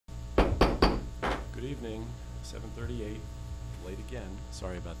Good evening, 7:38, late again,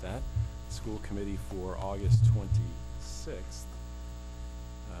 sorry about that. School committee for August 26th,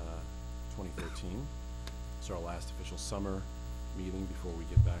 2013. It's our last official summer meeting before we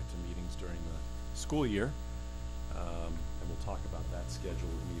get back to meetings during the school year. And we'll talk about that schedule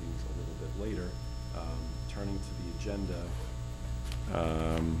of meetings a little bit later. Turning to the agenda,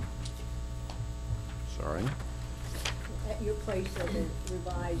 sorry. At your place are the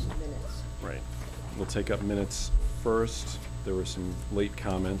revised minutes. Right. We'll take up minutes first. There were some late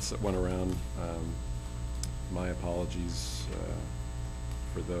comments that went around. My apologies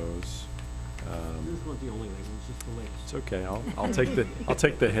for those. This wasn't the only late one, it's just the latest. It's okay. I'll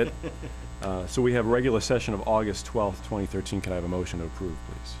take the hit. So we have regular session of August 12th, 2013. Can I have a motion to approve,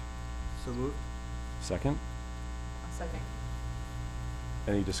 please? So moved. Second? I'll second.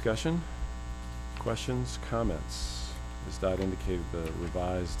 Any discussion? Questions? Comments? As Dot indicated, the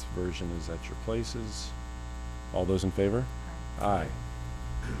revised version is at your places. All those in favor? Aye.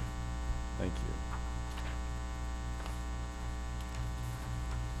 Aye. Thank you.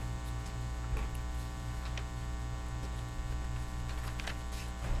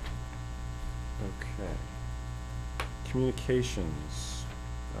 Okay. Communications.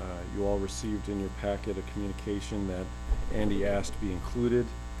 You all received in your packet a communication that Andy asked to be included.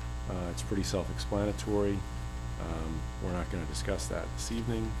 It's pretty self-explanatory. We're not going to discuss that this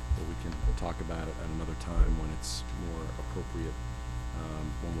evening, but we can talk about it at another time when it's more appropriate,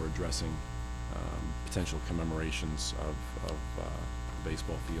 when we're addressing potential commemorations of the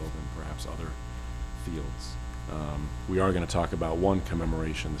baseball field and perhaps other fields. We are going to talk about one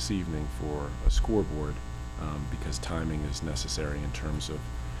commemoration this evening for a scoreboard because timing is necessary in terms of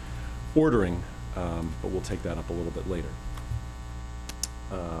ordering, but we'll take that up a little bit later.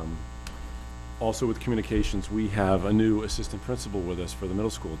 Also with communications, we have a new assistant principal with us for the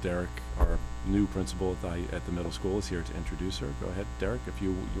middle school. Derek, our new principal at the middle school, is here to introduce her. Go ahead, Derek, if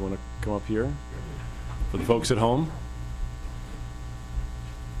you want to come up here for the folks at home.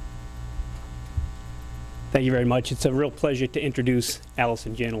 Thank you very much. It's a real pleasure to introduce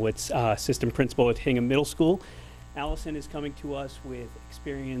Allison Janowitz, assistant principal at Hingham Middle School. Allison is coming to us with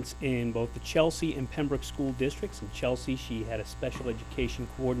experience in both the Chelsea and Pembroke school districts. In Chelsea, she had a special education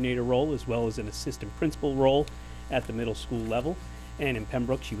coordinator role as well as an assistant principal role at the middle school level. And in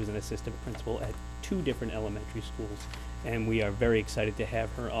Pembroke, she was an assistant principal at 2 different elementary schools. And we are very excited to have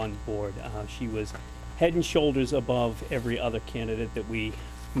her on board. She was head and shoulders above every other candidate that we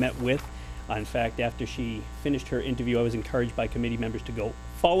met with. In fact, after she finished her interview, I was encouraged by committee members to go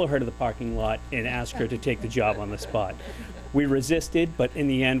follow her to the parking lot and ask her to take the job on the spot. We resisted, but in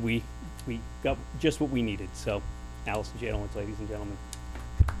the end, we got just what we needed. So, Allison Janowitz, ladies and gentlemen.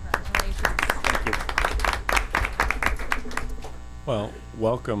 Congratulations. Thank you. Well,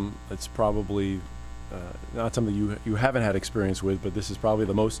 welcome. It's probably not something you haven't had experience with, but this is probably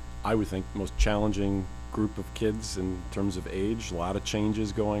the most, I would think, most challenging group of kids in terms of age. A lot of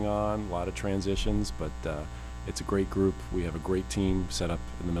changes going on, a lot of transitions, but it's a great group. We have a great team set up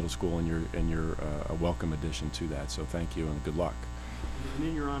in the middle school, and you're a welcome addition to that. So thank you and good luck. And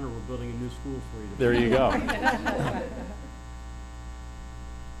in your honor, we're building a new school for you. There you go.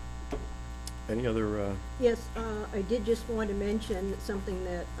 Any other? Yes, I did just want to mention something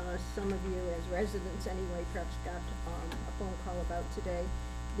that some of you as residents anyway perhaps got a phone call about today.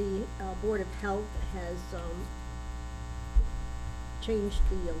 The Board of Health has changed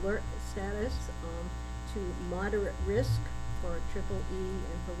the alert status to moderate risk for EEE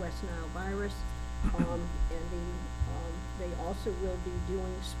and for West Nile virus. And they also will be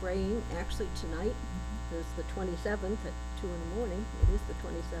doing spraying actually tonight. Is the 27th at 2 in the morning. It is the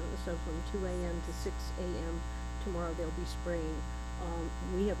 27th, so from 2 a.m. to 6 a.m. tomorrow they'll be spraying.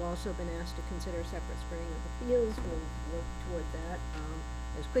 We have also been asked to consider separate spraying of the fields. We'll work toward that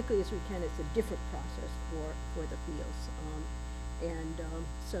as quickly as we can. It's a different process for the fields.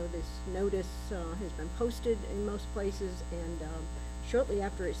 So this notice has been posted in most places, and shortly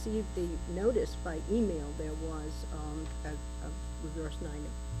after I received the notice by email, there was a reverse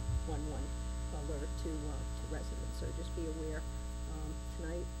 911 alert to residents. So just be aware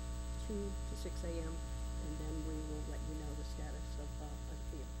tonight, 2 to 6 a.m., and then we will let you know the status of the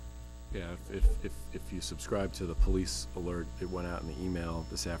field. Yeah, if you subscribe to the police alert, it went out in the email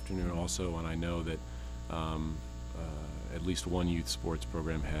this afternoon also, and I know that at least one youth sports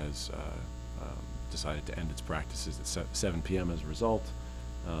program has decided to end its practices at 7 p.m. as a result,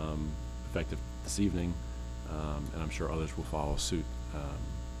 effective this evening, and I'm sure others will follow suit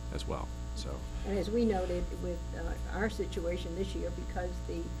as well. So. And as we noted with our situation this year, because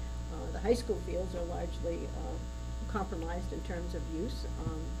the high school fields are largely compromised in terms of use,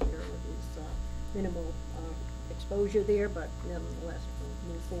 there is minimal exposure there, but nonetheless,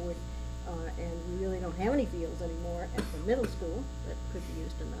 we'll move forward. And we really don't have any fields anymore at the middle school that could be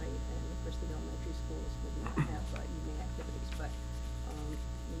used tonight, and of course the elementary schools will not have evening activities, but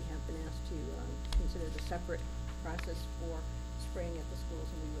we have been asked to consider the separate process for spraying at the schools,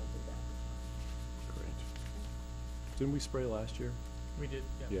 and we will do that. Great. Didn't we spray last year? We did,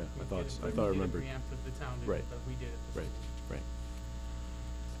 Yeah, yeah. I thought I remembered. We preempted the town did Right. it, but we did it this Right, school. right.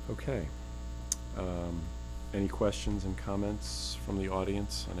 Okay. Any questions and comments from the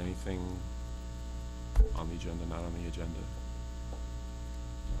audience on anything on the agenda, not on the agenda?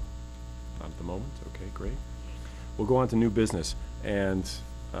 No. Not at the moment? Okay, great. We'll go on to new business, and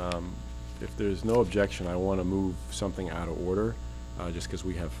if there's no objection, I want to move something out of order, just because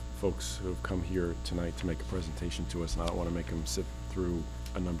we have folks who have come here tonight to make a presentation to us, and I don't want to make them sit through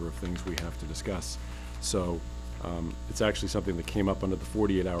a number of things we have to discuss. So it's actually something that came up under the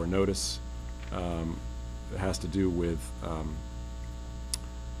 48-hour notice. It has to do with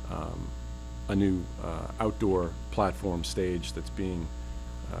a new outdoor platform stage that's being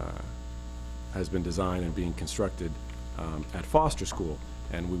has been designed and being constructed at Foster School,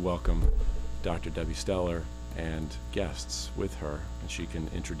 and we welcome Dr. Debbie Steller and guests with her, and she can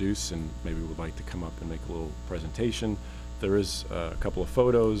introduce and maybe would like to come up and make a little presentation. There is a couple of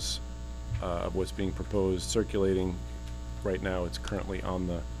photos of what's being proposed circulating right now. It's currently on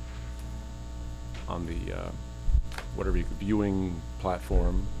the whatever you could, viewing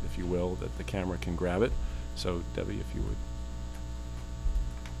platform, if you will, that the camera can grab it. So Debbie, if you would.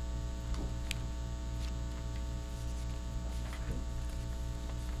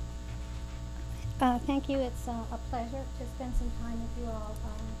 Thank you. It's a pleasure to spend some time with you all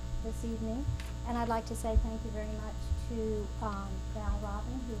this evening. And I'd like to say thank you very much to Val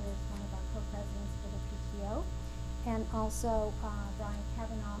Robin, who is one of our co-presidents for the PTO, and also Brian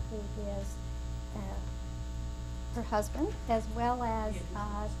Kavanaugh, who is her husband, as well as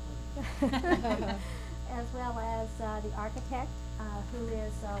as well as the architect who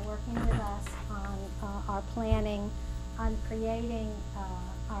is working with us on our planning on creating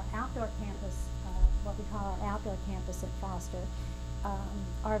our outdoor campus, what we call our outdoor campus at Foster.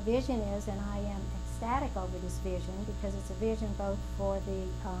 Our vision is, and I am ecstatic over this vision because it's a vision both for the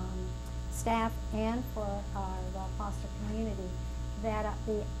staff and for our Foster community, that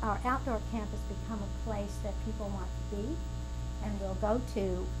our outdoor campus become a place that people want to be and will go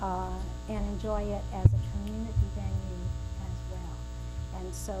to and enjoy it as a community venue as well.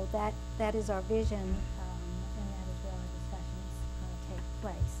 And so that is our vision, and that is where our discussions take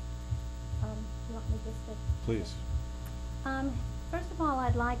place. You want me just to? Please. First of all,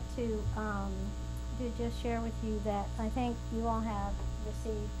 I'd like to just share with you that I think you all have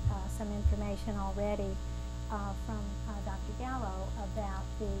received some information already from Dr. Gallo about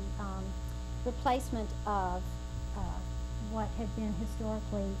the replacement of what had been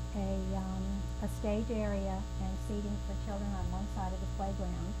historically a stage area and seating for children on one side of the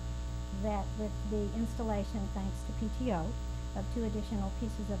playground, that with the installation, thanks to PTO, of 2 additional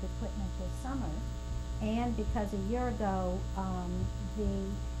pieces of equipment this summer, and because a year ago the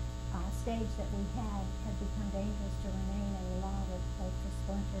stage that we had become dangerous to remain any longer, both for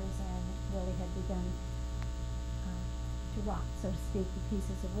splinters and really had begun to rot, so to speak, the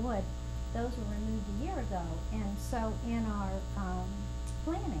pieces of wood. Those were removed a year ago, and so in our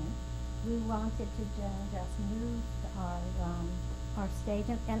planning, we wanted to just move our stage,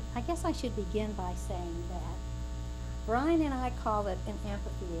 and I guess I should begin by saying that Brian and I call it an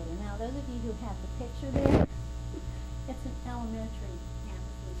amphitheater. Now, those of you who have the picture there, it's an elementary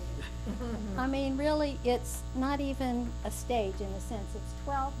amphitheater. I mean, really, it's not even a stage in a sense. It's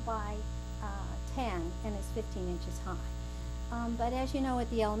 12 by 10, and it's 15 inches high. But as you know, at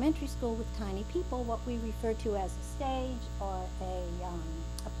the elementary school with tiny people, what we refer to as a stage or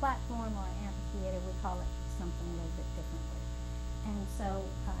a platform or an amphitheater, we call it something a little bit differently. And so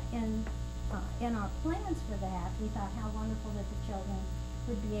in our plans for that, we thought how wonderful that the children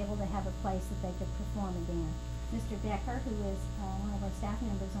would be able to have a place that they could perform again. Mr. Decker, who is one of our staff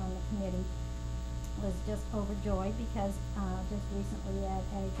members on the committee, was just overjoyed because just recently at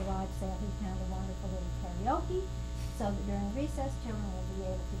a garage sale he found a wonderful little karaoke, so that during recess children will be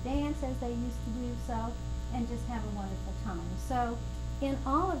able to dance as they used to do so and just have a wonderful time. So in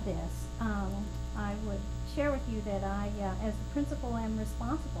all of this, I would share with you that I, as the principal, am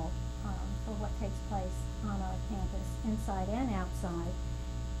responsible for what takes place on our campus, inside and outside.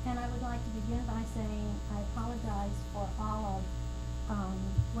 And I would like to begin by saying I apologize for all of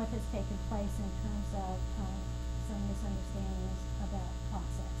what has taken place in terms of some misunderstandings about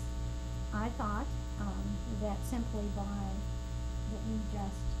process. I thought that simply by that you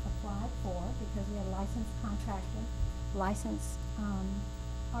just apply applied for, because we had a licensed contractor, licensed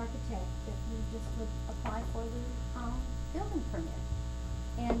architect, that we just would apply for the building permit.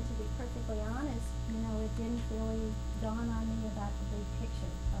 And to be perfectly honest, it didn't really dawn on me about the big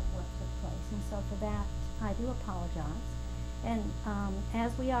picture of what took place. And so for that, I do apologize. And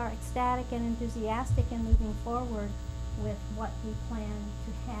as we are ecstatic and enthusiastic in moving forward with what we plan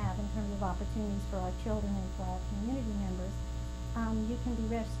to have in terms of opportunities for our children and for our community members, you can be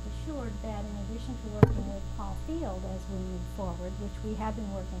rest assured that in addition to working with Paul Field as we move forward, which we have been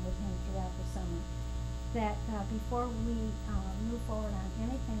working with him throughout the summer, that before we move forward on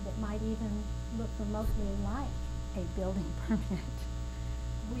anything that might even look remotely like a building permit,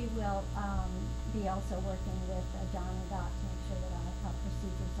 we will be also working with John and Dot to make sure that our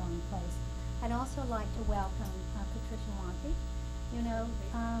procedures are in place. I'd also like to welcome Patricia Monty,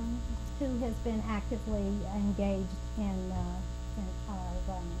 who has been actively engaged in our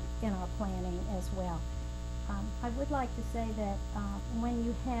planning as well. I would like to say that when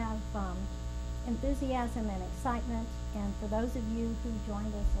you have enthusiasm and excitement, and for those of you who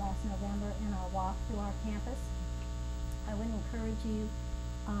joined us last November in our walk through our campus, I would encourage you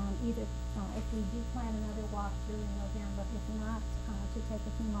either, if we do plan another walkthrough in November, if not, to take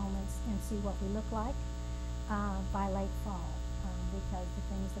a few moments and see what we look like by late fall, because the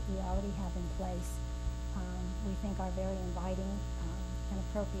things that we already have in place we think are very inviting and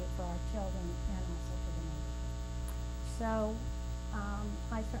appropriate for our children and also for the neighborhood. So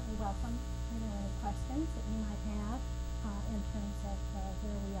I certainly welcome any questions that you might have in terms of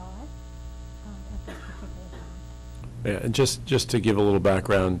where we are at this particular time. Yeah, and just to give a little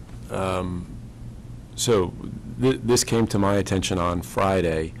background, so this came to my attention on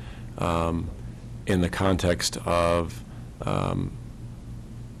Friday in the context of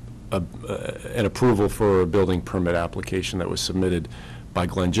an approval for a building permit application that was submitted by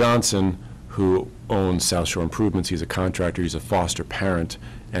Glenn Johnson, who owns South Shore Improvements. He's a contractor, he's a foster parent,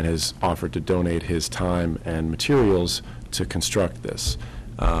 and has offered to donate his time and materials to construct this.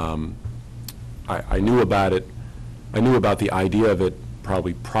 I knew about it. I knew about the idea of it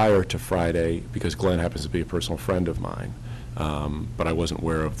probably prior to Friday because Glenn happens to be a personal friend of mine, but I wasn't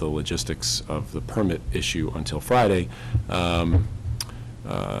aware of the logistics of the permit issue until Friday.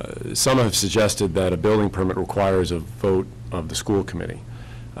 Some have suggested that a building permit requires a vote of the school committee.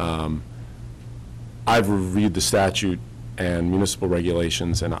 I've reviewed the statute and municipal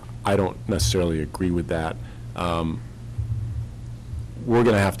regulations, and I don't necessarily agree with that. We're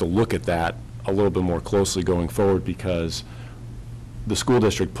going to have to look at that a little bit more closely going forward because the school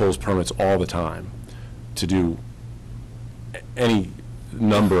district pulls permits all the time to do any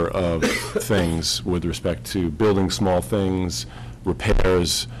number of things with respect to building small things,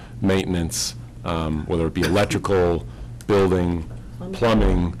 repairs, maintenance, whether it be electrical, building,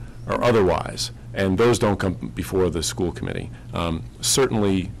 plumbing, or otherwise. And those don't come before the school committee.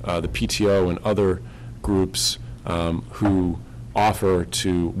 Certainly, the PTO and other groups who offer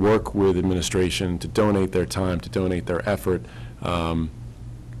to work with administration, to donate their time, to donate their effort,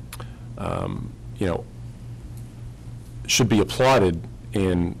 should be applauded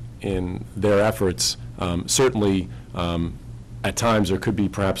in their efforts. Certainly, at times there could be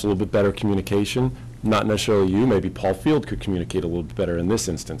perhaps a little bit better communication. Not necessarily you, maybe Paul Field could communicate a little bit better in this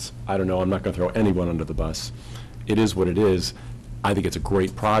instance. I don't know, I'm not going to throw anyone under the bus. It is what it is. I think it's a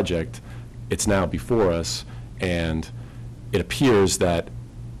great project. It's now before us, and it appears that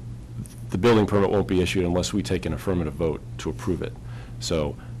the building permit won't be issued unless we take an affirmative vote to approve it.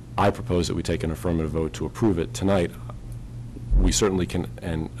 So I propose that we take an affirmative vote to approve it tonight. We certainly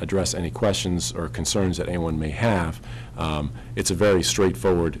can address any questions or concerns that anyone may have. It's a very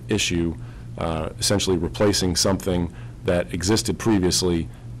straightforward issue, essentially replacing something that existed previously,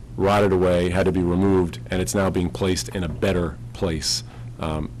 rotted away, had to be removed, and it's now being placed in a better place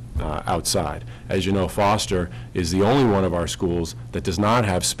outside. As you know, Foster is the only one of our schools that does not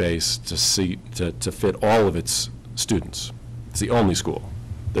have space to fit all of its students. It's the only school.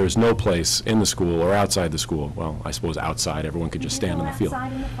 There's no place in the school or outside the school. Well, I suppose outside, everyone could just stand in the field.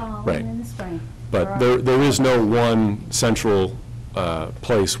 Outside in the fall Right. and in the spring. But there is no one central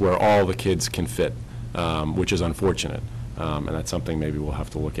place where all the kids can fit, which is unfortunate. And that's something maybe we'll have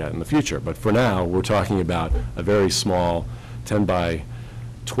to look at in the future. But for now, we're talking about a very small 10 by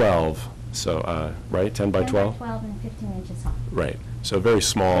 12, so, right, 10 by 12? 10 by 12 and 15 inches high. Right, so very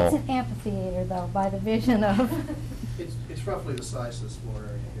small. It's an amphitheater, though, by the vision of. It's roughly the size of this floor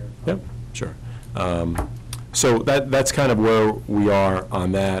area here. Yep, sure. So that's kind of where we are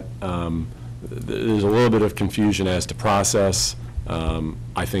on that. There's a little bit of confusion as to process.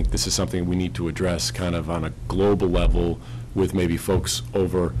 I think this is something we need to address kind of on a global level with maybe folks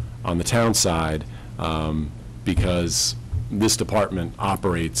over on the town side, because this department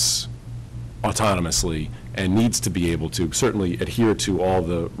operates autonomously and needs to be able to certainly adhere to all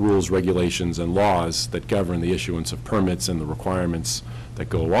the rules, regulations, and laws that govern the issuance of permits and the requirements that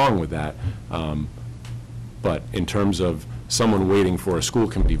go along with that. But in terms of someone waiting for a school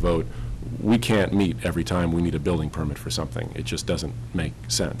committee vote, we can't meet every time we need a building permit for something. It just doesn't make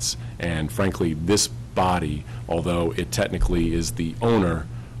sense. And frankly, this body, although it technically is the owner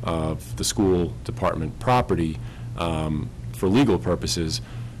of the school department property for legal purposes,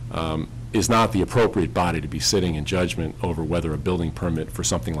 is not the appropriate body to be sitting in judgment over whether a building permit for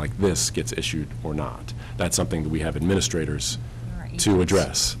something like this gets issued or not. That's something that we have administrators to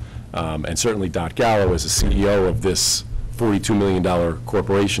address. And certainly Dot Gallo, as the CEO of this $42 million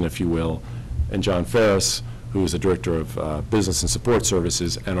corporation, if you will, and John Ferris, who is the Director of Business and Support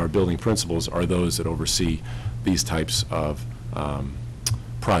Services, and our building principals are those that oversee these types of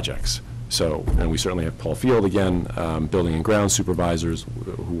projects. So, and we certainly have Paul Field again, Building and Ground Supervisors,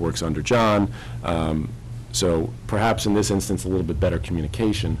 who works under John. So perhaps in this instance, a little bit better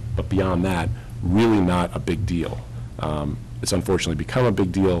communication, but beyond that, really not a big deal. It's unfortunately become a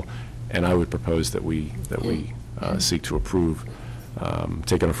big deal, and I would propose that we seek to approve,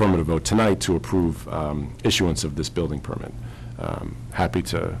 take an affirmative vote tonight to approve issuance of this building permit. Happy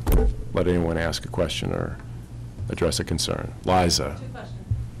to let anyone ask a question or address a concern. Liza. Two questions.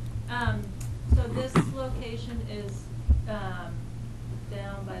 So this location is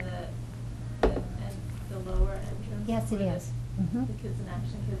down by the lower entrance? Yes, it where is. The kids in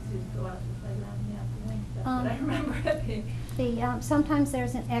Action Kids who go out to the playground in the afternoon. That's what I remember it being. Sometimes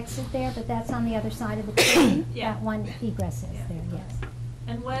there's an exit there, but that's on the other side of the building. Yeah. That one egress is Yeah. there, yes.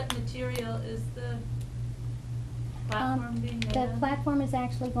 And what material is the platform being made The of? platform is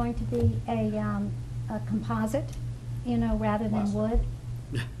actually going to be a composite, you know, rather than Plastic. wood.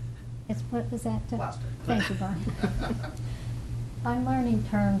 What was that? Plastic. Thank you, Brian. I'm learning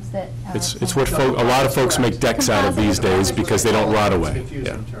terms that are. It's what a lot of folks make decks out of these days because they don't rot away. It's a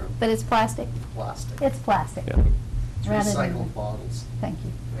confusing term. But it's plastic? Plastic. It's plastic. Yeah. It's rather than- recycled bottles. Thank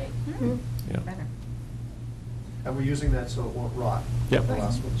you. Great. Yeah. And we're using that so it won't rot. Yep. The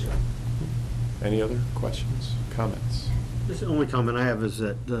last one, sure. Any other questions, comments? The only comment I have is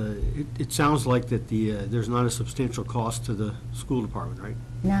that it sounds like that there's not a substantial cost to the school department, right?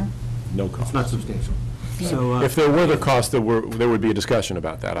 None? No cost. It's not substantial. So, If there were the costs, there would be a discussion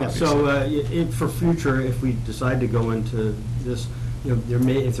about that, yeah, obviously. so for future, if we decide to go into this, you know,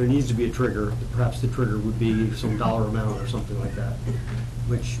 if there needs to be a trigger, perhaps the trigger would be some dollar amount or something like that,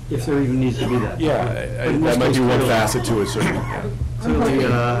 which, if there even needs to be that. Yeah, But in this that might case, be one clearly- facet to it, certainly. Yeah. Clearly,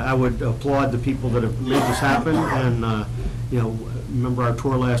 I would applaud the people that have made this happen, and, you know, remember our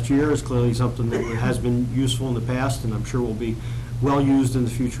tour last year is clearly something that has been useful in the past, and I'm sure will be well used in the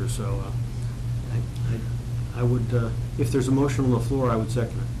future, so I would, if there's a motion on the floor, I would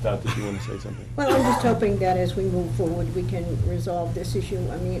second it. Dot, did you want to say something? Well, I'm just hoping that as we move forward, we can resolve this issue.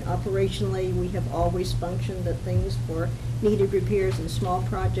 I mean, operationally, we have always functioned that things for needed repairs and small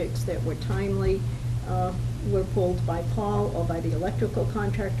projects that were timely were pulled by Paul or by the electrical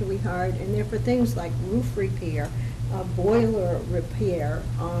contractor we hired, and they're for things like roof repair, boiler repair,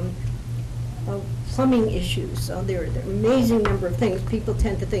 plumbing issues. There are an amazing number of things. People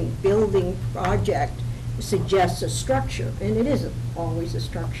tend to think building project suggests a structure, and it isn't always a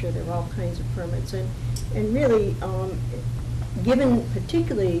structure. There are all kinds of permits, and really, given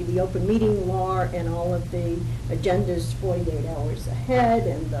particularly the open meeting law and all of the agendas 48 hours ahead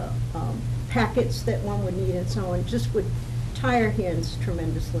and the packets that one would need and so on, just would tire hands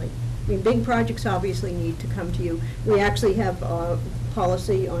tremendously. I mean, big projects obviously need to come to you. We actually have a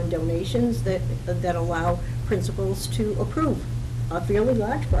policy on donations that allow principals to approve fairly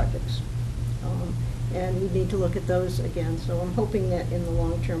large projects. And we need to look at those again. So I'm hoping that in the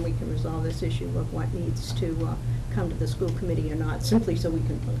long term, we can resolve this issue of what needs to come to the school committee or not, simply so we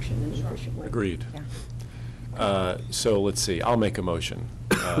can function in an efficient way. Agreed. So let's see, I'll make a motion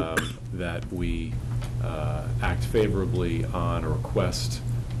that we act favorably on a request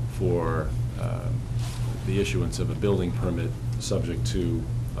for the issuance of a building permit subject to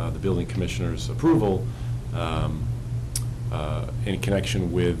the building commissioner's approval in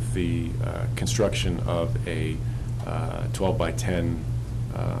connection with the construction of a 12 by 10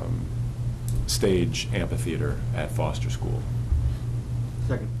 stage amphitheater at Foster School.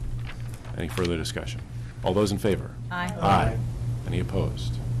 Second. Any further discussion? All those in favor? Aye. Aye. Any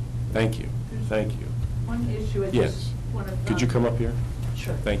opposed? Thank you. Thank you. One issue I Yes. just want to. Could you come up here?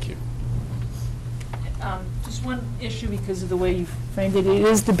 Sure. Thank you. Just one issue because of the way you framed it. It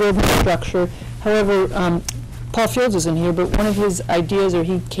is the building structure. However, Paul Fields isn't here, but one of his ideas, or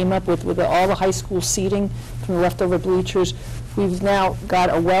he came up with all the high school seating from the leftover bleachers, we've now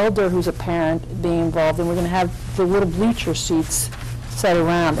got a welder who's a parent being involved, and we're going to have the little bleacher seats set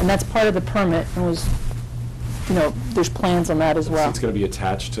around, and that's part of the permit, and was, you know, there's plans on that as well. It's going to be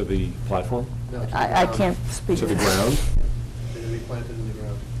attached to the platform? No, to the I ground. can't speak To the that. ground? They're going to be planted in the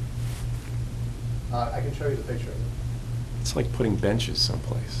ground. I can show you the picture of it. It's like putting benches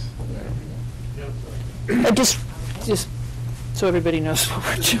someplace. Just so everybody knows what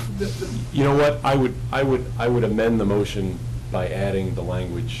we're doing. You know what, I would amend the motion by adding the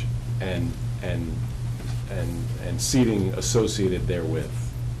language and seating associated therewith.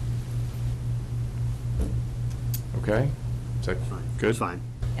 Okay? Is that good? It's fine.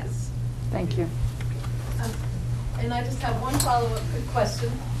 Yes. Thank you. And I just have one follow-up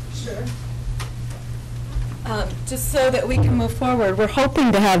question. Sure. Just so that we can move forward, we're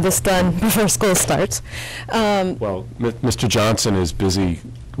hoping to have this done before school starts. Well, Mr. Johnson is busy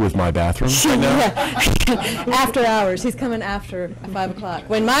with my bathroom right now. After hours, he's coming after 5 o'clock.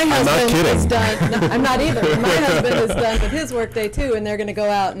 When my not husband is kidding. done, no, I'm not either. When my husband is done with his workday too, and they're going to go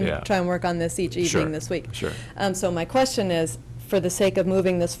out and Yeah. try and work on this each Sure, evening this week. sure. So my question is, for the sake of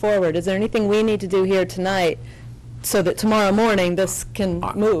moving this forward, is there anything we need to do here tonight so that tomorrow morning this can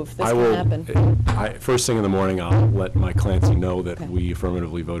move, this I can will- happen? First thing in the morning, I'll let Mike Clancy know that Okay. we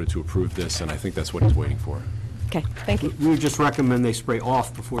affirmatively voted to approve this, and I think that's what he's waiting for. Okay, thank you. We would just recommend they spray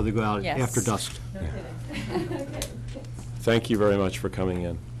off before they go out Yes. after dusk. Thank you very much for coming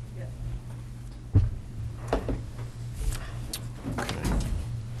in. Okay.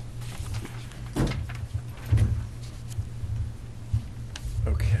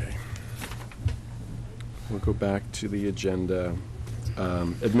 Okay. We'll go back to the agenda.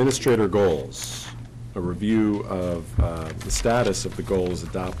 Administrator goals, a review of the status of the goals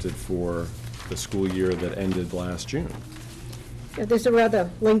adopted for the school year that ended last June. Yeah, there's a rather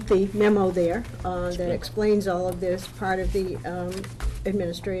lengthy memo there that explains all of this. Part of the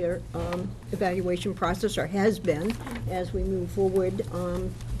administrator evaluation process, or has been. As we move forward,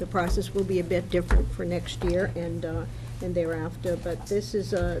 the process will be a bit different for next year and thereafter. But this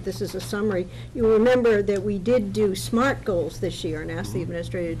is a summary. You remember that we did do SMART goals this year and asked the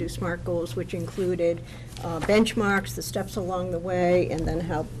administrator to do SMART goals, which included benchmarks, the steps along the way, and then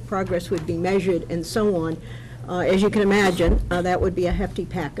how progress would be measured and so on. As you can imagine, that would be a hefty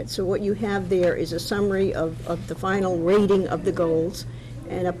packet. So what you have there is a summary of the final rating of the goals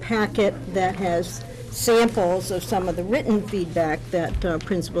and a packet that has samples of some of the written feedback that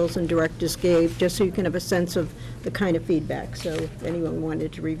principals and directors gave, just so you can have a sense of the kind of feedback. So if anyone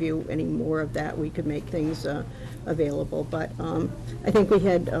wanted to review any more of that, we could make things available. But I think we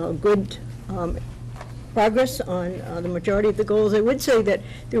had good progress on the majority of the goals. I would say that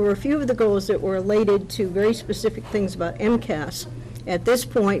there were a few of the goals that were related to very specific things about MCAS. At this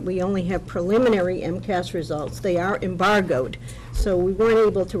point, we only have preliminary MCAS results. They are embargoed, so we weren't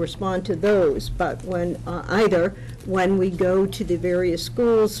able to respond to those. But when either when we go to the various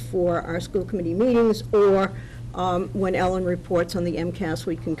schools for our school committee meetings, or when Ellen reports on the MCAS,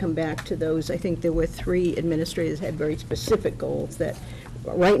 we can come back to those. I think there were 3 administrators that had very specific goals that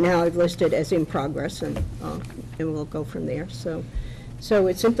right now I've listed as in progress, and we'll go from there. So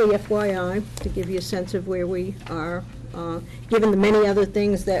it's simply FYI to give you a sense of where we are. Given the many other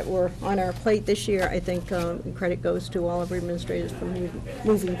things that were on our plate this year, I think credit goes to all of our administrators for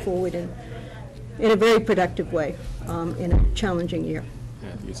moving forward in a very productive way in a challenging year. Yeah,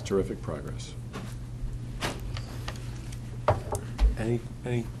 I think it's terrific progress.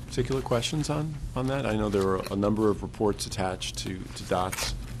 Any particular questions on that? I know there were a number of reports attached to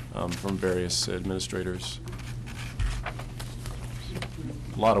DOTS from various administrators.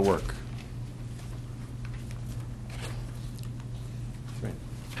 A lot of work. Great.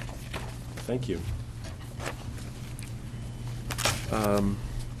 Thank you.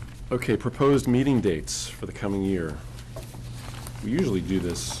 Okay, proposed meeting dates for the coming year. We usually do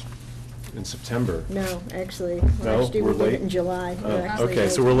this in September. No, actually, No, last year we're we did late? it in July. We're actually Okay,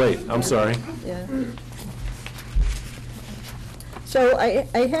 so we're late. I'm sorry. Yeah. So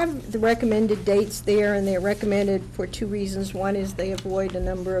I have the recommended dates there, and they're recommended for 2 reasons. One is they avoid a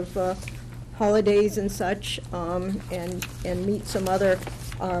number of holidays and such, and meet some other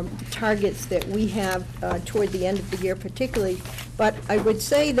targets that we have toward the end of the year particularly. But I would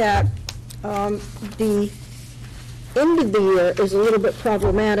say that the end of the year is a little bit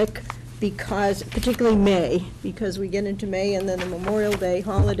problematic, because, particularly May, because we get into May and then the Memorial Day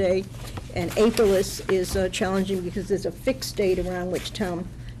holiday, and April is challenging because there's a fixed date around which town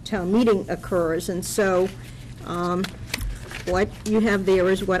meeting occurs. And so what you have there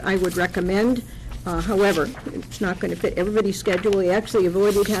is what I would recommend However, it's not going to fit everybody's schedule. We actually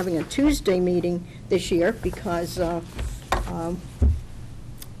avoided having a Tuesday meeting this year because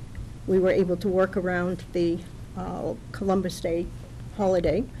we were able to work around the Columbus Day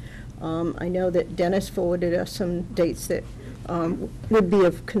holiday. I know that Dennis forwarded us some dates that would be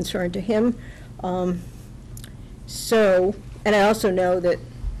of concern to him. And I also know that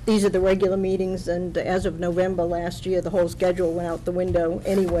these are the regular meetings, and as of November last year, the whole schedule went out the window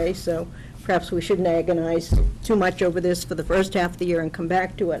anyway, so perhaps we shouldn't agonize too much over this for the first half of the year and come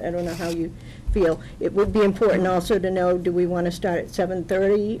back to it. I don't know how you feel. It would be important also to know, do we want to start at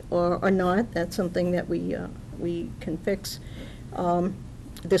 7:30 or not? That's something that we can fix.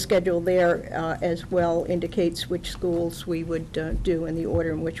 The schedule there as well indicates which schools we would do in the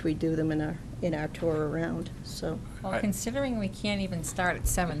order in which we do them in our tour around, so. Well, considering we can't even start at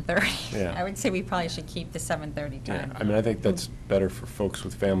 7:30, Yeah. I would say we probably should keep the 7:30 Yeah, time. I mean, I think that's better for folks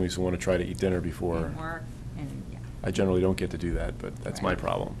with families who want to try to eat dinner before. And work, and, yeah. I generally don't get to do that, but that's my Right.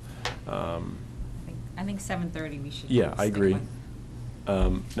 problem. I think 7:30 we should. Yeah, I stick agree.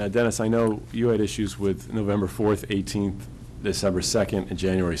 with. Now, Dennis, I know you had issues with November 4th, 18th, December 2nd, and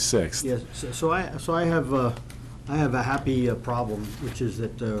January 6th. Yes, so I have a happy problem, which is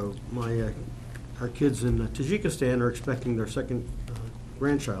that our kids in Tajikistan are expecting their second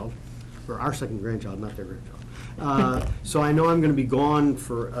grandchild, or our second grandchild, not their grandchild. So I know I'm going to be gone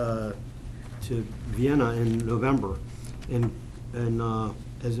to Vienna in November, and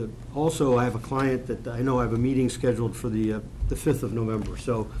also I have a client that I know I have a meeting scheduled for the 5th of November.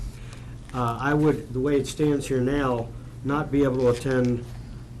 So I would, the way it stands here now, not be able to attend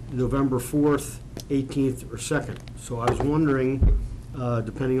November 4th, 18th, or 2nd. So I was wondering,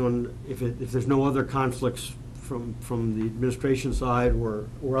 depending on if there's no other conflicts from the administration side or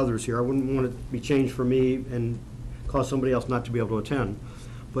others here, I wouldn't want it to be changed for me and cause somebody else not to be able to attend.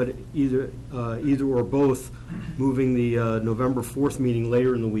 But either or both, moving the November 4th meeting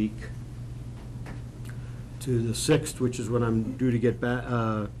later in the week to the 6th, which is when I'm due to get back.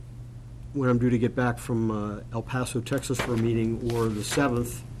 When I'm due to get back from El Paso, Texas for a meeting, or the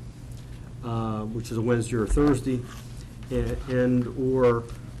 7th, which is a Wednesday or Thursday, or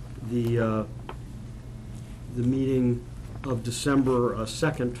the meeting of December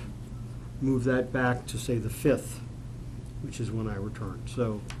 2nd, move that back to, say, the 5th, which is when I return.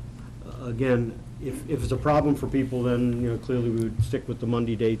 So, again, if it's a problem for people, then, clearly we would stick with the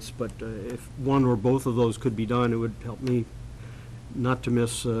Monday dates, but if one or both of those could be done, it would help me not to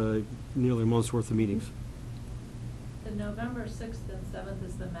miss nearly a month's worth of meetings. The November 6th and 7th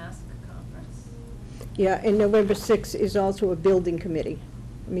is the mask conference. Yeah, and November 6th is also a building committee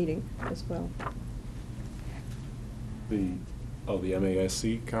meeting as well. The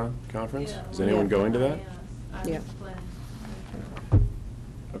MASC conference? Yeah. Is anyone going to that? I Yeah. was planning.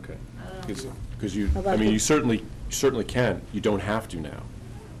 Okay. I don't know. Because you, How I about mean, the- you certainly can. You don't have to now.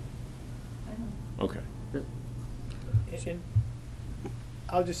 I know. Okay. And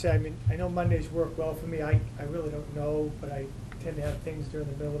I'll just say, I mean, I know Mondays work well for me. I really don't know, but I tend to have things during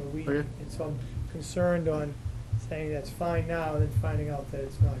the middle of the week. Okay. And so I'm concerned on saying that's fine now and then finding out that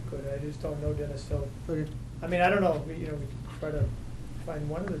it's not good. I just don't know, Dennis, so, Okay. I mean, I don't know, we try to find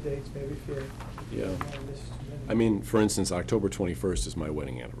one of the dates maybe if you're. Yeah. don't wanna miss too many. I mean, for instance, October 21st is my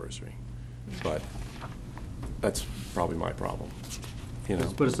wedding anniversary, but that's probably my problem,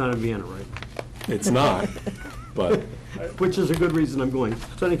 But it's not in Vienna, right? It's not, but, Which is a good reason I'm going.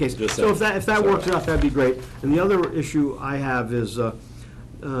 So in any case, Just so if saying. that works out, that'd be great. And the other issue I have is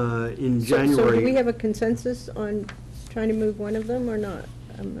in January. So do we have a consensus on trying to move one of them or not?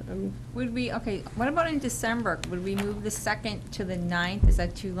 Would we, okay, what about in December? Would we move the 2nd to the 9th? Is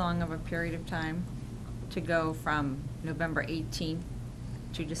that too long of a period of time to go from November 18th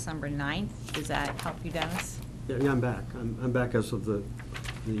to December 9th? Does that help you, Dennis? Yeah, I'm back. I'm back as of the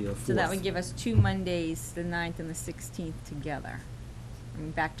 4th. So that would give us 2 Mondays, the 9th and the 16th together. I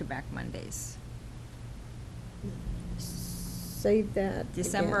mean, back-to-back Mondays. Save that. again.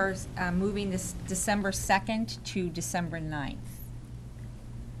 December, moving this December 2nd to December 9th.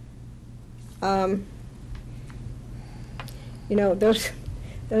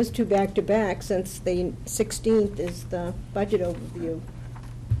 Those two back-to-back, since the 16th is the budget overview.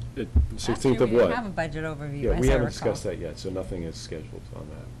 16th of We didn't what? have a budget overview, Yeah, as we I haven't recall. discussed that yet, so nothing is scheduled on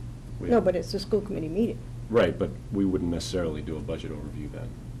that. We No, haven't- but it's a school committee meeting. Right, but we wouldn't necessarily do a budget overview then,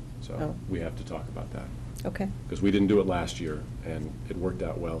 so Oh. we have to talk about that. Okay. Because we didn't do it last year, and it worked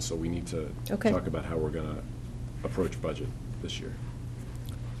out well, so we need to Okay. talk about how we're going to approach budget this year.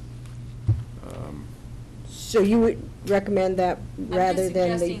 So you would recommend that rather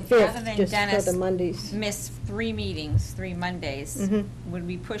than the suggesting, rather 5th, than just for Dennis the Mondays? miss 3 meetings, 3 Mondays, Mhm. would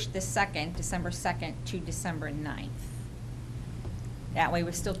we push the 2nd, December 2nd, to December 9th? That way,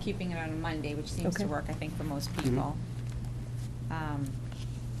 we're still keeping it on a Monday, which seems to Okay. work, I think, for most people.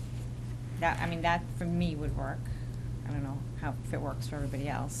 That, I mean, that for me would work. I don't know how, if it works for everybody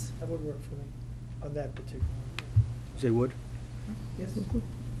else. That would work for me on that particular one. They would? Yes.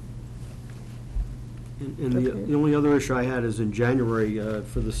 And Okay. the only other issue I had is in January,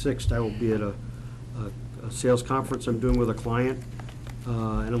 for the 6th, I will be at a sales conference I'm doing with a client,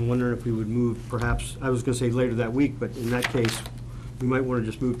 and I'm wondering if we would move perhaps, I was going to say later that week, but in that case, we might want to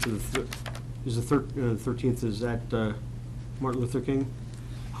just move to is the 13th, is that Martin Luther King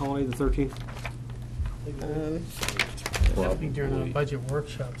holiday, the 13th? That'll be during the budget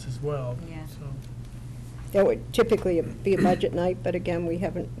workshops as well, Yeah. so. That would typically be a budget night, but again, we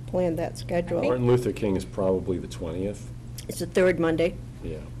haven't planned that schedule. Martin Luther King is probably the 20th. It's the third Monday,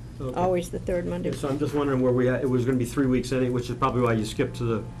 Yeah. Okay. always the third Monday. Yeah, so I'm just wondering where it was going to be 3 weeks anyway, which is probably why you skipped to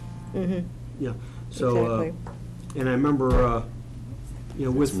the, Mhm. yeah. So, Exactly. and I remember,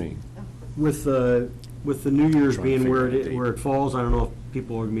 That's with me. with the New Year's Trying to being where figure out a date. where it falls, I don't know if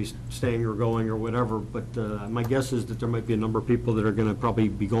people are going to be staying or going or whatever, but my guess is that there might be a number of people that are going to probably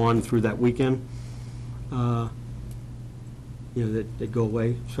be gone through that weekend. That go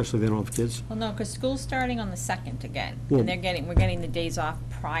away, especially if they don't have kids. Well, no, because school's starting on the 2nd again, Yeah. and we're getting the days off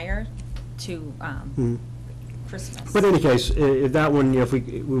prior to Mhm. Christmas. But in any case, if that one, if we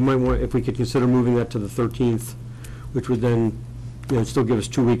might want, if we could consider moving that to the 13th, which would then, still give us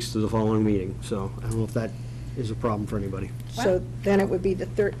 2 weeks to the following meeting. So I don't know if that is a problem for anybody. So then it would be the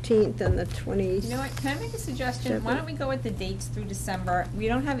 13th and the 20th. You know what, can I make a suggestion? Why don't we go with the dates through December? We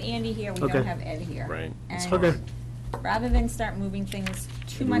don't have Andy here, we Okay. don't have Ed here. Right. And Okay. rather than start moving things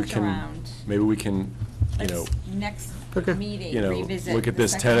too Maybe we much can- around, Maybe we can, let's next Okay. meeting revisit look at the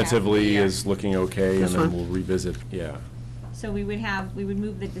this second half of the tentatively year. as looking okay, and That's then fine. we'll revisit, yeah. So we would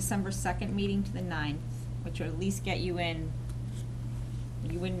move the December 2nd meeting to the 9th, which would at least get you in,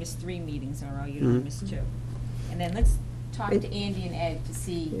 you wouldn't miss 3 meetings in a row, you'd only Mhm. miss 2. And then let's talk to Andy and Ed to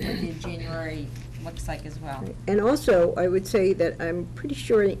see what their January looks like as well. And also, I would say that I'm pretty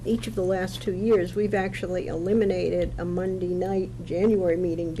sure in each of the last 2 years, we've actually eliminated a Monday night January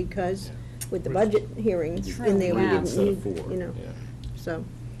meeting because with the budget hearings True, in there, we yeah. didn't Instead need, of 4, you know, yeah. so.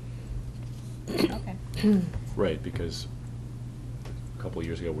 Okay. Right, because a couple of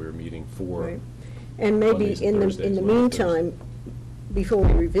years ago, we were meeting 4. Right. And maybe Mondays and in the Thursdays, meantime, Wednesdays. before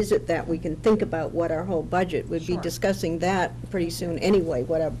we revisit that, we can think about what our whole budget, we'd be Sure. discussing that pretty soon anyway,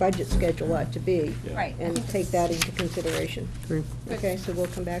 what our budget schedule ought to be. Yeah. Right. And take that into consideration. Great. Okay, so we'll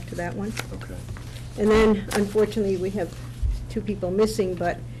come back to that one. Okay. And then, unfortunately, we have 2 people missing,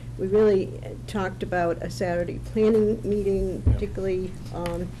 but we really talked about a Saturday planning meeting, Yeah. particularly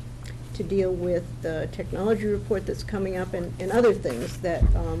to deal with the technology report that's coming up and other things that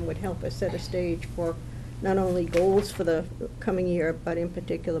would help us set a stage for not only goals for the coming year, but in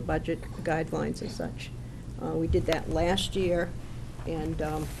particular budget guidelines and such. We did that last year, and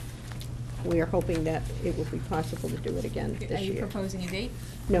we are hoping that it will be possible to do it again Are this you year. proposing a date?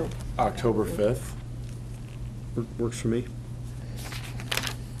 No, October 5th? Works for me.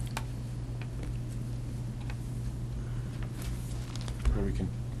 Or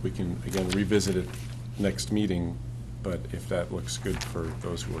we can, again, revisit it next meeting, but if that looks good for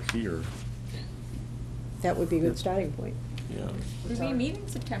those who are here, that would be a good starting point. yeah. Did we meet in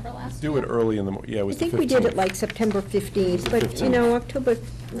September last year? Do it early in the, yeah, it I was the 15th. think we did it like September 15th, but, you 15th. know, October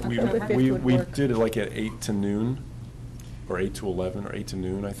We 5th would we work. did it like at 8 to noon, or 8 to 11, or 8 to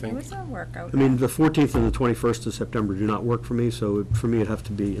noon, I think. What's that work out? I mean, the 14th and the 21st of September do not work for me, so for me, it'd have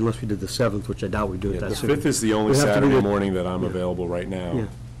to be, unless we did the 7th, which I doubt we do Yeah, it the that soon. 5th is the only We'd have to do Saturday it- morning that I'm yeah. available right now. Yeah.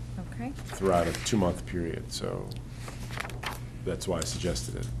 Okay. Throughout a 2-month period, so that's why I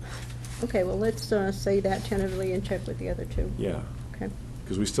suggested it. Okay, well, let's say that tentatively and check with the other 2. Yeah, Okay.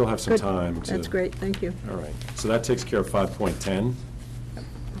 because we still have some Good. time to. That's great, thank you. All right, so that takes care of 5.10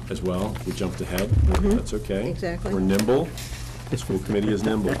 as well. We jumped ahead. Mhm. That's okay. Exactly. We're nimble. The school committee is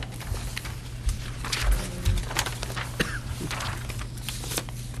nimble.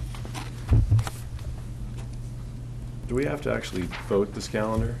 Do we have to actually vote this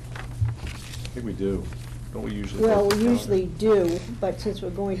calendar? I think we do. Don't we usually Well, vote the we calendar? usually do, but since we're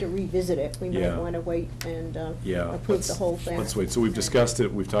going to revisit it, we might Yeah. want to wait and Yeah. approve the let's- whole thing. Let's wait. So we've discussed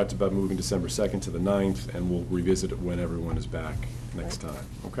it, we've talked about moving December 2nd to the 9th, and we'll revisit it when everyone is back next time,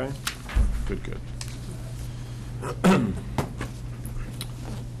 okay? Good, good.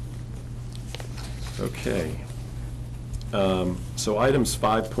 Okay. So items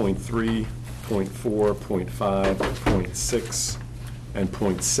 5.3 .4, .5, .6, and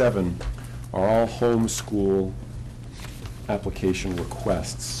 .7 are all homeschool application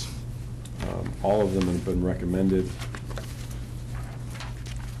requests. All of them have been recommended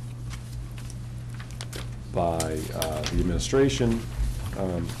by the administration.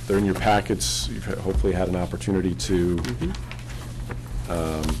 They're in your packets. You've hopefully had an opportunity to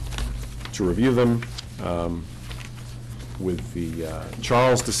review them. With the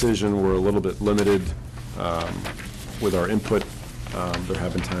Charles decision, we're a little bit limited with our input. There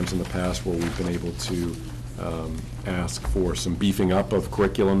have been times in the past where we've been able to ask for some beefing up of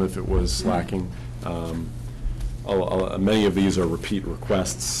curriculum if it was lacking. Many of these are repeat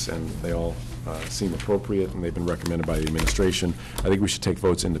requests, and they all seem appropriate, and they've been recommended by the administration. I think we should take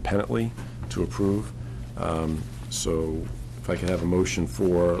votes independently to approve. So if I could have a motion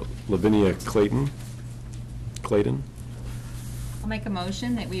for Lavinia Clayton. I'll make a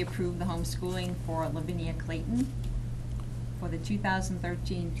motion that we approve the homeschooling for Lavinia Clayton for the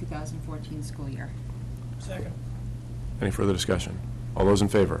 2013-2014 school year. Second. Any further discussion? All those in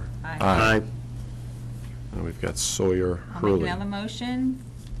favor? Aye. And we've got Sawyer I'll Hurley. make another motion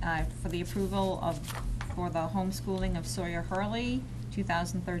for the approval for the homeschooling of Sawyer Hurley,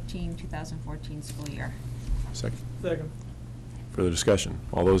 2013-2014 school year. Second. Second. Further discussion?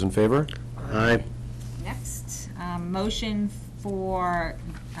 All those in favor? Aye. Next, motion for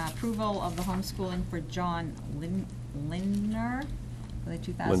approval of the homeschooling for John Lindner for the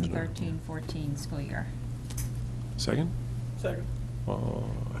 2013-14 school year. Second? Second.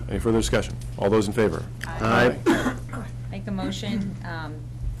 Any further discussion? All those in favor? Aye. Make a motion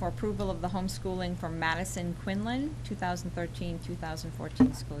for approval of the homeschooling for Madison Quinlan,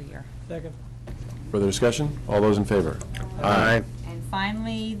 2013-2014 school year. Second. Further discussion? All those in favor? Aye. And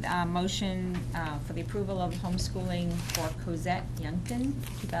finally, motion for the approval of homeschooling for Cosette Youngton,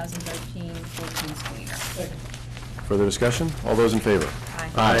 2013-14 school year. Second. Further discussion? All those in favor?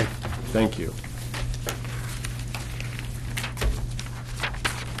 Aye. Thank you.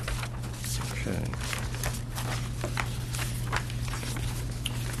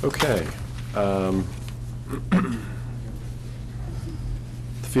 Okay. The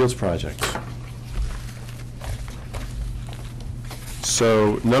Fields Project.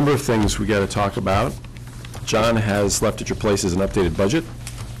 So, number of things we got to talk about. John has left at your places an updated budget.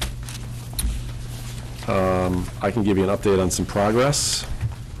 I can give you an update on some progress,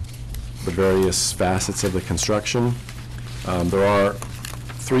 the various facets of the construction. There are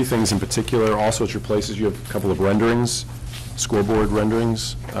three things in particular. Also at your places, you have a couple of renderings, scoreboard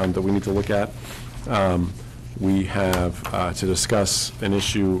renderings that we need to look at. We have to discuss an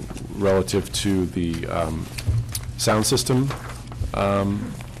issue relative to the sound system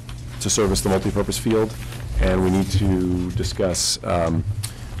to service the multipurpose field, and we need to discuss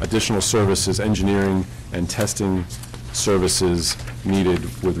additional services, engineering and testing services needed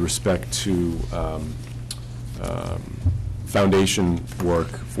with respect to foundation work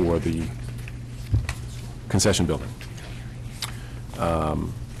for the concession building.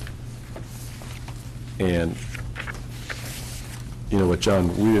 And you know what, John,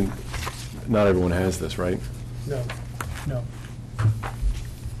 not everyone has this, right? No, no.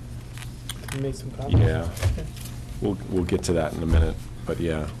 You made some comments? Yeah. We'll get to that in a minute, but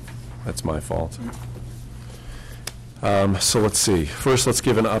yeah, that's my fault. So let's see. First, let's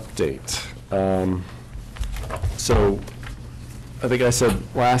give an update. So I think I said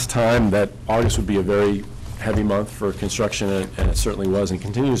last time that August would be a very heavy month for construction, and it certainly was and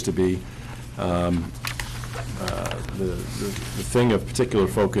continues to be. The thing of particular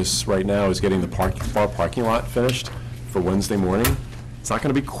focus right now is getting the bar parking lot finished for Wednesday morning. It's not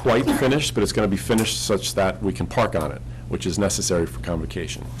going to be quite finished, but it's going to be finished such that we can park on it, which is necessary for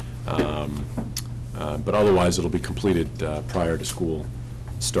convocation. But otherwise, it'll be completed prior to school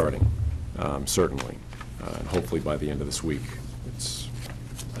starting, certainly, and hopefully by the end of this week. It's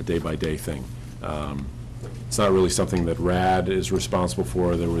a day-by-day thing. It's not really something that RAD is responsible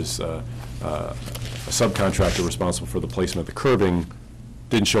for. There was a subcontractor responsible for the placement of the curbing,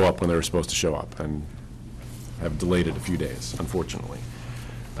 didn't show up when they were supposed to show up, and have delayed it a few days, unfortunately.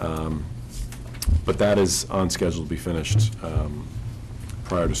 But that is on schedule to be finished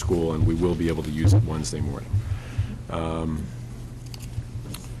prior to school, and we will be able to use it Wednesday morning.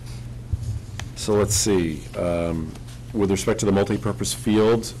 So let's see. With respect to the multipurpose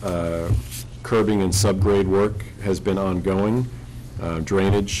field, curbing and subgrade work has been ongoing.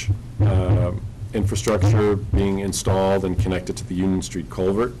 Drainage infrastructure being installed and connected to the Union Street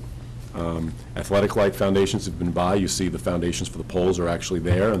culvert. Athletic light foundations have been by. You see the foundations for the poles are actually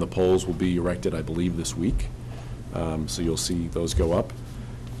there, and the poles will be erected, I believe, this week. So you'll see those go up.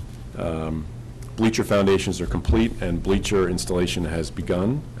 Bleacher foundations are complete, and bleacher installation has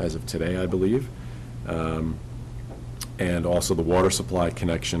begun as of today, I believe. And also the water supply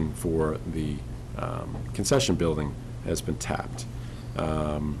connection for the concession building has been tapped.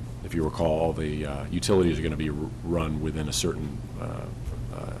 If you recall, all the utilities are going to be run within a certain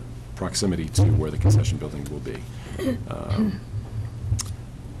proximity to where the concession building will be.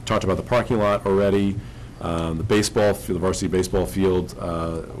 Talked about the parking lot already. The baseball, the varsity baseball field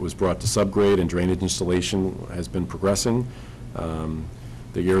was brought to subgrade, and drainage installation has been progressing.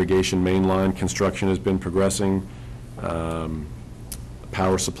 The irrigation main line construction has been progressing.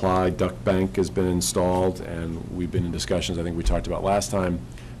 Power supply duct bank has been installed, and we've been in discussions, I think we talked about last time,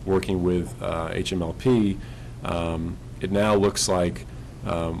 working with HMLP. It now looks like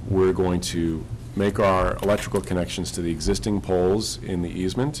we're going to make our electrical connections to the existing poles in the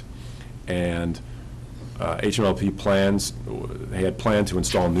easement, and HMLP plans, they had planned to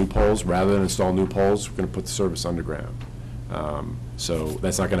install new poles. Rather than install new poles, we're going to put the service underground. So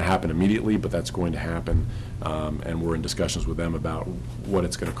that's not going to happen immediately, but that's going to happen, and we're in discussions with them about what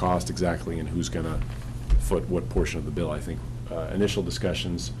it's going to cost exactly and who's going to foot what portion of the bill. I think initial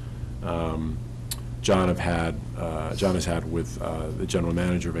discussions John has had with the general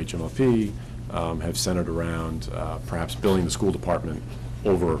manager of HMLP have centered around perhaps billing the school department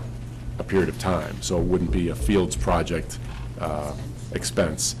over a period of time. So it wouldn't be a Fields project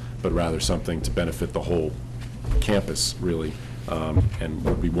expense, but rather something to benefit the whole campus, really, and it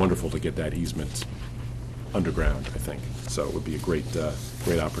would be wonderful to get that easement underground, I think. So it would be a great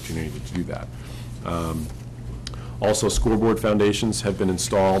opportunity to do that. Also, scoreboard foundations have been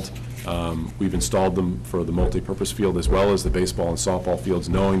installed. We've installed them for the multi-purpose field as well as the baseball and softball fields,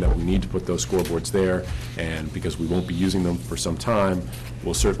 knowing that we need to put those scoreboards there, and because we won't be using them for some time,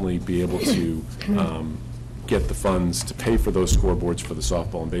 we'll certainly be able to get the funds to pay for those scoreboards for the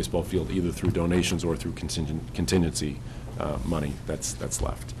softball and baseball field, either through donations or through contingency money that's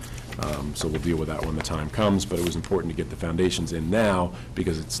left. So we'll deal with that when the time comes, but it was important to get the foundations in now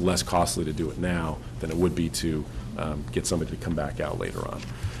because it's less costly to do it now than it would be to get somebody to come back out later on.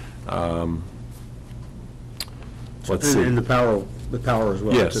 Let's see. And the power as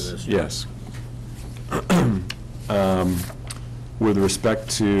well to this. Yes. With respect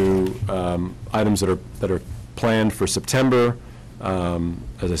to items that are planned for September,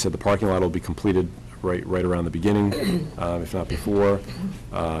 as I said, the parking lot will be completed right around the beginning, if not before.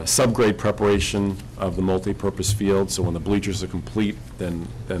 Subgrade preparation of the multi-purpose field, so when the bleachers are complete, then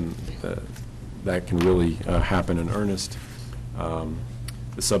that can really happen in earnest.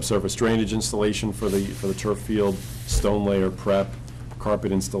 The subsurface drainage installation for the turf field, stone layer prep,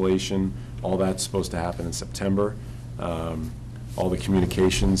 carpet installation, all that's supposed to happen in September. All the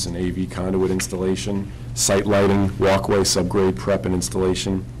communications and AV conduit installation, site lighting, walkway subgrade prep and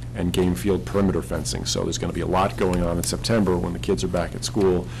installation, and game field perimeter fencing. So there's going to be a lot going on in September when the kids are back at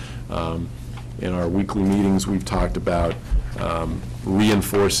school. In our weekly meetings, we've talked about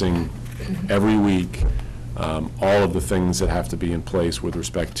reinforcing every week all of the things that have to be in place with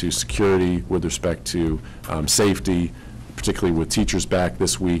respect to security, with respect to safety, particularly with teachers back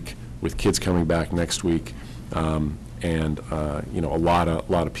this week, with kids coming back next week, and a lot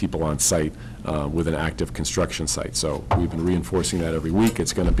of people on site with an active construction site. So we've been reinforcing that every week.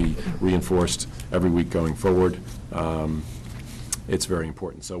 It's going to be reinforced every week going forward. It's very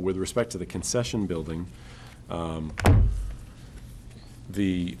important. So with respect to the concession building,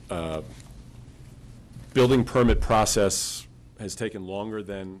 the building permit process has taken longer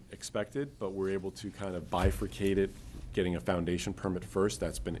than expected, but we're able to kind of bifurcate it, getting a foundation permit first.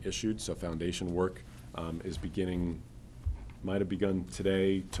 That's been issued, so foundation work is beginning, might have begun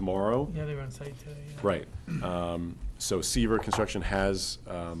today, tomorrow. Yeah, they were on site today. Yeah. Right. So Seaver Construction has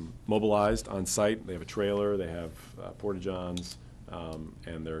mobilized on site. They have a trailer, they have porta-johns,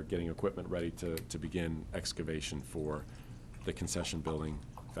 and they're getting equipment ready to begin excavation for the concession building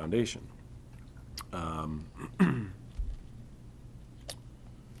foundation.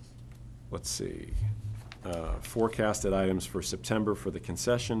 Let's see. Forecasted items for September for the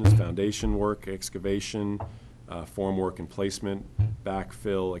concession is foundation work, excavation, formwork and placement,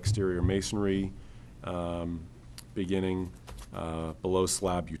 backfill, exterior masonry, beginning, below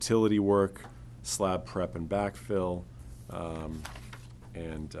slab utility work, slab prep and backfill,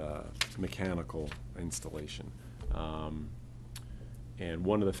 and mechanical installation. And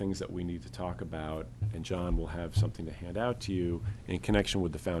one of the things that we need to talk about, and John will have something to hand out to you in connection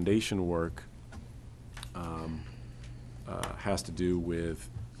with the foundation work, has to do with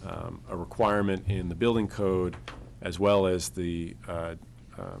a requirement in the building code as well as the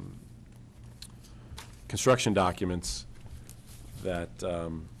construction documents that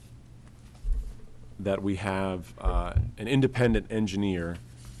that we have an independent engineer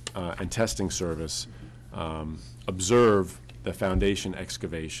and testing service observe the foundation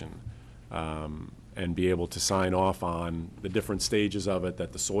excavation and be able to sign off on the different stages of it,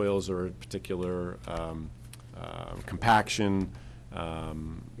 that the soils are a particular compaction,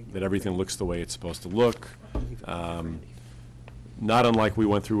 that everything looks the way it's supposed to look. Not unlike we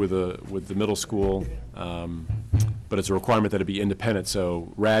went through with the middle school, but it's a requirement that it be independent,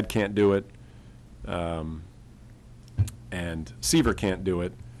 so RAD can't do it, and Seaver can't do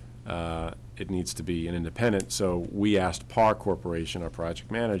it. It needs to be an independent, so we asked PAR Corporation, our project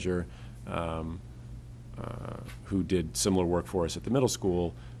manager, who did similar work for us at the middle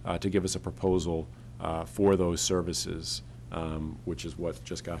school, to give us a proposal for those services, which is what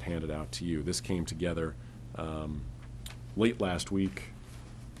just got handed out to you. This came together late last week.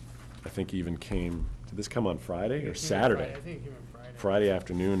 I think even came, did this come on Friday or Saturday? I think it came on Friday. Friday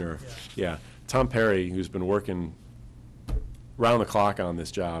afternoon, or, yeah. Tom Perry, who's been working round the clock on this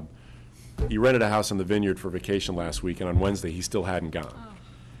job, he rented a house in the Vineyard for vacation last week, and on Wednesday, he still hadn't gone.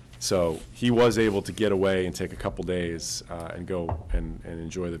 So he was able to get away and take a couple days and go and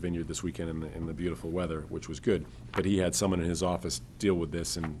enjoy the Vineyard this weekend in the beautiful weather, which was good. But he had someone in his office deal with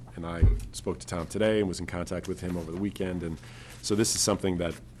this, and I spoke to Tom today and was in contact with him over the weekend. And so this is something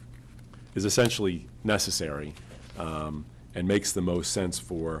that is essentially necessary and makes the most sense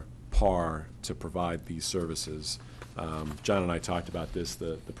for PAR to provide these services. John and I talked about this.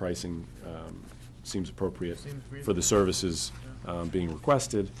 The pricing seems appropriate for the services being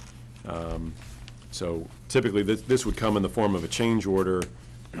requested. So typically, this would come in the form of a change order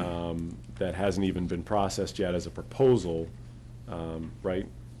that hasn't even been processed yet as a proposal, right?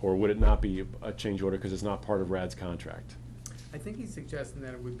 Or would it not be a change order because it's not part of RAD's contract? I think he's suggesting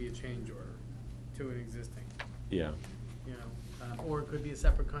that it would be a change order to an existing, Yeah. you know, or it could be a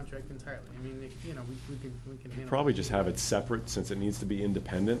separate contract entirely. I mean, you know, we can handle. Probably just have it separate since it needs to be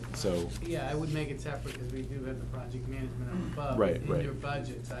independent, so. Yeah, I would make it separate because we do have the project management up above. Right, In right. your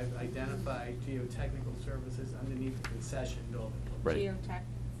budgets, I've identified geotechnical services underneath the concession building. Right. Geotech,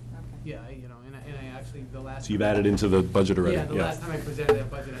 Yeah, you know, and I actually, the last. So you've added into the budget already? Yeah, the last time I presented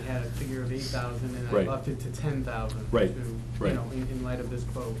that budget, I had a figure of 8,000, and I Right. upped it to 10,000. Right, To, right. you know, in light of this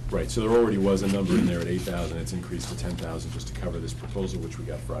quote. Right, so there already was a number in there at 8,000, it's increased to 10,000 just to cover this proposal, which we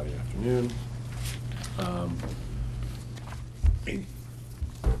got Friday afternoon.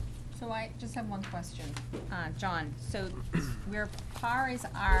 So I just have one question. John, so where PAR is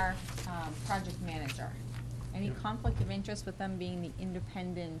our project manager, any conflict of interest with them being the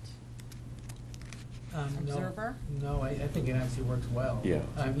independent No. observer? No, I think it actually works well. Yeah.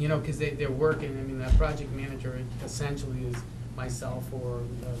 You know, because they're working, I mean, that project manager essentially is myself or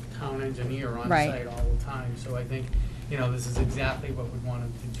the town engineer on Right. site all the time. So I think, you know, this is exactly what we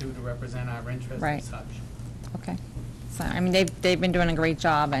wanted to do to represent our interests and Right. such. Okay. So, I mean, they've been doing a great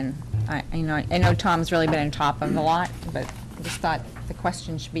job, and I know Tom's really been on top of a lot, but I just thought the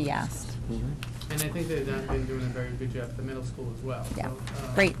question should be asked. And I think they've been doing a very good job at the middle school as well. Yeah.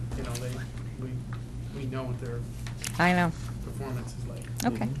 So, Great. You know, we know what their I know. performance is like.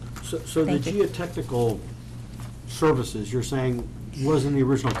 Okay. So the Thank you. geotechnical services, you're saying, was in the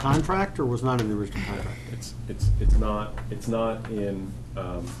original contract or was not in the original contract? It's not in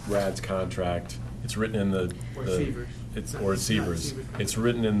RAD's contract, it's written in the. Or the- Seaver's. It's, Not- or it's not Seaver's. Seaver's It's contract.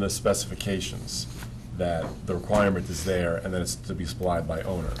 written in the specifications that the requirement is there, and then it's to be supplied by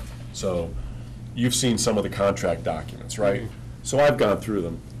owner. So, you've seen some of the contract documents, right? So I've gone through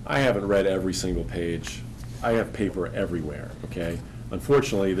them. I haven't read every single page. I have paper everywhere, okay?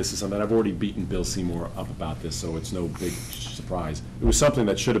 Unfortunately, this is something, I've already beaten Bill Seymour up about this, so it's no big surprise. It was something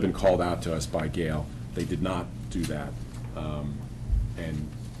that should have been called out to us by Gail. They did not do that. And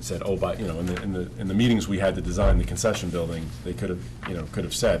said, oh, by, you know, in the meetings we had to design the concession building, they could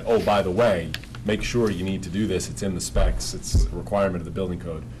have said, oh, by the way, make sure you need to do this, it's in the specs, it's a requirement of the building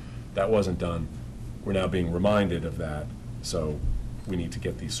code. That wasn't done. We're now being reminded of that, so we need to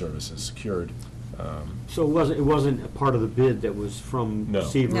get these services secured. So it wasn't a part of the bid that was from No.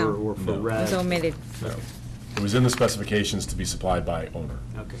 Seaver No. or for No. It RAD? was omitted. No. It was in the specifications to be supplied by owner.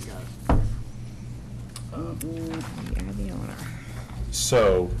 Okay, got it. You're the owner.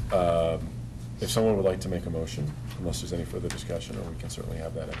 So, if someone would like to make a motion, unless there's any further discussion, or we can certainly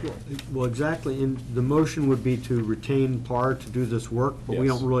have that anyway. Well, exactly, and the motion would be to retain PAR to do this work, but we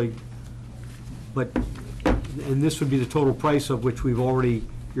Yes. don't really, and this would be the total price of which we've already,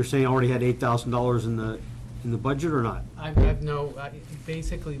 you're saying already had $8,000 in the budget or not? I've no,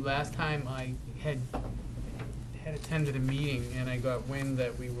 basically, last time I had had attended a meeting, and I got wind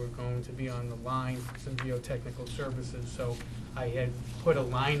that we were going to be on the line for some geotechnical services, so I had put a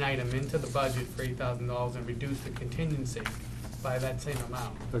line item into the budget for $8,000 and reduced the contingency by that same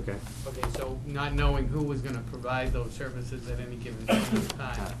amount. Okay. Okay, so not knowing who was gonna provide those services at any given point in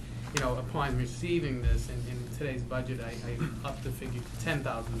time, you know, upon receiving this, in today's budget, I upped the figure to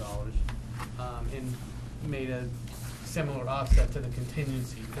 $10,000, and made a similar offset to the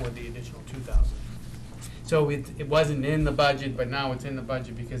contingency for the additional $2,000. So it wasn't in the budget, but now it's in the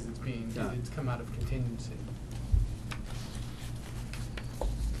budget because it's come out of contingency.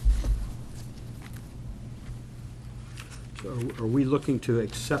 So are we looking to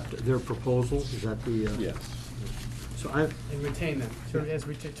accept their proposal? Is that the? Yes. So And retain them, to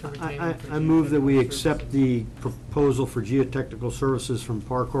retain them. for I move that we geotechnical accept services. the proposal for geotechnical services from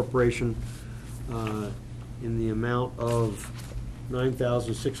Par Corporation in the amount of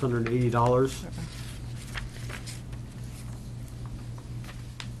 $9,680.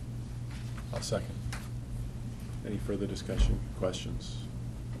 I'll second. Any further discussion, questions?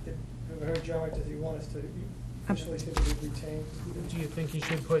 I heard John, does he want us to officially say that we retain? Do you think you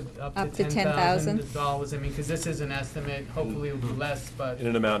should put up Up to to $10,000? I mean, because this is an estimate, hopefully it'll be less, but, In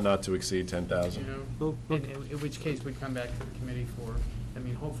an amount not to exceed 10,000. you know, Oh, okay. in which case we'd come back to the committee for, I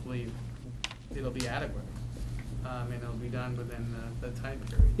mean, hopefully it'll be adequate, and it'll be done within the time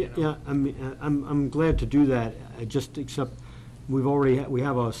period, you know? Yeah, I mean, I'm glad to do that. I just accept, we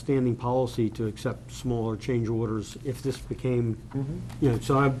have a standing policy to accept smaller change orders if this became, you know,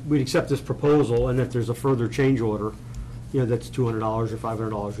 so we'd accept this proposal, and if there's a further change order, you know, that's $200 or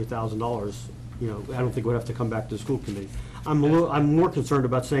 $500 or $1,000, you know, I don't think we'd have to come back to the school committee. I'm more concerned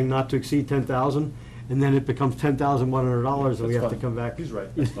about saying not to exceed 10,000, and then it becomes $10,100, and we That's have to fine. come back. He's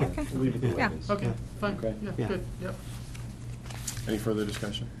right, that's fine. Okay. We'll leave it the way Yeah. it is. Okay, fine, Okay. yeah, Yeah. good, yep. Any further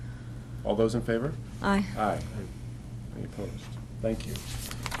discussion? All those in favor? Aye. Aye. Any opposed? Thank you.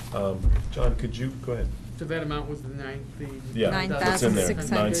 John, could you, go ahead. So that amount was the Yeah, that's in there, 9,680.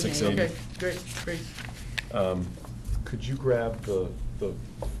 9,680. Okay, great. Could you grab the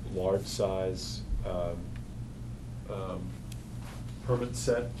large size permit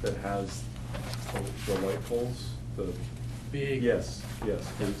set that has the light poles? The Big. Yes,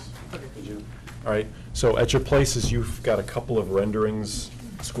 please. Okay. Could you? All right, so at your places, you've got a couple of renderings,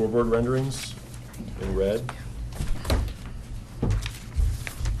 scoreboard renderings in red.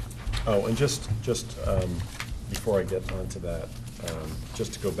 Oh, and just before I get onto that,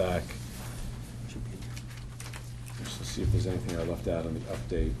 just to go back, just to see if there's anything I left out on the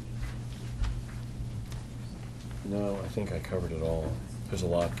update. No, I think I covered it all. There's a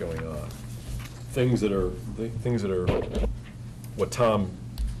lot going on. Things that are what Tom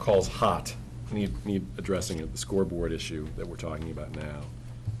calls hot need addressing at the scoreboard issue that we're talking about now.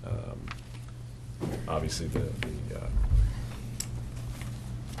 Obviously, the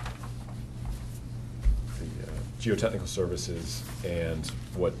geotechnical services and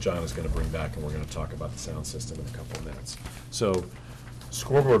what John is going to bring back, and we're going to talk about the sound system in a couple of minutes. So,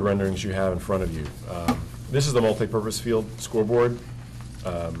 scoreboard renderings you have in front of you. This is the multi-purpose field scoreboard.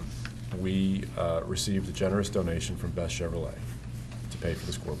 We received a generous donation from Best Chevrolet to pay for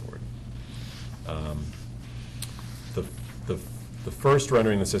the scoreboard. The first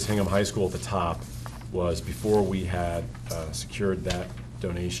rendering that says Hingham High School at the top was before we had secured that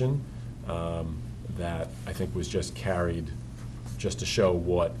donation. That I think was just carried just to show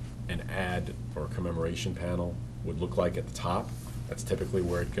what an ad or commemoration panel would look like at the top. That's typically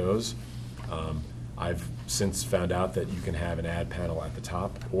where it goes. I've since found out that you can have an ad panel at the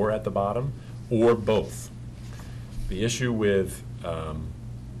top or at the bottom, or both. The issue with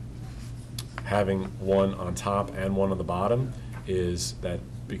having one on top and one on the bottom is that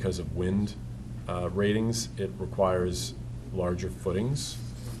because of wind ratings, it requires larger footings.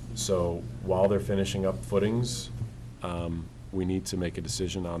 So while they're finishing up footings, we need to make a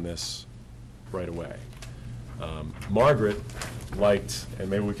decision on this right away. Margaret liked, and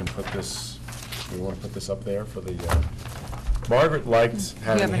maybe we can put this, we want to put this up there for the, Margaret liked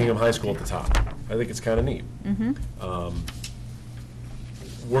having have Hingham it. High School at the top. I think it's kind of neat.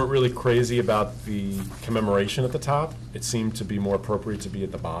 Weren't really crazy about the commemoration at the top. It seemed to be more appropriate to be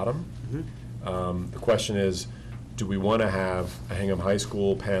at the bottom. The question is, do we want to have a Hingham High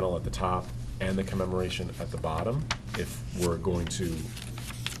School panel at the top and the commemoration at the bottom if we're going to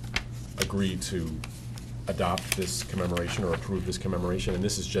agree to adopt this commemoration or approve this commemoration? And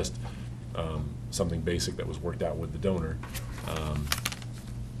this is just something basic that was worked out with the donor.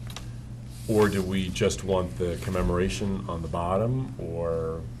 Or do we just want the commemoration on the bottom,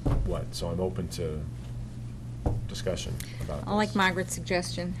 or what? So I'm open to discussion about this. I like Margaret's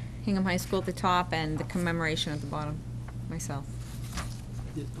suggestion. Hingham High School at the top and the commemoration at the bottom, myself.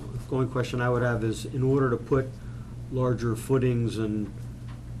 The only question I would have is, in order to put larger footings and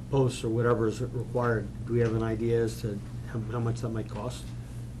posts or whatever is required, do we have an idea as to how much that might cost?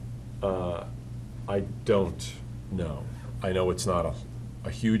 I don't know. I know it's not a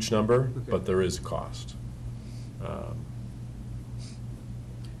huge number, Okay. but there is a cost.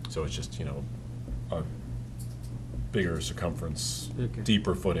 So it's just, a bigger circumference, Okay.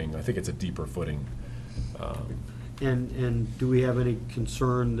 deeper footing. I think it's a deeper footing. And do we have any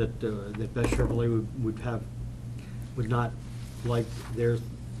concern that Best Chevrolet would not like their,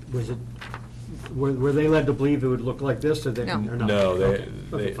 were they led to believe it would look like this, or they? No. or not? No,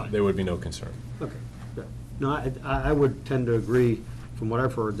 Okay, fine. there would be no concern. Okay, good. No, I would tend to agree, from what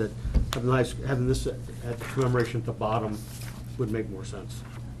I've heard, that having this at the commemoration at the bottom would make more sense.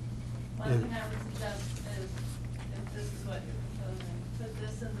 One thing I would suggest is, if this is what you're proposing, put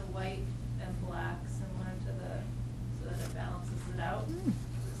this in the white and black, similar to so that it balances it out.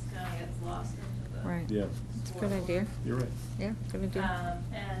 This kind of gets lost into the. Right. Yeah, It's a good idea. you're right. Yeah, good idea.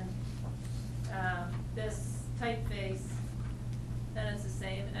 This typeface, then it's the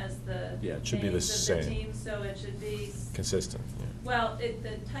same as the Yeah, it should be the names of the same. teams, so it should be. Consistent, yeah. Well,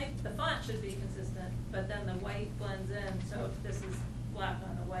 the font should be consistent, but then the white blends in, so if this is black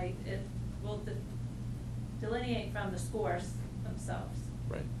on the white, it will delineate from the scores themselves.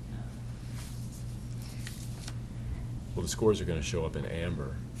 Right. Well, the scores are gonna show up in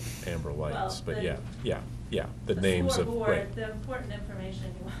amber lights, Well, but yeah, the names of, scoreboard, right. the important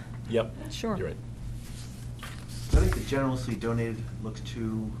information you want. Yep. Sure. You're right. I think the generously donated looks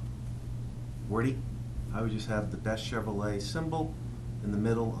too wordy. I would just have the Best Chevrolet symbol in the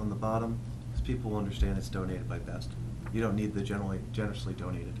middle on the bottom, because people will understand it's donated by Best. You don't need the generously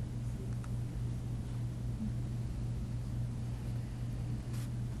donated.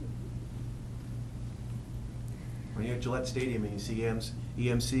 When you have Gillette Stadium and you see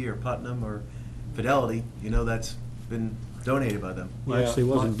EMC or Putnam or Fidelity, you know that's been donated by them. Well, actually, it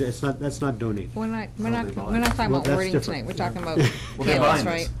wasn't, that's not donated. We're not they buy it. talking Well, about that's wording different. tonight, we're talking about Well, they're panels, buying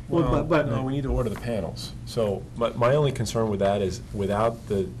right? this. Well, but- No, we need to order the panels. So my only concern with that is without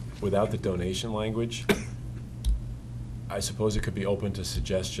the donation language, I suppose it could be open to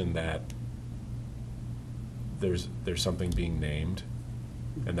suggestion that there's something being named,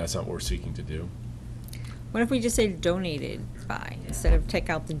 and that's not what we're seeking to do. What if we just say donated by, instead of take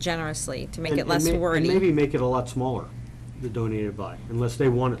out the generously, to make it less And wordy? maybe make it a lot smaller, the donated by, unless they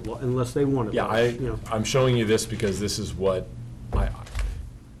want it, Yeah, large, you know. I'm showing you this because this is what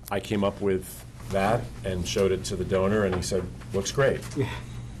I came up with that and showed it to the donor, and he said, looks great. Yeah.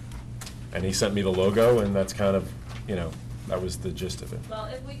 And he sent me the logo, and that's kind of, that was the gist of it. Well,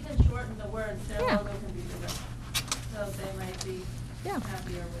 if we can shorten the words, their Yeah. logo can be bigger, so they might be Yeah.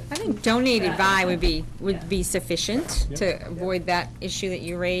 happier with. I think donated that. by would Yeah. be sufficient Yeah. to avoid that issue that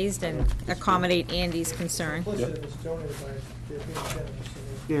you raised and accommodate Andy's concern. Implicit if it's donated by, they're being generous.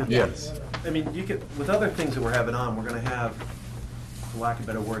 I mean, Yeah. Yes. I mean, you could, with other things that we're having on, we're gonna have, for lack of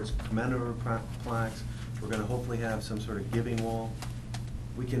better words, commemorative plaques. We're gonna hopefully have some sort of giving wall.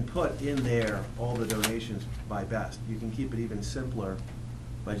 We can put in there all the donations by Best. You can keep it even simpler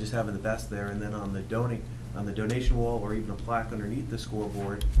by just having the Best there, and then on the donation wall, or even a plaque underneath the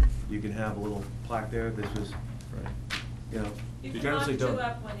scoreboard, you can have a little plaque there. This was, You can mark generously two don't.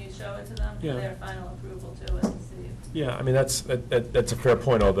 up when you show it to them Yeah. for their final approval too, and see. Yeah, I mean, that's a fair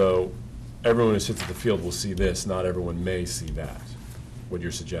point, although everyone who sits at the field will see this, not everyone may see that, what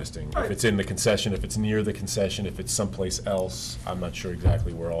you're suggesting. If Right. it's in the concession, if it's near the concession, if it's someplace else, I'm not sure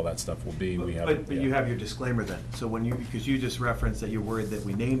exactly where all that stuff will be. We haven't. But you have your disclaimer then. So when because you just referenced that you're worried that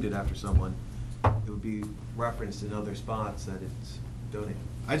we named it after someone, it would be referenced in other spots that it's donated.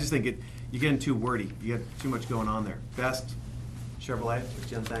 I just think you're getting too wordy. You got too much going on there. Best Chevrolet,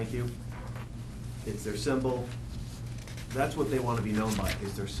 Jim, thank you. It's their symbol. That's what they want to be known by,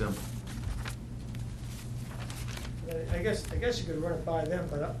 is their symbol. I guess you could run it by them,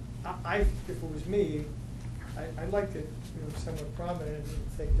 but if it was me, I'd like it, somewhat prominent and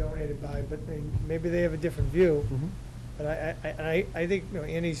say donated by, but I mean, maybe they have a different view. But I think,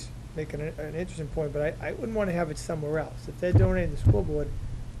 Andy's making an interesting point, but I wouldn't want to have it somewhere else. If they're donating the school board,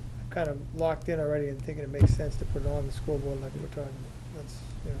 I'm kind of locked in already and thinking it makes sense to put it on the school board like we're talking about. That's,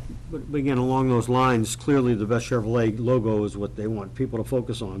 But again, along those lines, clearly the Best Chevrolet logo is what they want people to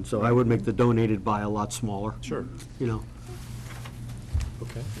focus on, so I would make the donated by a lot smaller. Sure.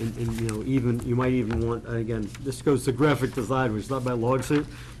 Okay. And even, you might even want, again, this goes to graphic design, which is not my log suit,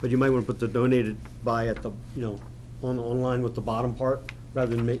 but you might want to put the donated by at the, on line with the bottom part,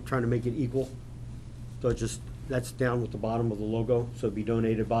 rather than trying to make it equal. So it just that's down with the bottom of the logo, so it'd be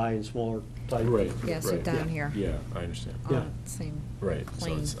donated by in smaller type. Right. Yeah, so right. down here. Yeah, I understand. Yeah. On the same Right, so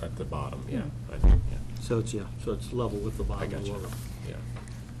plane. it's at the bottom, yeah, Hmm. I think, yeah. So it's, yeah, so it's level with the I bottom got of the you, logo. yeah.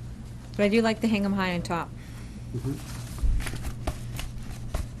 But I do like the Hingham High on top. Mhm.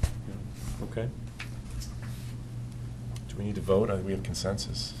 Okay. Do we need to vote? I think we have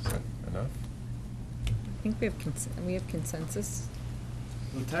consensus. Is that enough? I think we have consensus.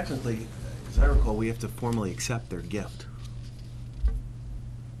 Well, technically, as I recall, we have to formally accept their gift.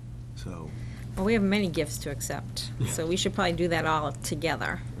 So, Well, we have many gifts to accept, so we should probably do that all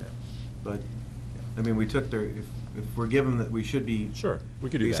together. but, I mean, we took their, if we're given that, we should be. Sure, we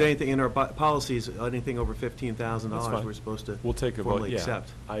could do Because that. anything in our policies, anything over $15,000, That's fine. we're supposed to We'll take a vote, formally yeah.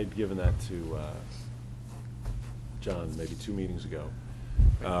 accept. I'd given that to John maybe 2 meetings ago.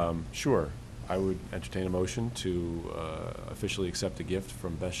 Sure, I would entertain a motion to officially accept a gift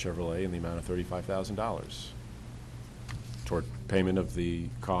from Best Chevrolet in the amount of $35,000 toward payment of the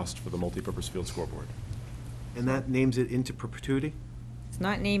cost for the multipurpose field scoreboard. And that names it into perpetuity? It's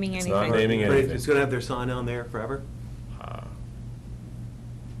not naming It's anything. not naming But anything. it's gonna have their sign on there forever?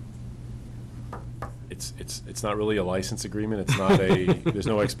 It's not really a license agreement, it's not a, there's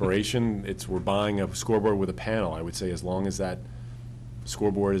no expiration, we're buying a scoreboard with a panel. I would say as long as that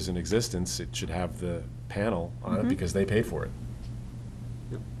scoreboard is in existence, it should have the panel on it because they paid for it.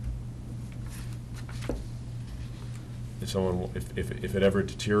 If someone, if it ever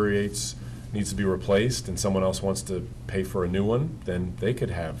deteriorates, needs to be replaced, and someone else wants to pay for a new one, then they could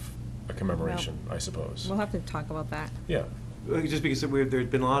have a commemoration, I suppose. We'll have to talk about that. Yeah. Just because there's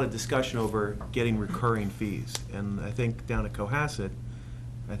been a lot of discussion over getting recurring fees, and I think down at Cohasset,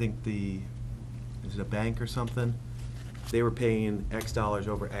 I think is it a bank or something? They were paying X dollars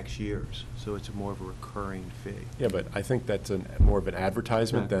over X years, so it's more of a recurring fee. Yeah, but I think that's more of an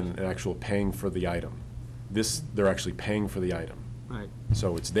advertisement than an actual paying for the item. This, they're actually paying for the item. Right.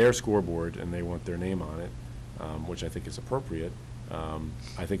 So it's their scoreboard, and they want their name on it, which I think is appropriate.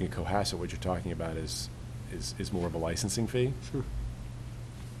 I think in Cohasset, what you're talking about is more of a licensing fee. Sure.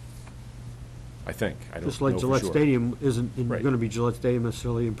 I think. I don't know Just like for Gillette sure. Stadium isn't Right. going to be Gillette Stadium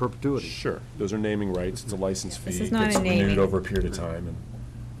necessarily in perpetuity. Sure. Those are naming rights. It's a license fee. This is not It's a renewed naming. over a period of time. And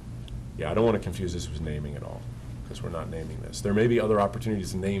yeah, I don't want to confuse this with naming at all, because we're not naming this. There may be other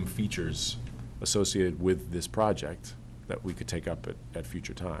opportunities to name features associated with this project that we could take up at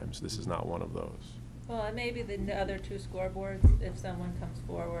future times. This is not one of those. Well, and maybe the other 2 scoreboards, if someone comes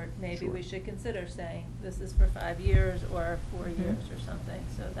forward, maybe we should consider saying this is for 5 years or 4 years or something,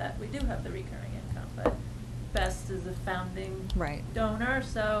 so that we do have the recurring income. But Best is a founding Right. donor,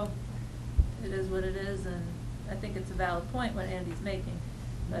 so it is what it is, and I think it's a valid point what Andy's making,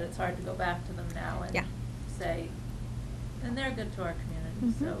 that it's hard to go back to them now and Yeah. say, and they're good to our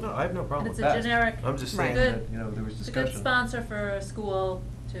community, so. No, I have no problem And with it's a that. generic. I'm just Right. saying good- that, there was It's a discussion. good sponsor for a school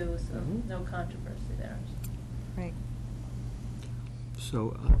too, so Mhm. no controversy there. Right.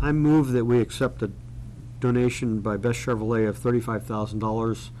 So I move that we accept a donation by Best Chevrolet of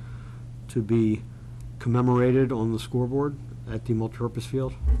 $35,000 to be commemorated on the scoreboard at the multipurpose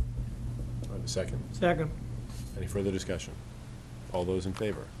field. Do I have a second? Second. Any further discussion? All those in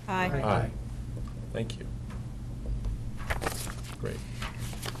favor? Aye. Aye. Thank you. Great.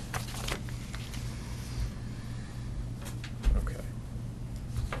 Okay.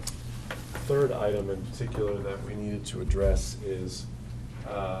 Third item in particular that we needed to address is,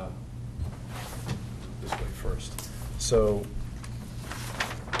 this way first. So,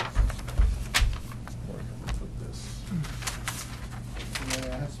 where can we put this?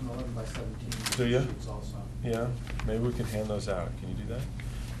 Yeah, I have some 11 by 17 Do ya? sheets also. Yeah, maybe we could hand those out. Can you do that?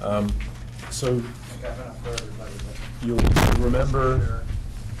 So, I think I have enough for everybody, but. you'll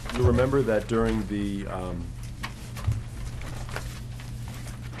remember that during the,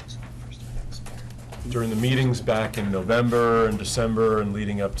 meetings back in November and December and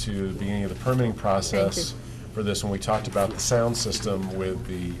leading up to the beginning of the permitting process for this, when we talked about the sound system with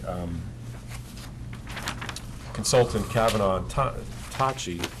the consultant Kavanaugh and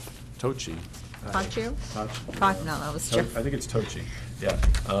Tochi. Pachu? Tochi. No, that was I Jeff. think it's Tochi, yeah.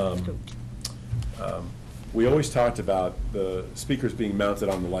 We always talked about the speakers being mounted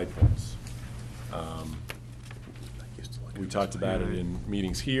on the light poles. We talked about it in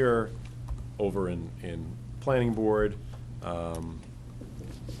meetings here, over in planning board,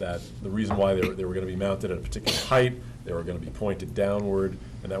 that the reason why they were going to be mounted at a particular height, they were going to be pointed downward,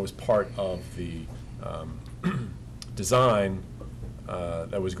 and that was part of the design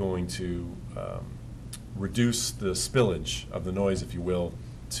that was going to reduce the spillage of the noise, if you will,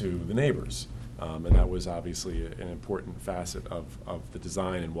 to the neighbors. And that was obviously an important facet of the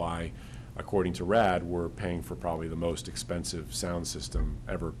design and why according to RAD, we're paying for probably the most expensive sound system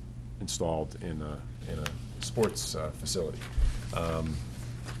ever installed in a sports facility.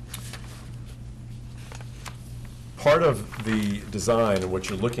 Part of the design and what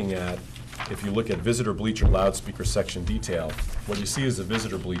you're looking at, if you look at visitor bleacher loudspeaker section detail, what you see is the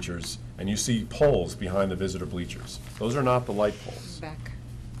visitor bleachers, and you see poles behind the visitor bleachers. Those are not the light poles. Back.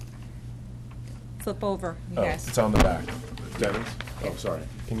 Flip over, Oh, yes. it's on the back. Devin? Oh, sorry.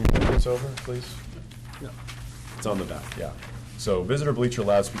 Can you move this over, please? Yeah. It's on the back, yeah. So visitor bleacher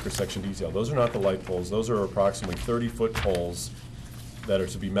loudspeaker section detail, those are not the light poles. Those are approximately 30-foot poles that are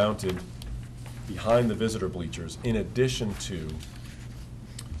to be mounted behind the visitor bleachers in addition to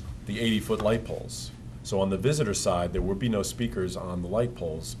the 80-foot light poles. So on the visitor side, there would be no speakers on the light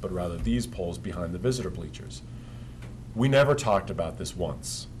poles, but rather these poles behind the visitor bleachers. We never talked about this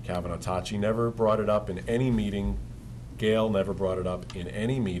once. Kavanaugh Tachi never brought it up in any meeting. Gail never brought it up in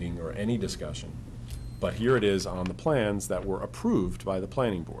any meeting or any discussion. But here it is on the plans that were approved by the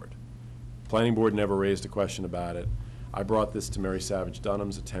planning board. Planning board never raised a question about it. I brought this to Mary Savage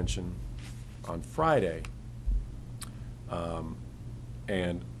Dunham's attention on Friday,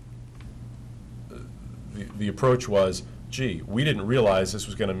 and the approach was, gee, we didn't realize this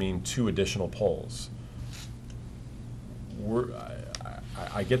was going to mean 2 additional poles.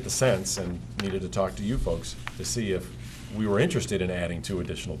 I get the sense, and needed to talk to you folks to see if we were interested in adding 2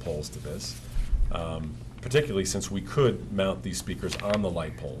 additional poles to this, particularly since we could mount these speakers on the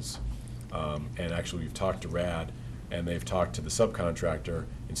light poles. And actually, we've talked to RAD, and they've talked to the subcontractor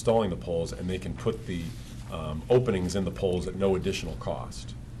installing the poles, and they can put the openings in the poles at no additional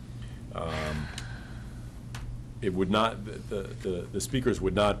cost. It would not, the speakers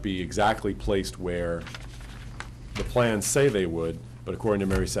would not be exactly placed where the plans say they would, but according to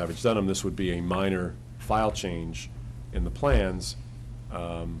Mary Savage Dunham, this would be a minor file change in the plans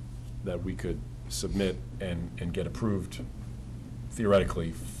that we could submit and get approved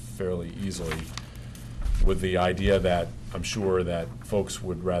theoretically fairly easily, with the idea that I'm sure that folks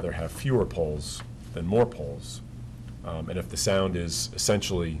would rather have fewer poles than more poles. And if the sound is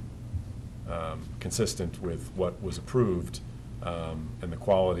essentially consistent with what was approved and the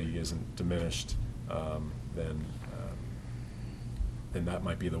quality isn't diminished, then that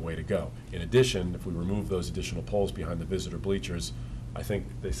might be the way to go. In addition, if we remove those additional poles behind the visitor bleachers, I think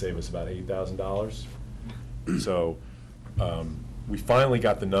they save us about $8,000. So we finally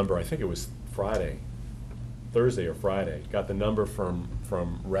got the number, I think it was Thursday or Friday, got the number from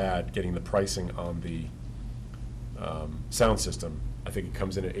RAD, getting the pricing on the sound system. I think it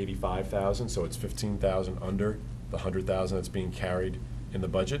comes in at $85,000, so it's $15,000 under the $100,000 that's being carried in the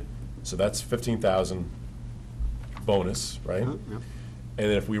budget. So that's $15,000 bonus, right? Yep. And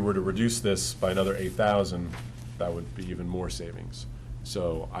then if we were to reduce this by another $8,000, that would be even more savings.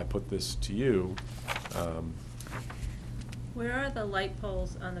 So I put this to you. Where are the light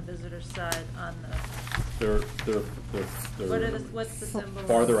poles on the visitor side on the, They're what's the symbol?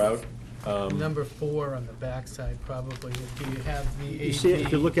 farther out. Number 4 on the backside, probably. Do you have the You see,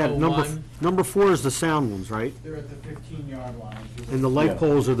 if you look at number 4 is the sound ones, right? They're at the 15-yard line. And the light Yeah.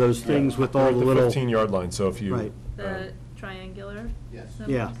 poles are those things with all They're the at little, 15-yard line, so if you. Right. The triangular Yes. symbols?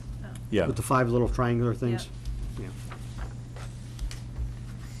 Yeah. Oh. Yeah. with the 5 little triangular things. Yeah.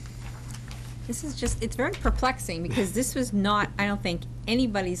 This is just, it's very perplexing, because this was not, I don't think,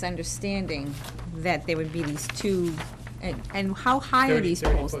 anybody's understanding that there would be these 2, and how high are these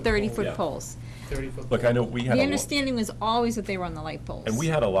poles? 30-foot 30-foot Yeah. poles. 30-foot. Look, I know we had The a understanding was always that they were on the light poles. and we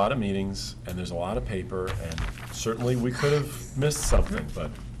had a lot of meetings, and there's a lot of paper, and certainly we could have missed something,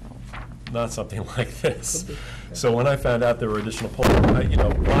 but not something like this. So when I found out there were additional poles,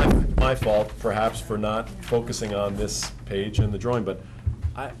 my fault perhaps for not focusing on this page in the drawing, but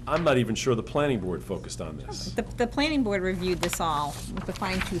I'm not even sure the planning board focused on this. The planning board reviewed this all with a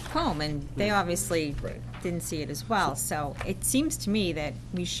fine-tooth comb, and they obviously Right. didn't see it as well. So it seems to me that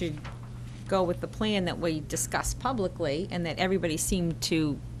we should go with the plan that we discussed publicly, and that everybody seemed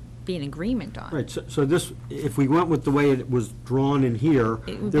to be in agreement on. Right, so this, if we went with the way it was drawn in here,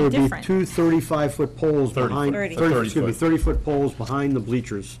 It would there be would be different. 2 35-foot poles 30 behind, foot. 30 excuse me, 30 30-foot poles behind the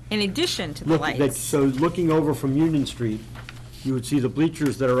bleachers. In addition to the Look, lights. so looking over from Union Street, you would see the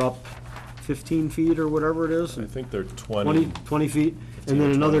bleachers that are up 15 feet or whatever it is. I think they're 20 feet, 15 and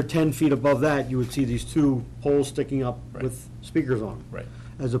then or another 20. 10 feet above that, you would see these 2 poles sticking up Right. with speakers on them. Right.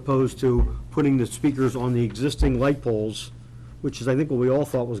 As opposed to putting the speakers on the existing light poles, which is, I think, what we all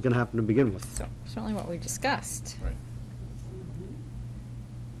thought was gonna happen to begin with. So, certainly what we discussed. Right.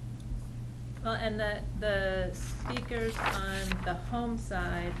 Well, and the speakers on the home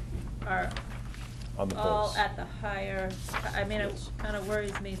side are On the all poles. at the higher, I mean, it Yes. kind of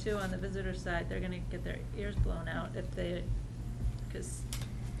worries me too on the visitor side. They're gonna get their ears blown out if they, because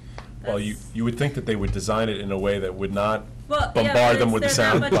Well, you would think that they would design it in a way that would not Well, bombard them with the they're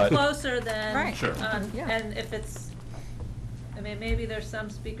sound, that but. much closer than, Right. Sure. Yeah. and if it's, I mean, maybe there's some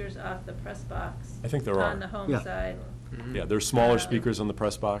speakers off the press box. I think there are. On the home Yeah. side. Yeah, there's smaller speakers on the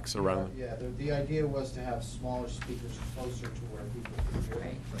press box around. Yeah, the idea was to have smaller speakers closer to where people can hear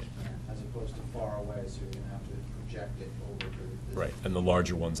them, Yeah. as opposed to far away, so you're gonna have to project it over to the. Right, and the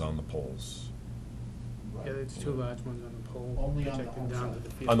larger ones on the poles. Right. Yeah, there's two large ones on the pole. Only on the projecting home down side. to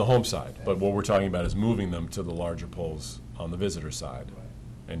the field. On the home side, but what we're talking about is moving them to the larger poles on the visitor side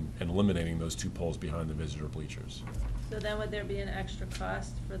Right. and eliminating those 2 poles behind the visitor bleachers. So then would there be an extra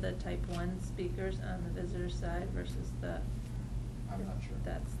cost for the type 1 speakers on the visitor side versus the? I'm not sure.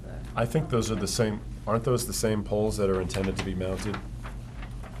 That's the. I think those are the same, aren't those the same poles that are intended to be mounted?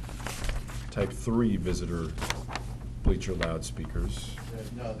 Type 3 visitor bleacher loudspeakers.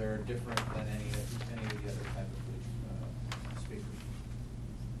 No, they're different than any of the other type of speakers.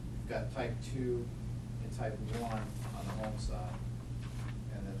 You've got type 2 and type 1 on the home side,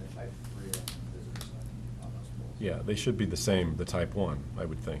 and then the type 3 on the visitor side on those poles. Yeah, they should be the same, the type 1, I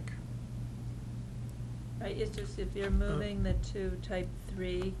would think. Right, it's just if you're moving the 2 type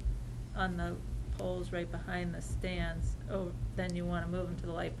 3 on the poles right behind the stands, then you want to move them to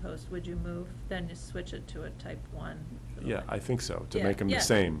the light post, would you move, then you switch it to a type 1? for the Yeah, light? I think so, to Yeah, make them the yeah,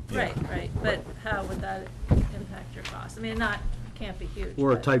 same. yeah. Right, but how would that impact your cost? I mean, can't be huge.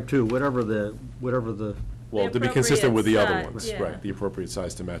 Or a but- type 2, whatever the, Well, The to be consistent with the other appropriate ones, size, right, the yeah. appropriate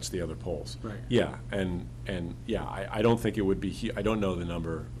size to match the other poles. Right. Yeah, and yeah, I don't think it would be, I don't know the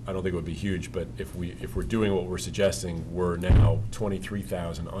number, I don't think it would be huge, but if we're doing what we're suggesting, we're now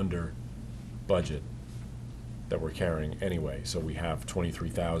 23,000 under budget that we're carrying anyway, so we have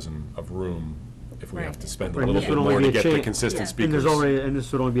 23,000 of room if we have to spend a Right, little this bit would only more be to a get the change- consistent Yeah. speakers. And this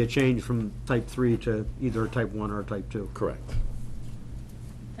would only be a change from type 3 to either a type 1 or a type 2. Correct.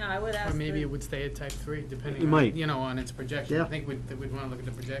 Now, I would ask. Or maybe the- it would stay at type 3, depending It on, might. on its projection. Yeah. I think we'd want to look at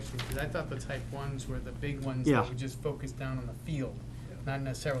the projection, because I thought the type 1s were the big ones Yeah. that would just focus down on the field, not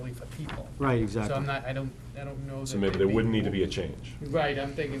necessarily for people. Right, So exactly. I don't know that. So maybe they'd there be- wouldn't need to be a change. Right,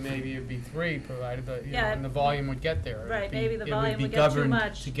 I'm thinking maybe it'd be 3, provided that, Yeah. and the volume would get there. It'd Right, be- maybe the it volume be would get too governed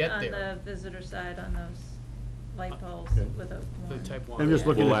much to get on there. the visitor side on those light poles Okay. with a The one. type 1. I'm just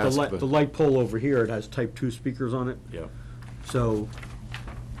looking We'll at ask the light pole over here, it has type 2 speakers on it, Yeah, so,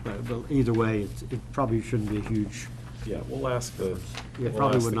 but either way, it probably shouldn't be a huge, yeah, we'll ask the, it we'll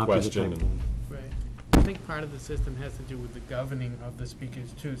probably ask would the not be the question type and. 1. Right. I think part of the system has to do with the governing of the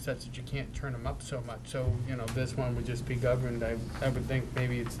speakers too, such that you can't turn them up so much. So, this one would just be governed, I would think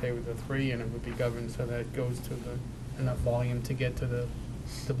maybe it'd stay with the 3 and it would be governed so that it goes to enough volume to get to the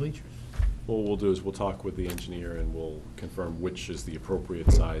bleachers. What we'll do is we'll talk with the engineer and we'll confirm which is the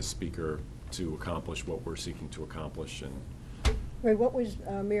appropriate size speaker to accomplish what we're seeking to accomplish. And Ray, what was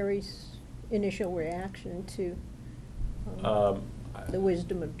Mary's initial reaction to the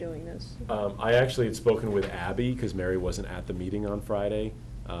wisdom of doing this? I actually had spoken with Abby because Mary wasn't at the meeting on Friday.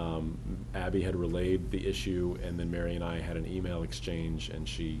 Abby had relayed the issue, and then Mary and I had an email exchange, and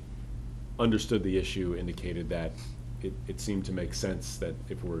she understood the issue, indicated that it seemed to make sense that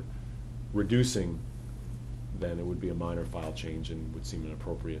if we're reducing, then it would be a minor file change and would seem an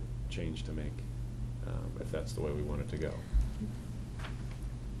appropriate change to make, if that's the way we want it to go.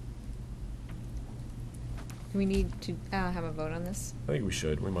 Do we need to have a vote on this? I think we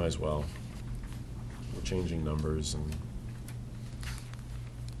should, we might as well. We're changing numbers and.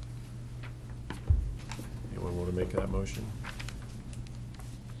 Anyone want to make that motion?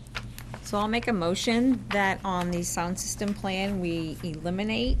 So I'll make a motion that on the sound system plan, we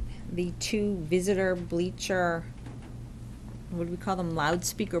eliminate the 2 visitor bleacher, what do we call them,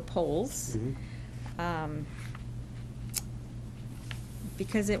 loudspeaker poles.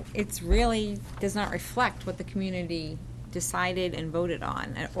 Because it's really does not reflect what the community decided and voted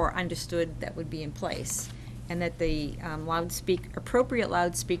on or understood that would be in place. And that the appropriate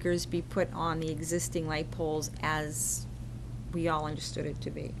loudspeakers be put on the existing light poles as we all understood it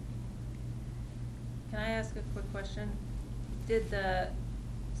to be. Can I ask a quick question? Did the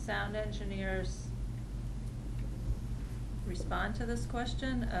sound engineers respond to this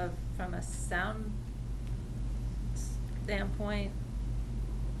question from a sound standpoint,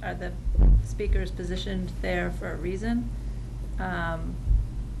 are the speakers positioned there for a reason?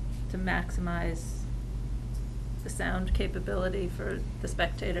 To maximize the sound capability for the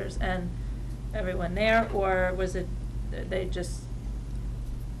spectators and everyone there, or was it, they just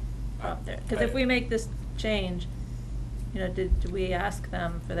up there? Because if we make this change, did we ask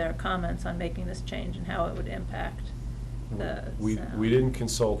them for their comments on making this change and how it would impact the We sound? didn't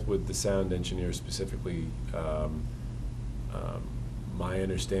consult with the sound engineer specifically. My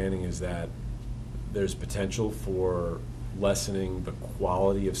understanding is that there's potential for lessening the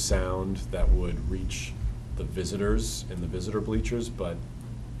quality of sound that would reach the visitors in the visitor bleachers, but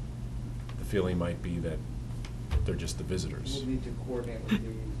the feeling might be that they're just the visitors. We'll need to coordinate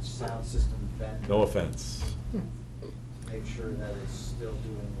with the sound system vendor. No offense. Make sure that it's still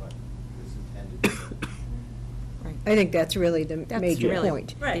doing what it's intended to do. I think that's really the That's major really-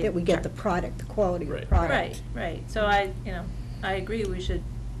 point, Right. that we get the product, the quality of the Right. product. Right. So I agree we should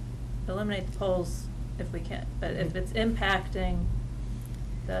eliminate the poles if we can, but if it's impacting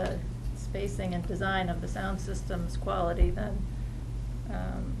the spacing and design of the sound system's quality, then,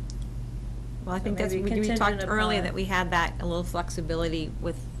 Well, I So think that's, maybe we contingent talked earlier upon- that we had that, a little flexibility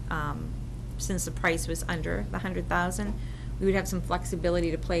with, since the price was under the 100,000, we would have some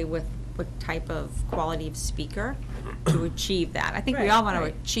flexibility to play with what type of quality of speaker to achieve that. I think we all want to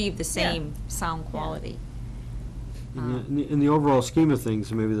Right. achieve the same sound quality. In the overall scheme of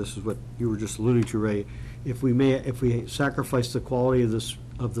things, and maybe this is what you were just alluding to, Ray, if we sacrifice the quality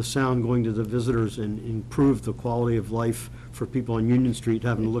of the sound going to the visitors and improve the quality of life for people on Union Street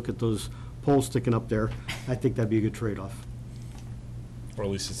having to look at those poles sticking up there, I think that'd be a good trade-off. Or at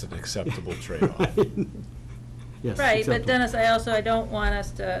least it's an acceptable trade-off. Yes, right, but acceptable. Dennis, I don't want us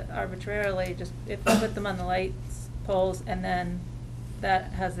to arbitrarily just, if we put them on the lights poles and then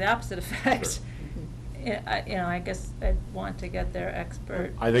that has the opposite effect. I guess I'd want to get their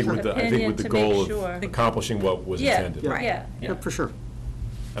expert I think with opinion the to goal make of sure. accomplishing what was Yeah, intended. right. Yeah. Yeah, for sure.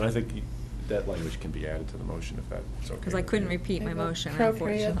 And I think that language can be added to the motion if that's okay. Because I with couldn't you. repeat my If motion,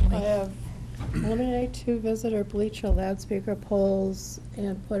 appropriate, unfortunately. I have eliminate 2 visitor bleacher loudspeaker poles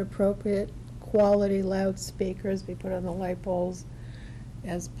and put appropriate quality loudspeakers be put on the light poles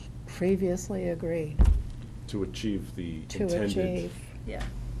as previously agreed To achieve the to intended. achieve. Yeah,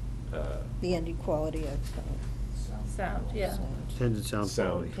 The ending quality of sound, yeah. Intended sound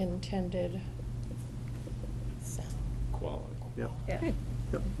Sound. quality. Intended sound. Quality. Yeah. Yeah.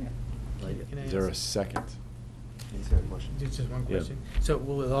 Yep. Can I Is there a ask- second? Just one Yeah. question. So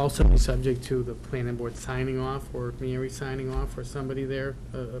will it also be subject to the planning board signing off, or Mary signing off, or somebody there?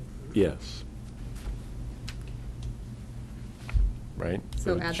 Yes. Right?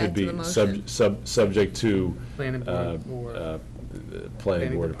 So It add should that to be the motion. Subject to. Planning board or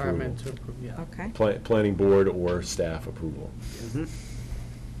Planning board approval. department to approve, yeah. Okay. Planning board or staff approval, Mhm.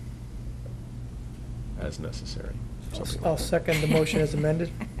 as necessary. something like I'll that. second the motion as amended.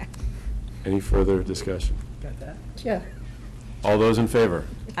 Any further discussion? Got that? Yeah. All those in favor?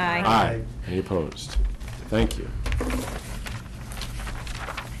 Aye. Aye. Any opposed? Thank you.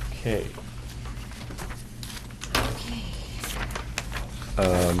 Okay.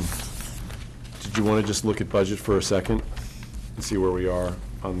 Did you want to just look at budget for a second and see where we are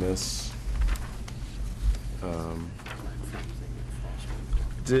on this?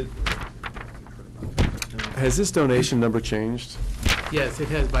 Has this donation number changed? Yes, it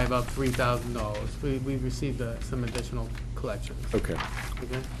has by about $3,000. We've received some additional collections. Okay.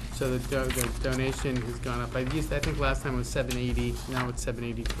 Okay, so the donation has gone up. I think last time it was 780, now it's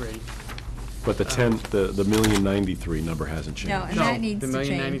 783. But the the 1,093,093 number hasn't changed. No, and that needs The to change.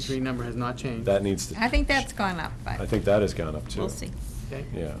 1,093 number has not changed. That needs to, I think that's gone up, I but think that has gone up too. we'll see. Okay?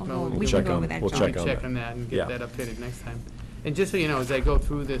 Yeah. We'll Well, we check can go on- over that, we'll John. check We on can check that. on that and Yeah. get that updated next time. And just so you know, as I go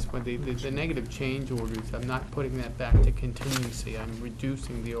through this, with the negative change orders, I'm not putting that back to contingency. I'm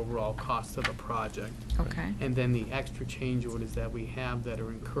reducing the overall cost of the project. Okay. And then the extra change orders that we have that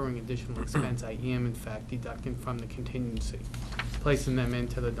are incurring additional expense, I am in fact deducting from the contingency, placing them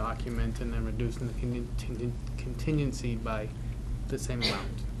into the document and then reducing the contingency by the same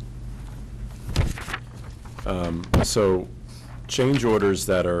amount. So, change orders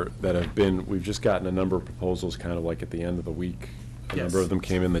that have been, we've just gotten a number of proposals kind of like at the end of the week. A number Yes. of them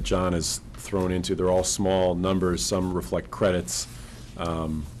came in that John has thrown into. They're all small numbers, some reflect credits.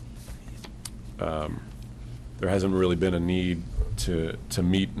 There hasn't really been a need to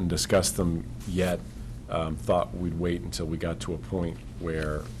meet and discuss them yet. Thought we'd wait until we got to a point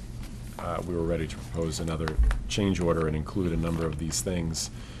where we were ready to propose another change order and include a number of these things.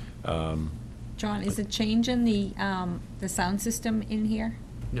 John, is a change in the sound system in here?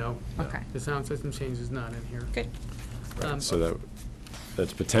 No. no. Okay. The sound system change is not in here. Good. So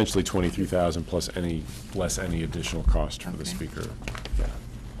that's potentially 23,000 plus less any additional cost for the Okay. speaker.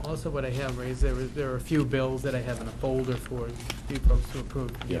 Also, what I have raised, there are a few bills that I have in a folder for you folks to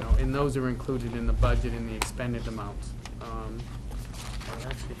approve, you Yeah. know, and those are included in the budget in the expended amounts. I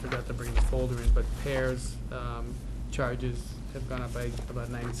actually forgot to bring the folder in, but Pears, charges have gone up by about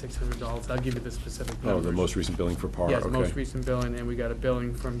 $9,600. I'll give you the specific Oh, numbers. the most recent billing for PAR, Yes, okay. most recent billing, and we got a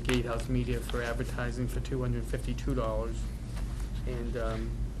billing from Gatehouse Media for advertising for $252. And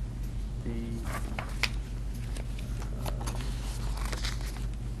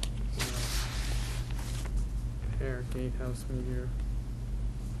Air Gatehouse Media.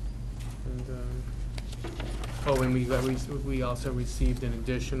 And, and we also received an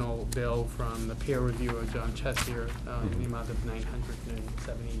additional bill from the peer reviewer, John Chessier, in the amount of $970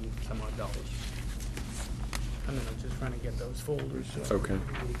 some odd dollars. I'm just trying to get those folders. So Okay.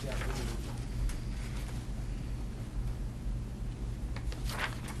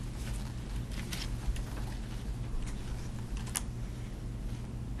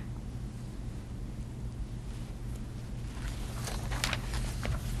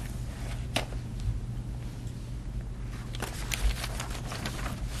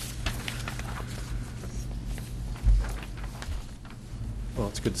 Well,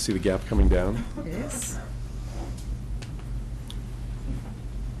 it's good to see the gap coming down. It is.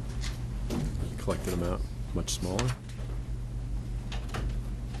 Collected amount much smaller.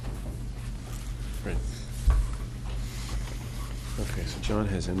 Right. Okay, so John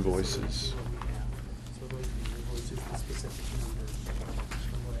has invoices.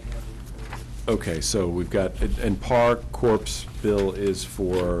 Okay, so we've got, and PAR Corp's bill is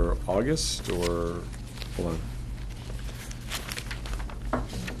for August, or, hold on.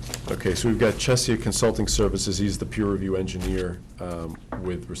 Okay, so we've got Chesia Consulting Services, he's the peer review engineer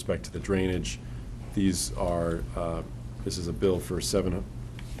with respect to the drainage. These are, this is a bill for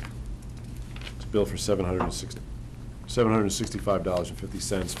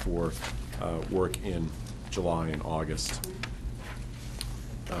 $765.50 for work in July and August.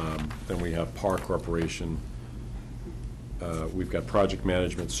 Then we have PAR Corporation. We've got project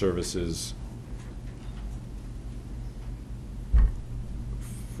management services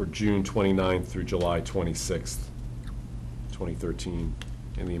for June 29th through July 26th, 2013,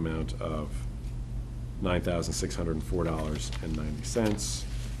 in the amount of $9,604.90.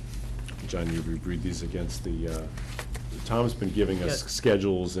 John, you read these against the, Tom's been giving us Yes.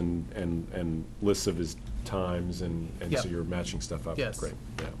 schedules and lists of his times, and so Yep. you're matching stuff up. Yes. Great,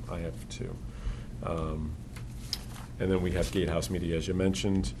 yeah, I have too. And then we have Gatehouse Media, as you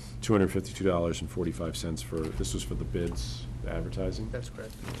mentioned, $252.45 for, this was for the bids, the advertising? That's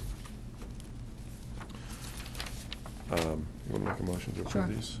correct. You want to make a motion to Sure.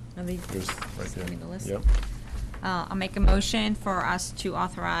 approve these? Are these- Here's right Give there. me the list. Yep. I'll make a motion for us to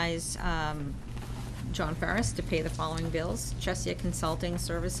authorize John Ferris to pay the following bills. Chesia Consulting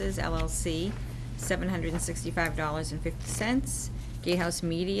Services, LLC, $765.50. Gatehouse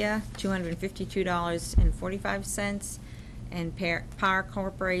Media, $252.45. And PAR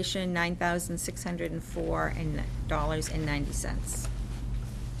Corporation, $9,604.90.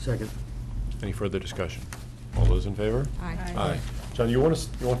 Second. Any further discussion? All those in favor? Aye. Aye. John, you want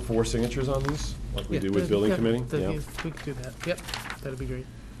four signatures on these, like we do with building committee? Yeah. We could do that. Yep, that'd be great.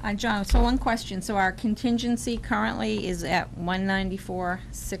 John, so one question. So our contingency currently is at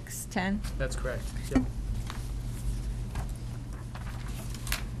 $194,610? That's correct. Yep.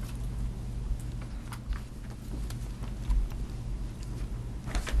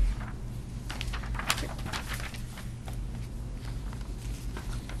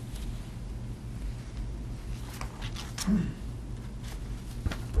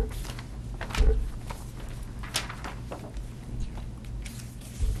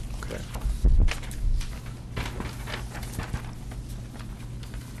 Okay.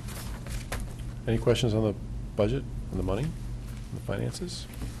 Any questions on the budget, on the money, on the finances?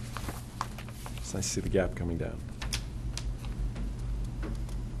 It's nice to see the gap coming down.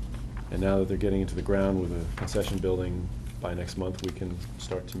 And now that they're getting into the ground with a concession building, by next month, we can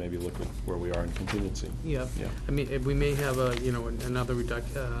start to maybe look at where we are in contingency. Yep. Yeah. I mean, we may have another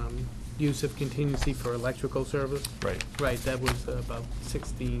use of contingency for electrical service. Right. Right, that was about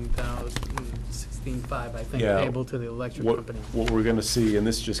 $16,500, I think, Yeah. payable to the electric What- company. What we're gonna see, and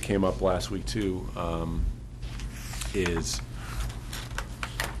this just came up last week too, is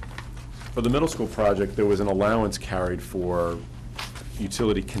for the middle school project, there was an allowance carried for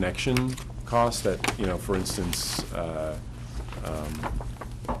utility connection costs that, for instance,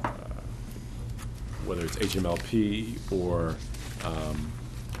 whether it's HMLP or,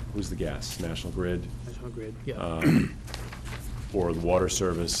 who's the gas? National Grid? National Grid, yeah. Or the water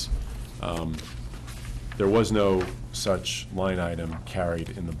service. There was no such line item carried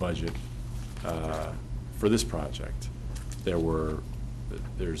in the budget for this project.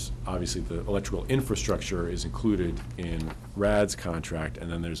 There's obviously the electrical infrastructure is included in RAD's contract,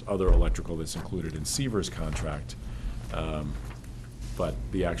 and then there's other electrical that's included in Seaver's contract. But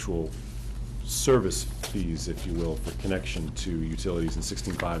the actual service fees, if you will, for connection to utilities in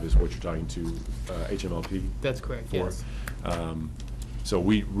 16.5 is what you're talking to HMLP That's correct, for. yes. So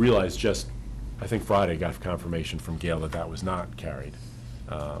we realized just, I think Friday, got confirmation from Gail that that was not carried.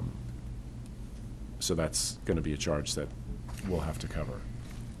 So that's going to be a charge that we'll have to cover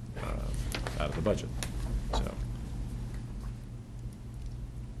out of the budget, so.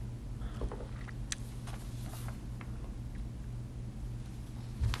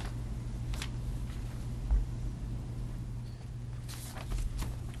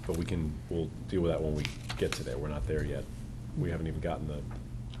 But we'll deal with that when we get to there. We're not there yet. We haven't even gotten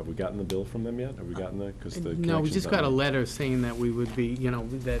have we gotten the bill from them yet? Have we gotten the, because the No, we connection's just not got a in. letter saying that we would be, you know,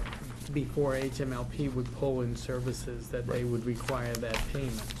 that before HMLP would pull in services, that they would require that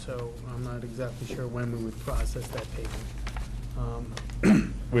payment. So I'm not exactly sure when we would process that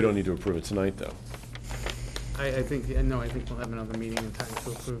payment. We don't need to approve it tonight, though. I think, no, I think we'll have another meeting in time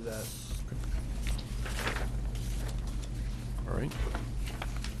to approve that. All right.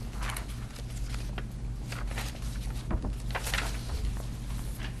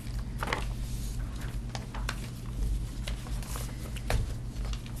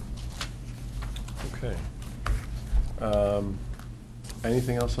 Okay.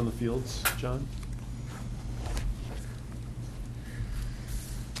 Anything else on the fields, John?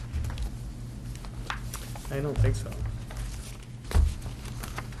 I don't think so.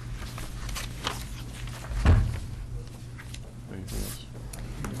 Anything else?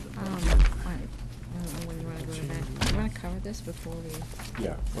 All right. I don't know when you want to go to that. Do you want to cover this before we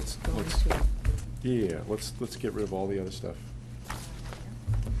Yeah, let's, go let's, into yeah, let's get rid of all the other stuff.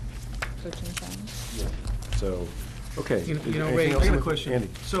 coaching funds? Yeah. So, okay. You know, Anything Ray, else I got on a the- question. Andy?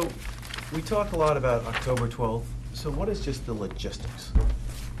 So, we talk a lot about October 12th, so what is just the logistics?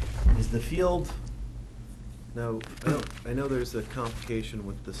 Is the field, now, I know there's a complication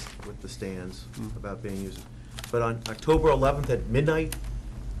with the stands about being used, but on October 11th at midnight,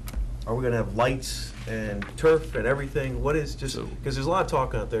 are we gonna have lights and turf and everything? What is just, because there's a lot of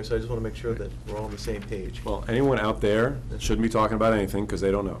talk out there, so I just wanna make sure that we're all on the same page. Well, anyone out there shouldn't be talking about anything because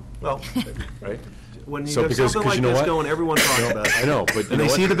they don't know, Well, right? when you So have because- something 'cause you like know this what? going, everyone talks No, about it. I know, but you And know they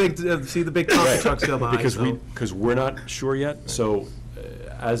see what? the big concrete Right. trucks go by, Because so. because we're not sure yet, so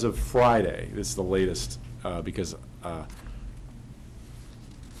as of Friday, this is the latest, because I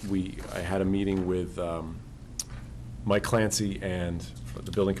had a meeting with Mike Clancy and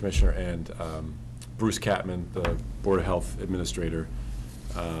the building commissioner and Bruce Catman, the Board of Health Administrator,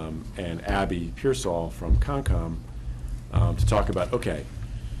 and Abby Pearsall from Concom to talk about, okay,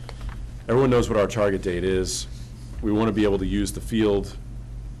 everyone knows what our target date is. We want to be able to use the field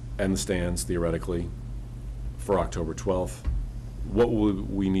and the stands theoretically for October 12th. What will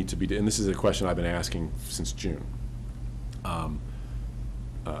we need to be, and this is a question I've been asking since June.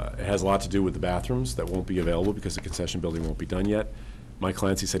 It has a lot to do with the bathrooms that won't be available because the concession building won't be done yet. Mike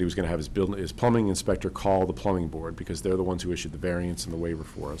Clancy said he was going to have his plumbing inspector call the plumbing board because they're the ones who issued the variance and the waiver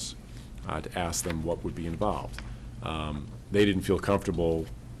for us to ask them what would be involved. They didn't feel comfortable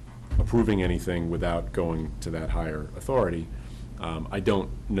approving anything without going to that higher authority. I don't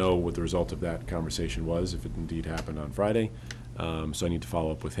know what the result of that conversation was, if it indeed happened on Friday, so I need to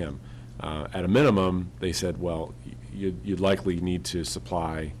follow up with him. At a minimum, they said, well, you'd likely need to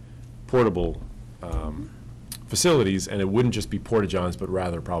supply portable facilities, and it wouldn't just be porta-johns, but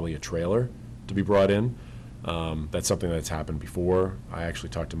rather probably a trailer to be brought in. That's something that's happened before. I actually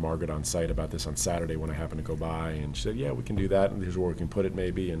talked to Margaret on site about this on Saturday when I happened to go by, and she said, yeah, we can do that, and here's where we can put it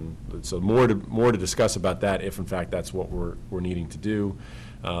maybe, and so more to discuss about that if in fact that's what we're needing to do.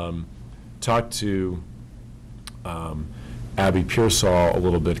 Talked to Abby Pearsall a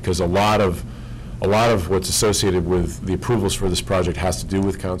little bit, because a lot of what's associated with the approvals for this project has to do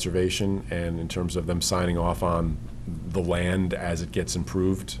with conservation and in terms of them signing off on the land as it gets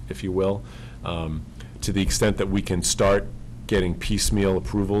improved, if you will. To the extent that we can start getting piecemeal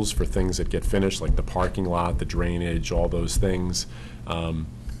approvals for things that get finished, like the parking lot, the drainage, all those things,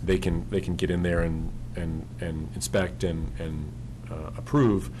 they can get in there and inspect and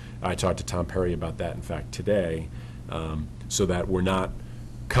approve. I talked to Tom Perry about that, in fact, today, so that we're not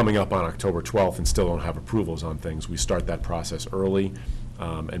coming up on October 12th and still don't have approvals on things. We start that process early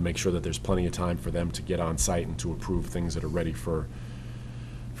and make sure that there's plenty of time for them to get on site and to approve things that are ready for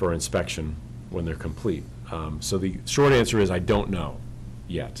inspection when they're complete. So the short answer is I don't know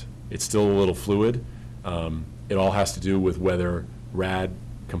yet. It's still a little fluid. It all has to do with whether RAD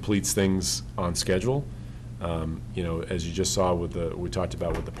completes things on schedule. You know, as you just saw with we talked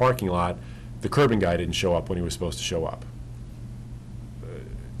about with the parking lot, the curbing guy didn't show up when he was supposed to show up.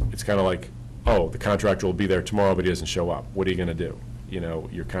 It's kind of like oh, the contractor will be there tomorrow, but he doesn't show up. What are you going to do? You know,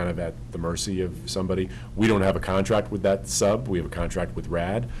 you're kind of at the mercy of somebody. We don't have a contract with that sub. We have a contract with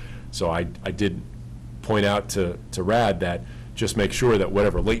RAD. So I did point out to RAD that just make sure that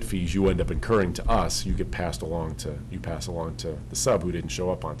whatever late fees you end up incurring to us, you pass along to the sub who didn't show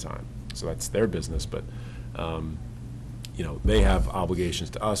up on time. So that's their business, but you know, they have obligations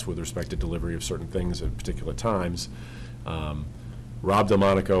to us with respect to delivery of certain things at particular times. Rob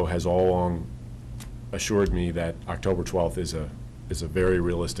Delmonico has all along assured me that October 12th is a very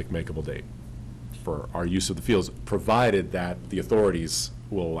realistic makeable date for our use of the fields, provided that the authorities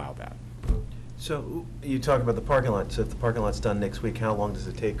will allow that. So you talk about the parking lot, so if the parking lot's done next week, how long does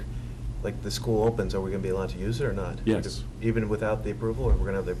it take? Like, the school opens, are we gonna be allowed to use it or not? Yes. Even without the approval, or we're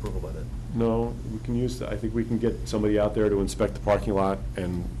gonna have the approval by then? No, we can use, I think we can get somebody out there to inspect the parking lot,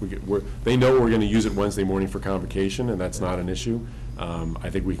 and they know we're gonna use it Wednesday morning for convocation, and that's not an issue. I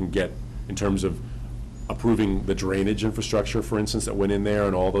think we can get, in terms of approving the drainage infrastructure, for instance, that went in there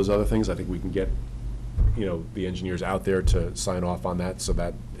and all those other things, I think we can get, you know, the engineers out there to sign off on that, so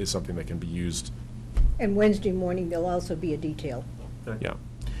that is something that can be used. And Wednesday morning, there'll also be a detail. Yeah.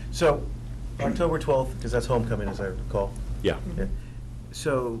 So, October 12th, because that's homecoming, as I recall. Yeah. Yeah.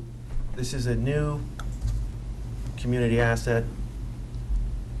 So, this is a new community asset.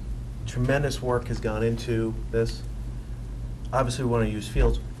 Tremendous work has gone into this. Obviously, we want to use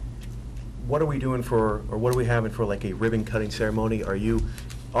fields. What are we doing for, or what are we having for like a ribbon cutting ceremony? Are you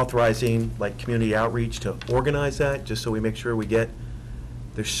authorizing like community outreach to organize that, just so we make sure we get,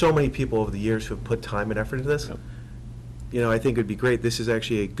 there's so many people over the years who have put time and effort into this. Yep. You know, I think it'd be great. This is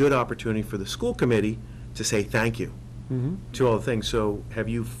actually a good opportunity for the school committee to say thank you to all the things. So have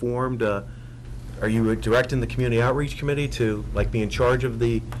you formed are you directing the community outreach committee to like be in charge of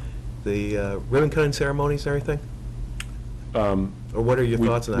the ribbon cutting ceremonies and everything? Or what are your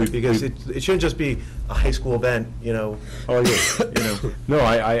thoughts on that? Because it shouldn't just be a high school event, you know. Oh, I agree. You know. No,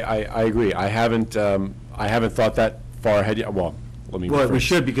 I agree. I haven't thought that far ahead yet. Well, let me rephrase. Well, we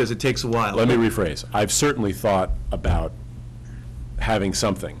should, because it takes a while. Let me rephrase. I've certainly thought about having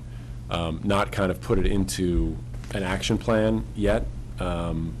something, not kind of put it into an action plan yet,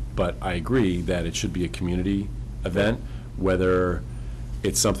 but I agree that it should be a community event, whether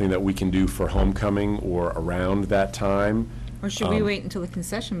it's something that we can do for homecoming or around that time. Or should we wait until the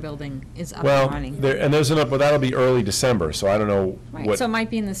concession building is up Well, and running? but that'll be early December, so I don't know Right, what. so it might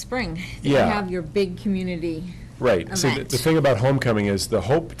be in the spring. that Yeah. You have your big community Right. See, event. the thing about homecoming is the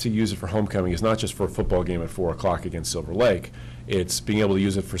hope to use it for homecoming is not just for a football game at 4 o'clock against Silver Lake. It's being able to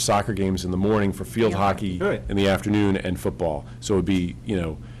use it for soccer games in the morning, for field hockey Right. in the afternoon, and football. So it would be, you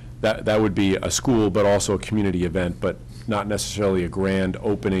know, that would be a school, but also a community event, but not necessarily a grand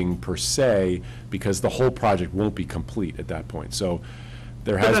opening per se, because the whole project won't be complete at that point. So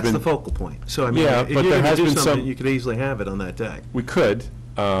there has But been. that's the focal point. So, I mean, Yeah, if but you're there going has to do been something, some- you could easily have it on that day. We could,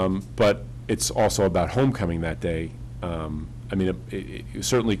 but it's also about homecoming that day. I mean, it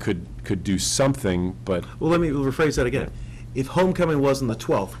certainly could do something, but Well, let me rephrase that again. If homecoming wasn't the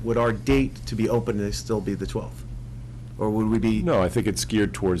 12th, would our date to be open still be the 12th? Or would we be? no, I think it's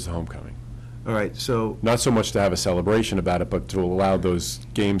geared towards the homecoming. All right, so. Not so much to have a celebration about it, but to allow those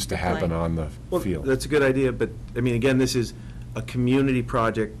games to happen Play. on the Well, field. that's a good idea, but, I mean, again, this is a community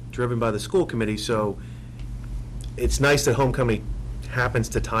project driven by the school committee, so it's nice that homecoming happens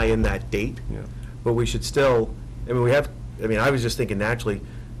to tie in that date. Yeah. But we should still, I mean, I was just thinking naturally,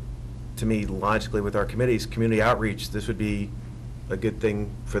 to me, logically, with our committees, community outreach, this would be a good thing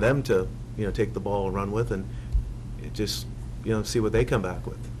for them to, you know, take the ball and run with, and just, you know, see what they come back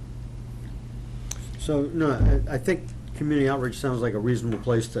with. So, no, I think community outreach sounds like a reasonable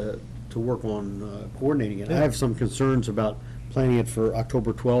place to work on coordinating it. I have some concerns about planning it for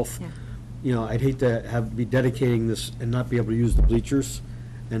October 12th. Yeah. You know, I'd hate to be dedicating this and not be able to use the bleachers,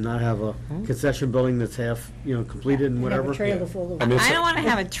 and not have a concession building that's half, you know, completed and Have whatever. a trailer full of. I mean, I don't want to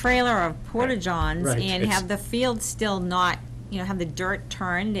have a trailer of porta-johns Right. and It's- have the field still not, you know, have the dirt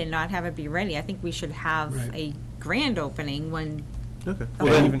turned and not have it be ready. I think we should have Right. a grand opening when Okay. the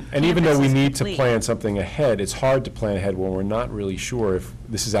Well, whole and even though campus we is need to complete. plan something ahead, it's hard to plan ahead when we're not really sure if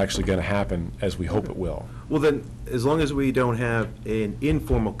this is actually going to happen as we hope it will. Well, then, as long as we don't have an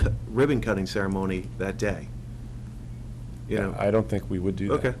informal ribbon cutting ceremony that day, you know. I don't think we would do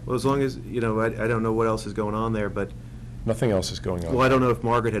that. Okay, well, as long as, you know, I don't know what else is going on there, but, Nothing else is going on. well, I don't know if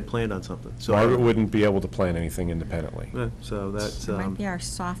Margaret had planned on something, so. Margaret wouldn't be able to plan anything independently. So that's, It might be our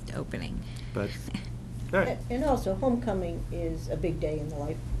soft opening. but, all right. And also, homecoming is a big day in the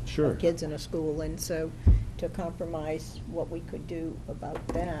life Sure. of kids in a school, and so to compromise what we could do about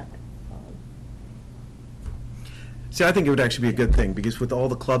that. See, I think it would actually be a good thing, because with all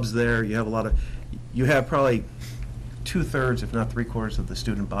the clubs there, you have probably 2/3, if not 3/4 of the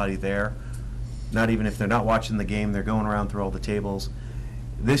student body there. Not even if they're not watching the game, they're going around through all the tables.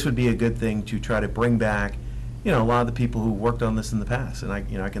 This would be a good thing to try to bring back, a lot of the people who worked on this in the past, and I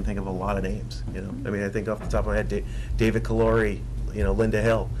can think of a lot of names, I mean, I think off the top of my head, David Calori, Linda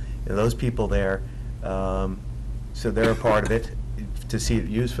Hill, those people there, so they're a part of it, to see it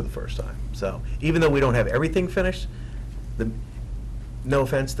used for the first time. So, even though we don't have everything finished, no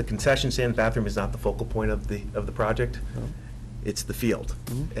offense, the concession stand bathroom is not the focal point of the project. No. It's the field,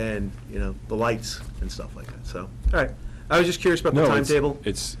 and, the lights and stuff like that, so, all right. I was just curious about the No, timetable.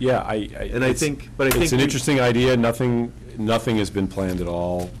 Yeah, And I think it's an we- interesting idea. Nothing has been planned at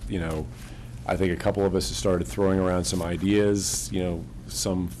all. I think a couple of us have started throwing around some ideas.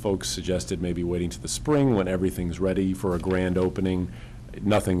 Some folks suggested maybe waiting to the spring when everything's ready for a grand opening.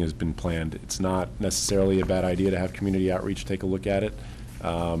 Nothing has been planned. It's not necessarily a bad idea to have community outreach take a look at it,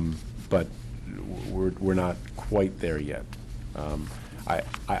 but we're not quite there yet.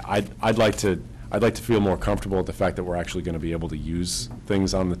 I'd like to feel more comfortable with the fact that we're actually going to be able to use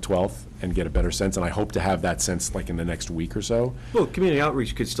things on the 12th and get a better sense, and I hope to have that sense like in the next week or so. Well, community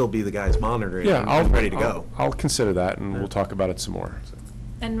outreach could still be the guys monitoring Yeah, and ready to go. I'll consider that, and we'll talk about it some more.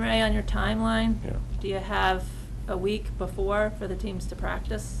 And Ray, on your timeline, Yeah. do you have a week before for the teams to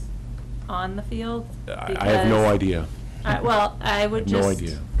practice on the field? I have no Because- idea. Well, I would just No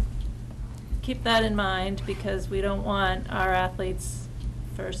idea. keep that in mind, because we don't want our athletes'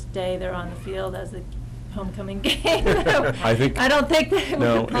 first day they're on the field as a homecoming game. I don't think they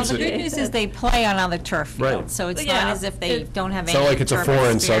No, would. Well, the good news is they play on other turf Right. fields, so it's Yeah, not as if they it- don't have It's any not like it's a turf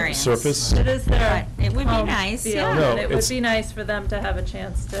foreign experience. surface. It is their Right. It would be home nice, field, yeah. No, and it would it's- be nice for them to have a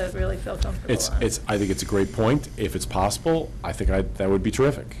chance to really feel comfortable on it. I think it's a great point. If it's possible, I think that would be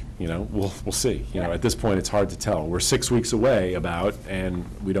terrific. We'll see. At this point, it's hard to tell. We're 6 weeks away and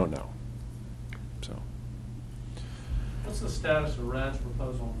we don't know. So, What's the status of Rad's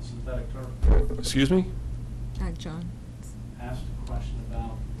proposal on the synthetic turf? excuse me? John. Asked a question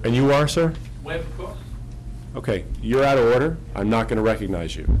about And you are, sir? Webb Cook. Okay, you're out of order. I'm not going to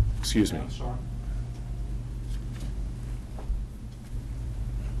recognize you. Excuse me. I'm sorry.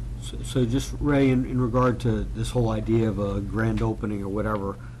 So just, Ray, in regard to this whole idea of a grand opening or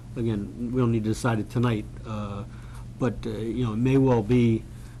whatever, again, we don't need to decide it tonight, but, it may well be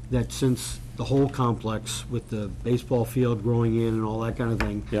that since the whole complex with the baseball field growing in and all that kind of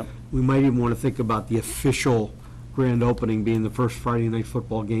thing, Yep. we might even want to think about the official grand opening being the first Friday night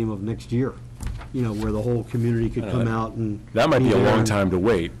football game of next year, where the whole community could come out and. That might be a there long and- time to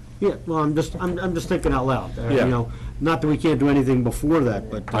wait. Yeah, well, I'm just thinking out loud. Yeah. Not that we can't do anything before that,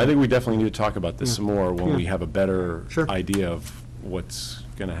 but. I think we definitely need to talk about this Yeah. some more when we Yeah. have a better Sure. idea of what's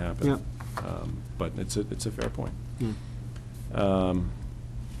going to happen. Yeah. But it's a fair point. Yeah.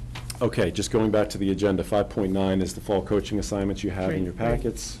 Okay, just going back to the agenda, 5.9 is the fall coaching assignments you have in your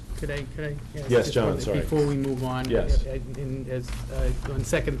packets. Could I? Yes, John, sorry. Before we move on. Yes. On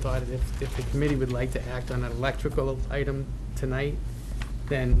second thought, if the committee would like to act on an electrical item tonight,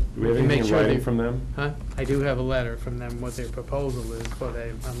 then Do we have can make anything in sure writing they- from them? Huh? I do have a letter from them, what their proposal is for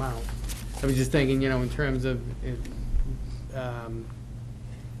the amount. I was just thinking, in terms of,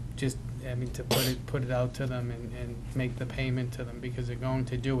 to put it out to them and make the payment to them, because they're going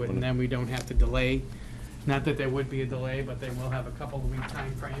to do it, and then we don't have to delay. Not that there would be a delay, but they will have a couple of week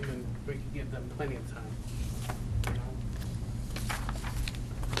time frame, and we can give them plenty of time.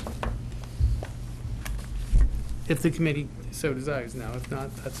 If the committee so desires now, if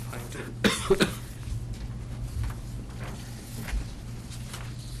not, that's fine too.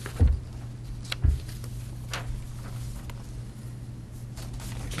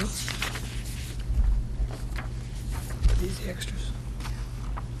 These extras.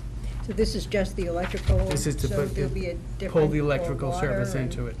 So this is just the electrical, This is to so put, there'll be a different. pull the for electrical water service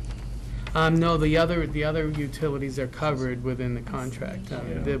and- into it. No, the other utilities are covered within the contract. Yeah.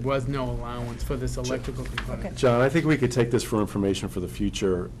 There was no allowance for this electrical component. John, I think we could take this for information for the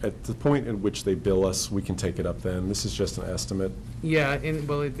future. At the point in which they bill us, we can take it up then. This is just an estimate. Yeah, and,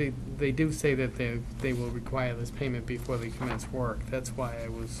 well, they do say that they will require this payment before they commence work. That's why I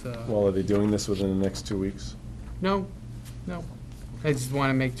was, Well, are they doing this within the next 2 weeks? no. I just want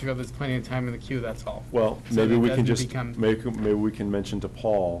to make sure there's plenty of time in the queue, that's all. Well, So maybe that we can doesn't just, become- maybe we can mention to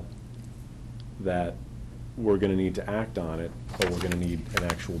Paul that we're gonna need to act on it, but we're gonna need an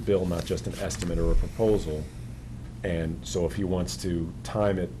actual bill, not just an estimate or a proposal. And so if he wants to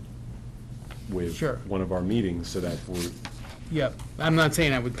time it with Sure. one of our meetings so that we're, Yep, I'm not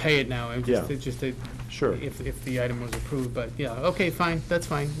saying I would pay it now, Yeah. it's just that Sure. if the item was approved, but, yeah, okay, fine, that's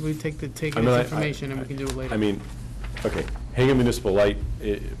fine. We take it I mean, as information and we can do it later. I mean, Okay, Hingham Municipal Light,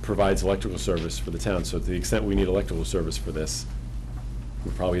 it provides electrical service for the town, so to the extent we need electrical service for this,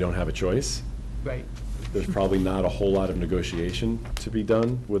 we probably don't have a choice. Right, There's probably not a whole lot of negotiation to be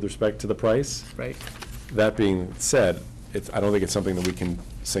done with respect to the price. right. That being said, I don't think it's something that we can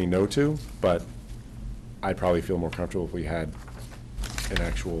say no to, but I'd probably feel more comfortable if we had an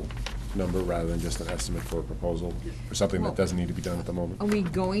actual number rather than just an estimate for a proposal, or something that doesn't need to be done at the moment. Are we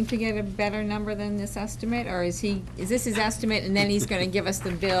going to get a better number than this estimate, or is this his estimate, and then he's gonna give us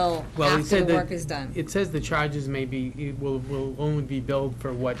the bill Well, he after said the that work is done? It says the charges may be, will only be billed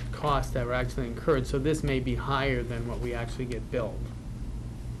for what costs that were actually incurred, so this may be higher than what we actually get billed.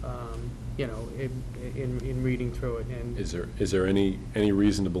 You know, in reading through it, and. Is there any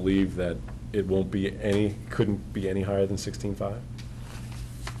reason to believe that it couldn't be any higher than 16.5?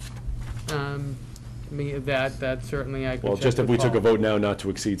 That certainly I could check. Well, just if with we took a Paul. vote now not to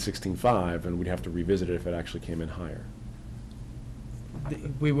exceed 16.5, and we'd have to revisit it if it actually came in higher.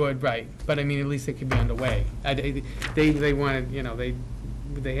 We would, right, but I mean, at least it could be underway. They wanted, you know,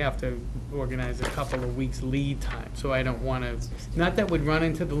 they have to organize a couple of weeks lead time, so I don't want to, not that we'd run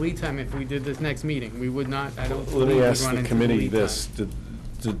into the lead time if we did this next meeting. We would not, I don't Let believe me we'd ask run the into committee lead time. this,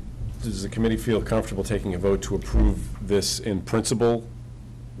 does the committee feel comfortable taking a vote to approve this in principle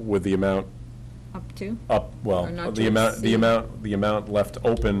with the amount Up to? well, Or not the to amount, exceed? the amount left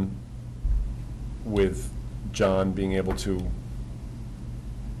open with John being able to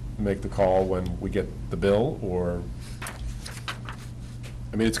make the call when we get the bill, or,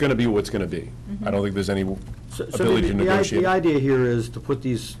 I mean, it's gonna be what it's gonna be. I don't think there's any ability to negotiate. The idea here is to put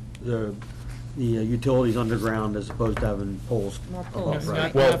these, the utilities underground as opposed to having poles More above, poles, right?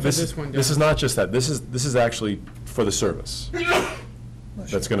 right. Well, Not for this this one, is John. not just that, this is actually for the service.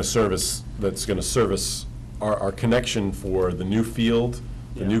 That's gonna service our connection for the new field,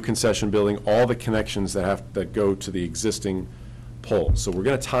 the new concession building, all the connections that go to the existing poles. So we're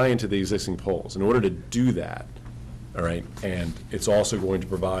gonna tie into the existing poles. In order to do that, all right, and it's also going to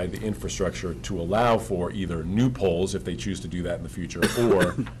provide the infrastructure to allow for either new poles, if they choose to do that in the future,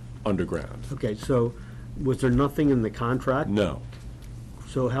 or underground. Okay, so was there nothing in the contract? No.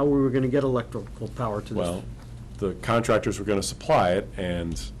 So how were we gonna get electrical power to this? Well, the contractors were gonna supply it,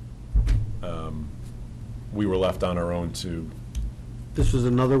 and we were left on our own to, This was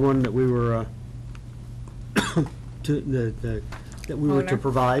another one that we were, that we were to Owner.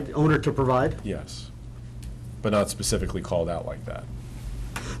 provide, owner to provide? yes, but not specifically called out like that.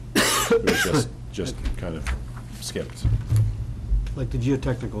 It was just kind of skipped. Like the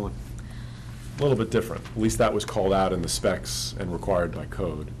geotechnical one? A little bit different. At least that was called out in the specs and required by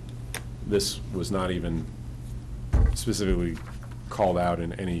code. This was not even specifically called out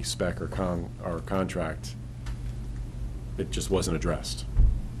in any spec or contract. It just wasn't addressed.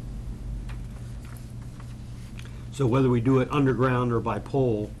 So whether we do it underground or by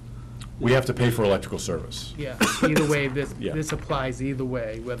pole, We have to pay for electrical service. Yeah, either way, Yeah. this applies either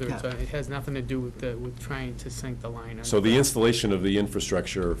way, whether it's, Yeah. it has nothing to do with trying to sink the line. So the installation of the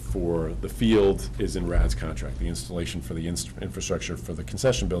infrastructure for the field is in RAD's contract. The installation for the infrastructure for the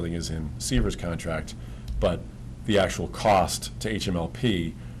concession building is in Seaver's contract, but the actual cost to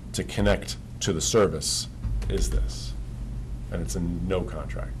HMLP to connect to the service is this, and it's a no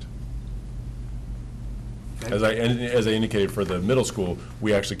contract. As I indicated for the middle school,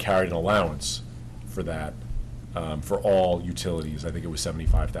 we actually carried an allowance for that, for all utilities. I think it was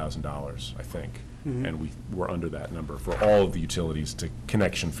 $75,000, I think. And we were under that number for all of the utilities to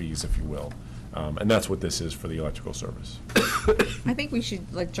connection fees, if you will. And that's what this is for the electrical service. I think we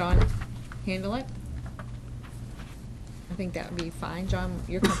should let John handle it. I think that would be fine. John,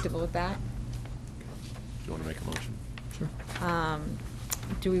 you're comfortable with that? Do you want to make a motion? Sure.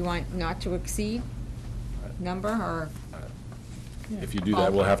 Do we want not to exceed number, or, If you do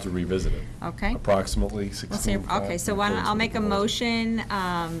that, we'll have to revisit it. okay? Approximately Let's see, 16. okay, so why don't, I'll make a motion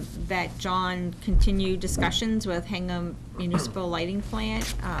that John continue discussions with Hingham Municipal Lighting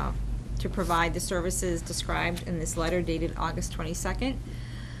Plant to provide the services described in this letter dated August 22nd,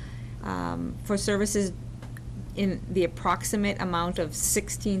 for services in the approximate amount of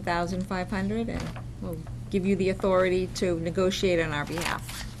 $16,500, and we'll give you the authority to negotiate on our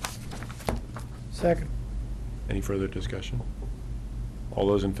behalf. Second. Any further discussion? All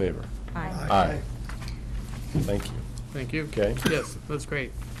those in favor? Aye. Aye. Thank you. Thank you. Okay. Yes, that's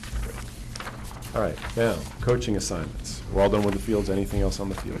great. All right, now, coaching assignments. We're all done with the fields. Anything else on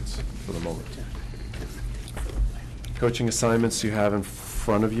the fields for the moment? Coaching assignments you have in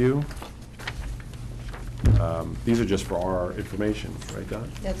front of you. These are just for our information, right, Don?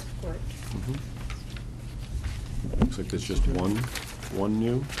 That's correct. Looks like there's just one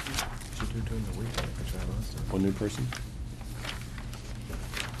new. you do during the week? One new person?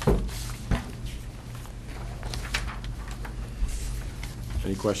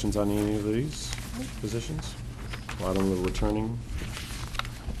 Any questions on any of these positions? A lot of them are returning.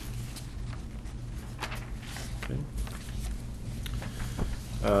 Okay.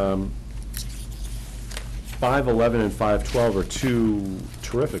 511 and 512 are two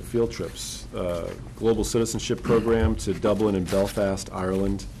terrific field trips. Global Citizenship Program to Dublin and Belfast,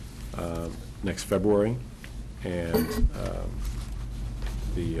 Ireland, next February, and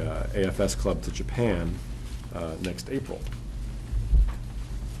the AFS Club to Japan next April.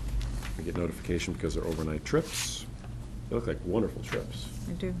 We get notification because they're overnight trips. They look like wonderful trips.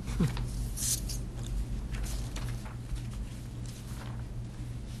 I do.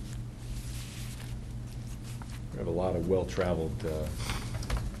 We have a lot of well-traveled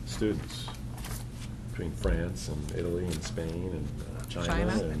students between France and Italy and Spain and China.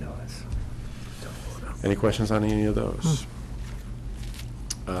 China. And, any questions on any of those?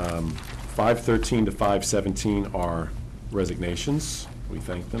 513 to 517 are resignations. We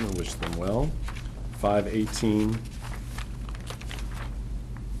thank them and wish them well. 518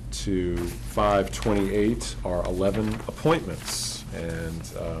 to 528 are 11 appointments. And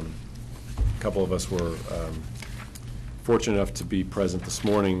a couple of us were fortunate enough to be present this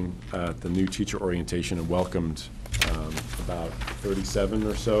morning at the new teacher orientation and welcomed about 37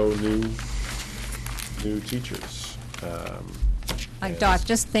 or so new teachers. Doc,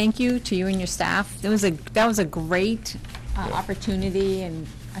 just thank you to you and your staff. That was a great opportunity, and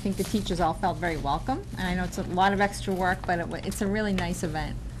I think the teachers all felt very welcome. And I know it's a lot of extra work, but it's a really nice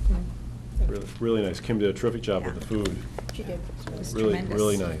event. Really, really nice. Kim did a terrific job with the food. She did. It was Really, tremendous.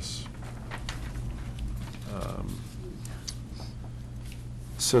 really nice.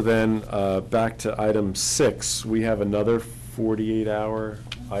 So then, back to item 6, we have another 48-hour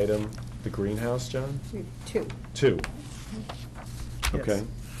item, the greenhouse, John? Two. 2. Okay,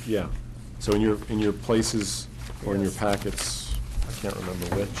 yeah. So in your places or in your packets, I can't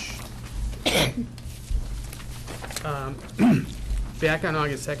remember which. Back on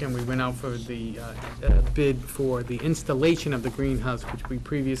August 2nd, we went out for the bid for the installation of the greenhouse, which we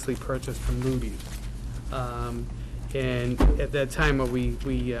previously purchased from Moody's. And at that time, we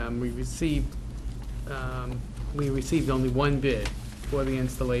received only one bid for the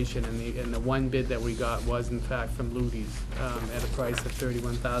installation, and the one bid that we got was in fact from Ludy's at a price of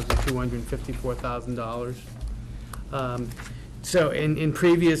 $31,254,000. So, and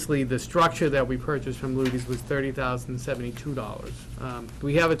previously, the structure that we purchased from Ludy's was $30,072.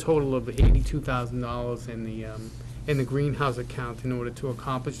 We have a total of $82,000 in the greenhouse account in order to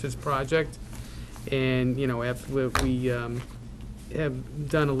accomplish this project. And, you know, after we have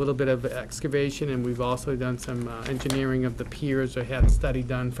done a little bit of excavation, and we've also done some engineering of the piers, or had a study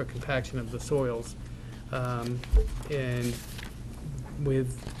done for compaction of the soils. And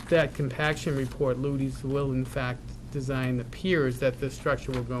with that compaction report, Ludy's will in fact design the piers that this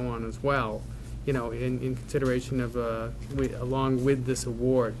structure will go on as well, you know, in consideration of, along with this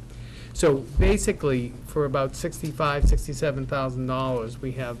award. So basically, for about $67,000,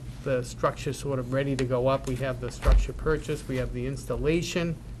 we have the structure sort of ready to go up. We have the structure purchased, we have the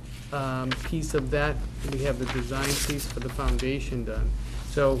installation piece of that, we have the design piece for the foundation done.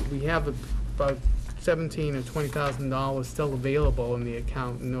 So we have about $17,000 or $20,000 still available in the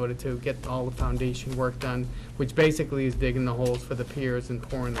account in order to get all the foundation work done, which basically is digging the holes for the piers and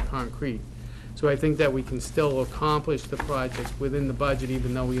pouring the concrete. So I think that we can still accomplish the project within the budget,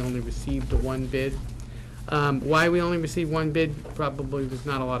 even though we only received the one bid. Why we only received one bid? Probably there's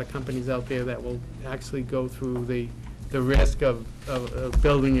not a lot of companies out there that will actually go through the risk of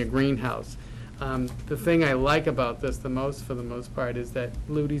building a greenhouse. The thing I like about this the most, for the most part, is that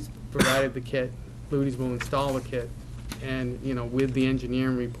Ludy's provided the kit. Ludy's will install the kit, and, you know, with the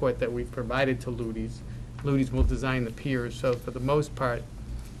engineering report that we've provided to Ludy's will design the piers. So for the most part,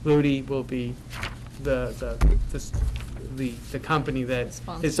 Ludy will be the company that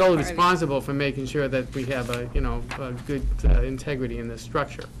is solely responsible for making sure that we have a good integrity in this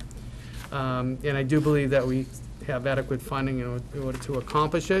structure. And I do believe that we have adequate funding in order to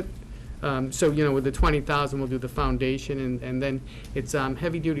accomplish it. So, you know, with the $20,000, we'll do the foundation, and then it's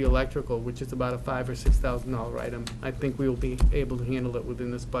heavy-duty electrical, which is about a $5,000 or $6,000 item. I think we will be able to handle it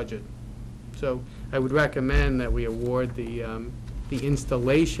within this budget. So I would recommend that we award the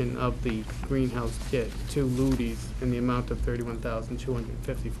installation of the greenhouse kit to Ludy's in the amount of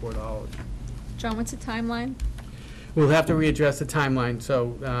 $31,254. John, what's the timeline? We'll have to readdress the timeline,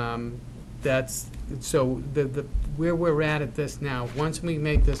 so that's, so the where we're at this now, once we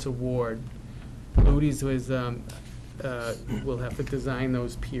make this award, Ludy's was we'll have to design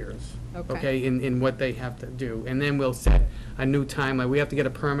those piers. Okay. In what they have to do. And then we'll set a new timeline. We have to get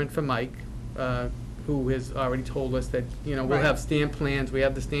a permit from Mike, who has already told us that, we'll Right. have stamp plans. We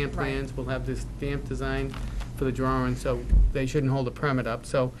have the stamp Right. plans. We'll have the stamp design for the drawing, so they shouldn't hold a permit up.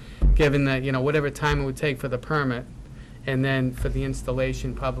 So given that, whatever time it would take for the permit, and then for the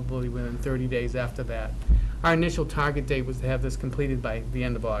installation, probably within 30 days after that. Our initial target date was to have this completed by the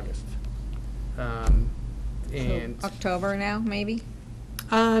end of August. And, October now, maybe?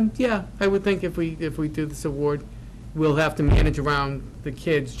 yeah, I would think if we do this award, we'll have to manage around the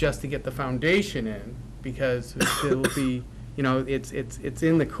kids just to get the foundation in, because it'll be, it's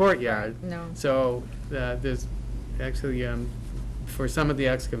in the courtyard. No. So, there's actually, for some of the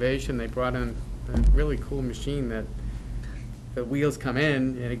excavation, they brought in a really cool machine that the wheels come in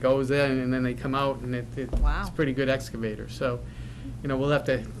and it goes in and then they come out, and it's Wow. a pretty good excavator. So, we'll have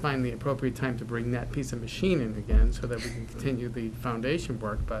to find the appropriate time to bring that piece of machine in again so that we can continue the foundation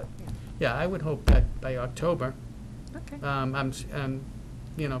work. But, yeah, I would hope that by October, Okay.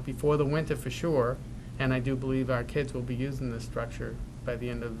 before the winter for sure. And I do believe our kids will be using this structure by the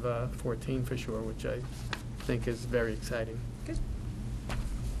end of 14 for sure, which I think is very exciting. Good.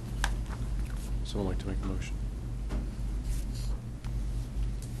 Someone like to make a motion?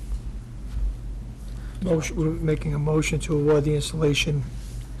 We're making a motion to award the installation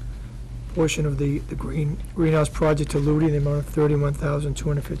portion of the greenhouse project to Ludi in the amount of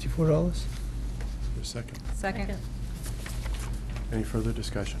 $31,254. Is there a second? Second? Any further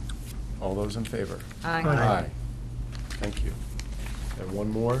discussion? All those in favor? Aye. Aye. Thank you. And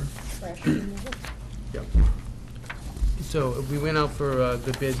one more? Yep. So we went out for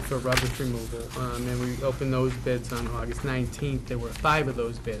the bid for rubbish removal, and we opened those bids on August 19th. There were 5 of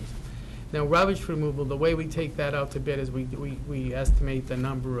those bids. Now, rubbish removal, the way we take that out to bid is we estimate the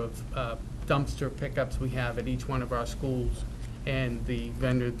number of dumpster pickups we have at each one of our schools, and the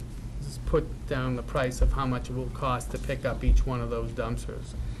vendor put down the price of how much it will cost to pick up each one of those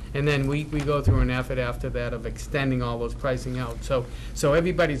dumpsters. And then we go through an effort after that of extending all those pricing out. So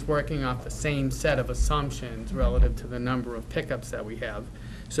everybody's working off the same set of assumptions relative to the number of pickups that we have.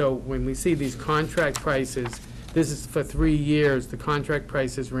 So when we see these contract prices, this is for 3 years, the contract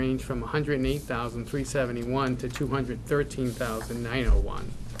prices range from $108,371 to $213,901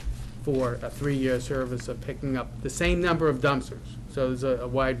 for a 3-year service of picking up the same number of dumpsters. So there's a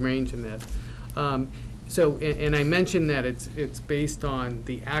wide range in that. And I mentioned that it's based on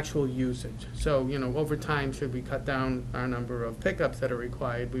the actual usage. So, over time, should we cut down our number of pickups that are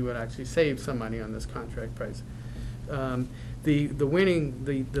required, we would actually save some money on this contract price. The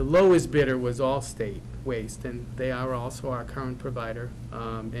lowest bidder was Allstate Waste, and they are also our current provider.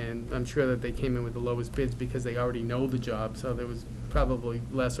 And I'm sure that they came in with the lowest bids because they already know the job, so there was probably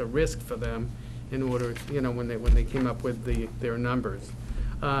less a risk for them in order, when they came up with their numbers.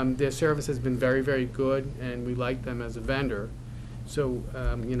 Their service has been very, very good, and we like them as a vendor. So,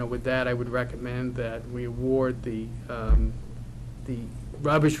 with that, I would recommend that we award the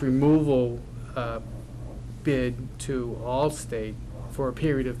rubbish removal bid to Allstate for a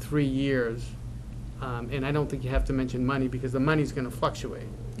period of 3 years. And I don't think you have to mention money, because the money's going to fluctuate.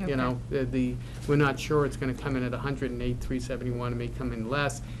 Okay. We're not sure it's going to come in at $108,371. It may come in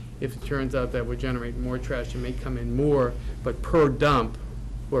less. If it turns out that we're generating more trash, it may come in more, but per dump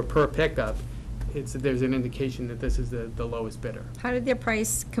or per pickup, there's an indication that this is the lowest bidder. How did their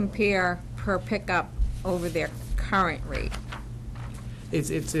price compare per pickup over their current rate?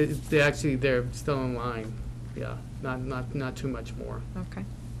 They're still in line, yeah, not too much more. Okay.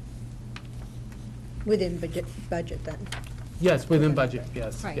 Within budget then? Yes, within budget,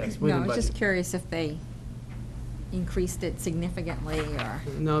 yes, Right. yes, No, within I was just budget. curious if they increased it significantly or,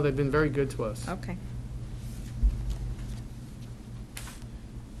 No, they've been very good to us. okay.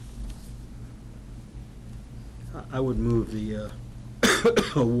 I would move the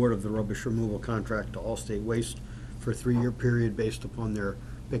award of the rubbish removal contract to Allstate Waste for a 3-year period based upon their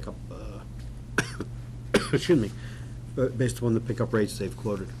pickup, excuse me, based upon the pickup rates they've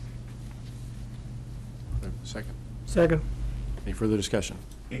quoted. Second. Second. Any further discussion?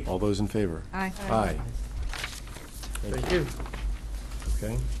 All those in favor? Aye. Aye. Thank you.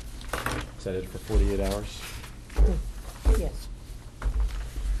 Okay. Is that it for 48 hours? Yes.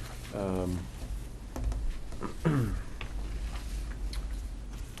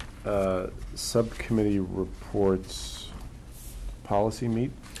 Subcommittee reports, policy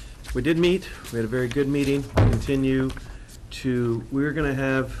meet? We did meet. We had a very good meeting. We're going to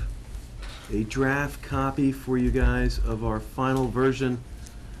have a draft copy for you guys of our final version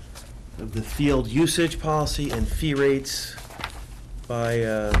of the field usage policy and fee rates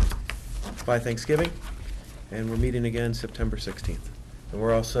by Thanksgiving. and we're meeting again September 16th. And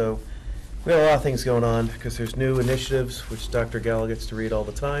we're also, we have a lot of things going on, because there's new initiatives, which Dr. Gallo gets to read all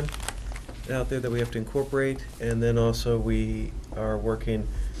the time, out there that we have to incorporate, and then also we are working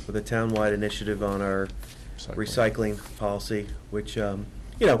with a townwide initiative on our recycling policy, which, you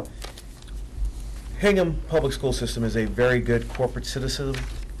know, Hingham Public School System is a very good corporate citizen.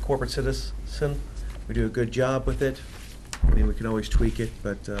 We do a good job with it. I mean, we can always tweak it,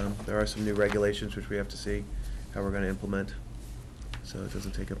 but there are some new regulations which we have to see how we're going to implement. So it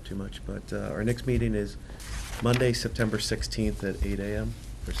doesn't take up too much. But our next meeting is Monday, September 16th at 8 a.m.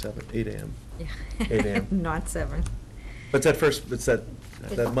 or 8 a.m. Yeah. 8 a.m. Not 7. But it's that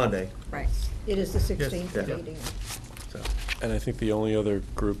Monday. Right. It is the 16th Yeah. meeting. So. And I think the only other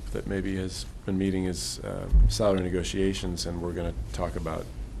group that maybe has been meeting is salary negotiations, and we're going to talk about,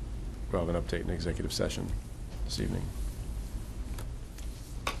 we'll have an update in executive session this evening.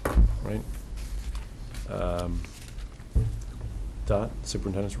 Right? Dot,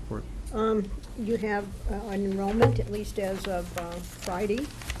 superintendent's report. You have an enrollment, at least as of Friday,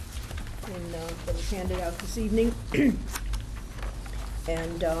 and that was handed out this evening.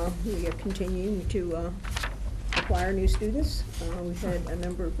 And we are continuing to acquire new students. We've had a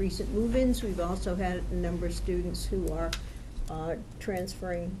number of recent move-ins. We've also had a number of students who are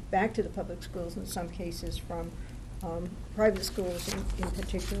transferring back to the public schools, in some cases from private schools, in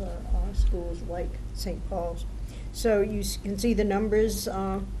particular schools like St. Paul's. So you can see the numbers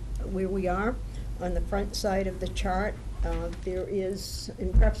where we are on the front side of the chart. There is,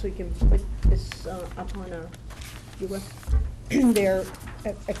 and perhaps we can put this up on a viewer. There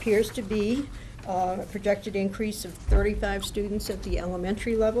appears to be a projected increase of 35 students at the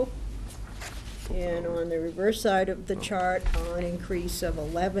elementary level. And on the reverse side of the chart, an increase of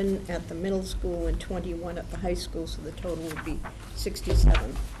 11 at the middle school and 21 at the high school, so the total would be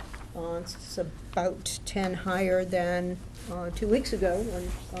 67. It's about 10 higher than 2 weeks ago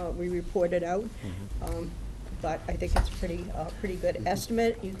when we reported out. But I think it's a pretty good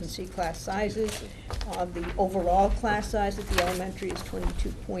estimate. You can see class sizes. The overall class size at the elementary is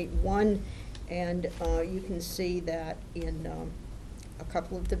 22.1, and you can see that in a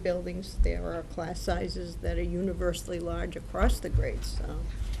couple of the buildings there are class sizes that are universally large across the grades.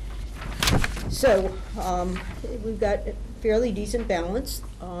 So we've got a fairly decent balance.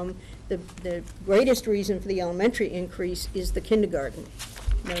 The greatest reason for the elementary increase is the kindergarten.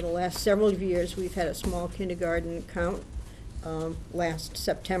 Now, the last several years, we've had a small kindergarten count. Last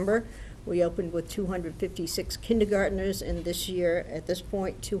September, we opened with 256 kindergartners, and this year, at this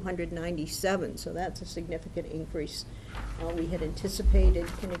point, 297. So that's a significant increase. We had anticipated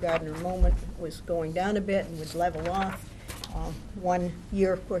kindergarten enrollment was going down a bit and would level off. 1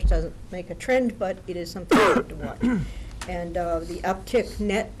 year, of course, doesn't make a trend, but it is something we have to watch. And the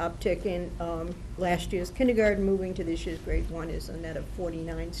net uptick in last year's kindergarten moving to this year's grade 1 is a net of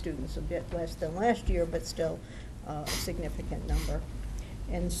 49 students, a bit less than last year, but still a significant number.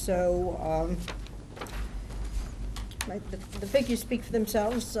 And so the figures speak for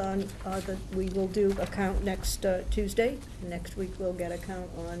themselves. We will do a count next Tuesday. Next week we'll get a count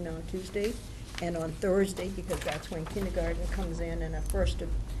on Tuesday and on Thursday, because that's when kindergarten comes in, and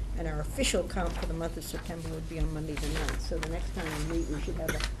our official count for the month of September would be on Monday the 9th. So the next time we meet, we should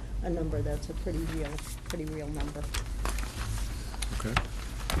have a number that's a pretty real number. Okay.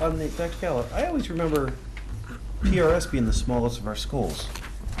 Dr. Gallo, I always remember PRS being the smallest of our schools,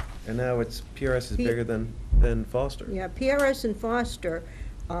 and now PRS is bigger than Foster. Yeah, PRS and Foster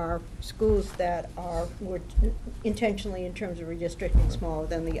are schools that were intentionally, in terms of redistricting, smaller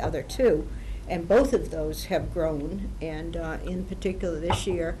than the other two. And both of those have grown, and in particular this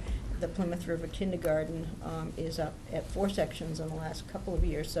year, the Plymouth River Kindergarten is up at 4 sections in the last couple of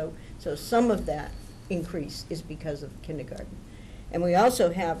years. So some of that increase is because of kindergarten. And we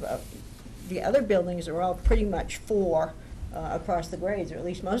also have, the other buildings are all pretty much 4 across the grades, or at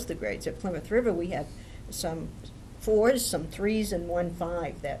least most of the grades. At Plymouth River, we have some 4s, some 3s, and 1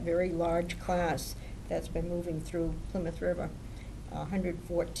 5, that very large class that's been moving through Plymouth River.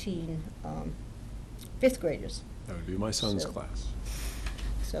 114 fifth graders. That would be my son's class.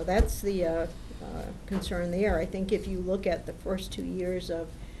 So that's the concern there. I think if you look at the first 2 years of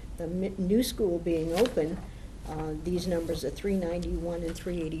the new school being open, these numbers are 391 and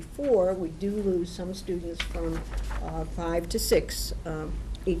 384. We do lose some students from 5 to 6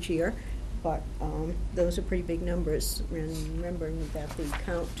 each year, but those are pretty big numbers. And remembering that the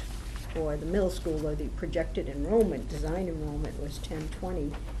count for the middle school, or the projected enrollment, design enrollment, was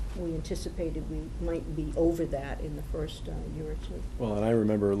 1020. We anticipated we might be over that in the first year or two. Well, and I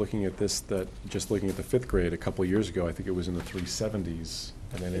remember looking at this, just looking at the 5th grade a couple of years ago, I think it was in the 370s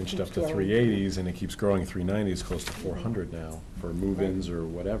and then It inched keeps up to growing. 380s, and it keeps growing. 390 is close to 400 now for move-ins or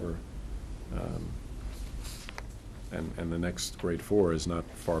whatever. And the next grade 4 is not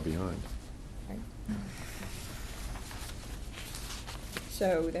far behind.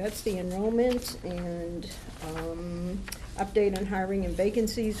 So that's the enrollment and update on hiring and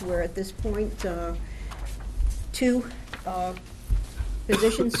vacancies. We're at this point, 2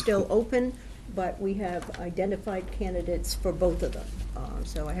 positions still open, but we have identified candidates for both of them.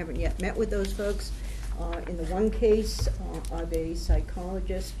 So I haven't yet met with those folks. In the one case of a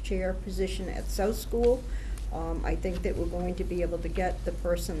psychologist chair position at South School, I think that we're going to be able to get the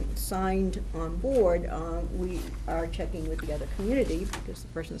person signed on board. We are checking with the other community, because the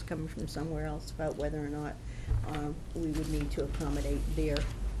person's coming from somewhere else, about whether or not we would need to accommodate their,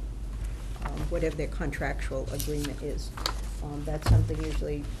 whatever their contractual agreement is. That's something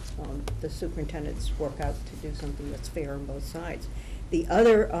usually the superintendents work out to do something that's fair on both sides. The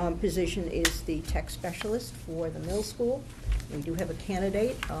other position is the tech specialist for the middle school. We do have a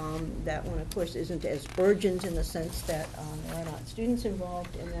candidate. That one, of course, isn't as urgent in the sense that there are not students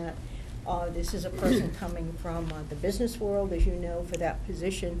involved in that. This is a person coming from the business world, as you know, for that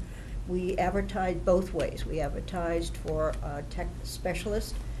position. We advertised both ways. We advertised for a tech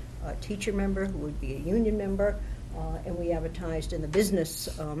specialist, a teacher member who would be a union member, and we advertised in the business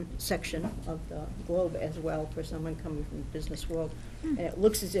section of the Globe as well for someone coming from the business world. And it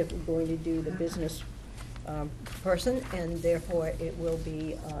looks as if we're going to do the business person, and therefore it will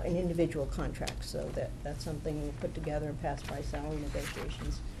be an individual contract. So that's something we'll put together and pass by salary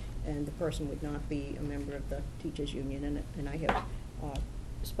negotiations. And the person would not be a member of the teachers union, and I have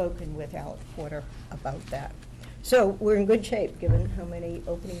spoken with Alec Porter about that. So we're in good shape, given how many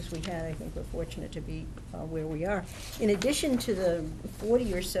openings we had. I think we're fortunate to be where we are. In addition to the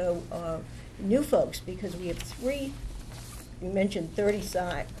 40 or so new folks, because we have 3, you mentioned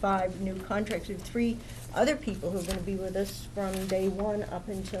 35 new contracts, we have 3 other people who are going to be with us from day 1 up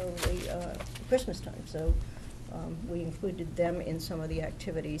until the Christmas time. So we included them in some of the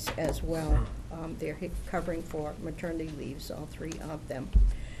activities as well. They're covering for maternity leaves, all 3 of them.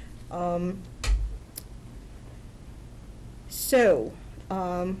 So,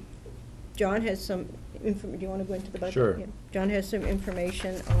 John has some do you want to go into the budget? Sure. Yeah. John has some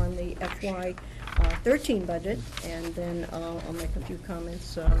information on the FY 13 budget, and then I'll make a few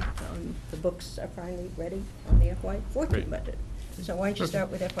comments on the books are finally ready on the FY 14 Great. budget. So why don't you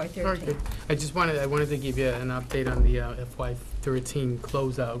start with FY 13? I wanted to give you an update on the FY 13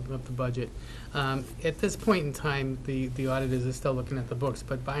 closeout of the budget. At this point in time, the auditors are still looking at the books,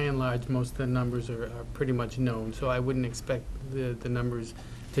 but by and large, most of the numbers are pretty much known, so I wouldn't expect the numbers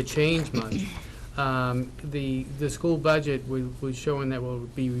to change much. The school budget was showing that we'll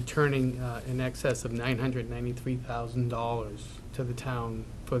be returning in excess of $993,000 to the town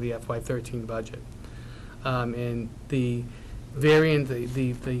for the FY 13 budget. And the variant,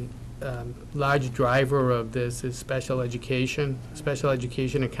 the large driver of this is special education. Special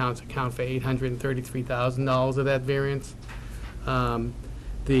education account for $833,000 of that variance. And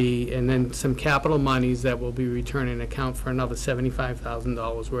then some capital monies that will be returning account for another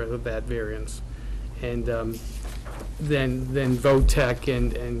 $75,000 worth of that variance. And then VOTEC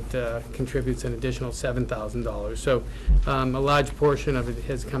and contributes an additional $7,000. So a large portion of it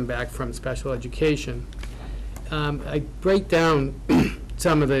has come back from special education. I break down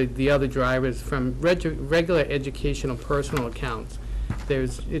some of the other drivers from regular educational personal accounts.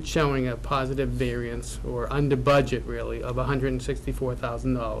 It's showing a positive variance, or under budget really, of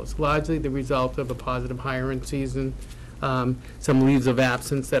 $164,000, largely the result of a positive hiring season, some leaves of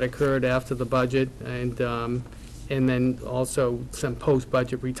absence that occurred after the budget, and then also some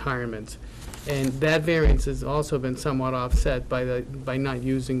post-budget retirements. And that variance has also been somewhat offset by not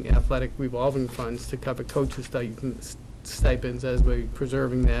using athletic revolving funds to cover coaches' stipends, as we're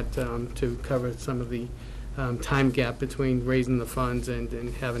preserving that to cover some of the time gap between raising the funds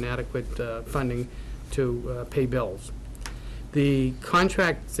and having adequate funding to pay bills. The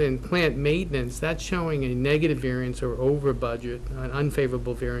contracts and plant maintenance, that's showing a negative variance or over budget, an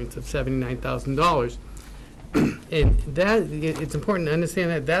unfavorable variance of $79,000. And that, it's important to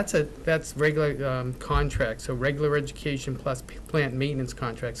understand that that's regular contracts, so regular education plus plant maintenance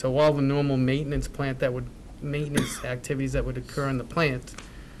contracts. So all the normal maintenance activities that would occur in the plant,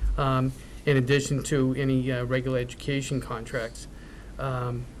 in addition to any regular education contracts.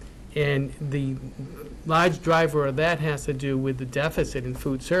 And the large driver of that has to do with the deficit in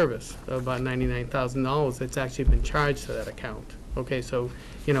food service of about $99,000 that's actually been charged to that account. Okay, so,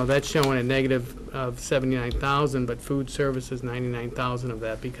 that's showing a negative of $79,000, but food service is $99,000 of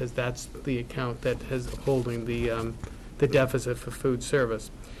that, because that's the account that is holding the the deficit for food service.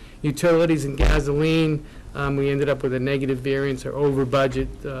 Utilities and gasoline, we ended up with a negative variance or over budget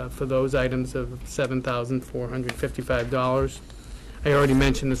for those items of $7,455. I already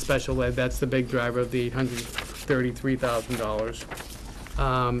mentioned the special ed, that's the big driver of the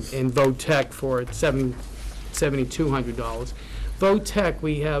 $833,000. And VOTEC for $7,200. VOTEC,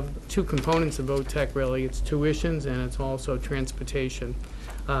 we have two components of VOTEC really. It's tuitions and it's also transportation.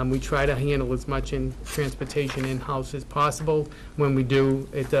 We try to handle as much in transportation in-house as possible. When we do,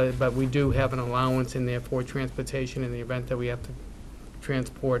 but we do have an allowance in there for transportation in the event that we have to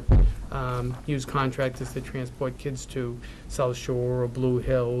transport, use contractors to transport kids to South Shore or Blue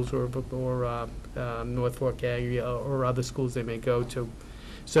Hills or North Fork area or other schools they may go to.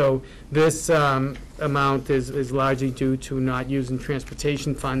 So this amount is largely due to not using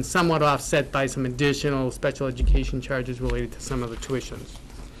transportation funds, somewhat offset by some additional special education charges related to some of the tuitions.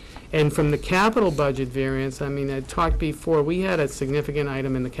 And from the capital budget variance, I mean, I talked before, we had a significant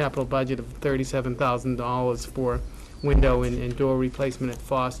item in the capital budget of $37,000 for window and door replacement at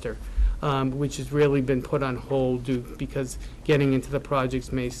Foster, which has really been put on hold because getting into the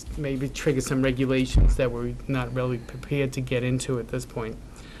projects may maybe trigger some regulations that we're not really prepared to get into at this point.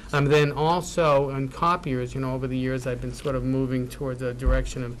 Then also on copiers, over the years I've been sort of moving towards a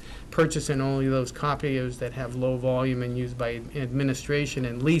direction of purchasing only those copiers that have low volume and used by administration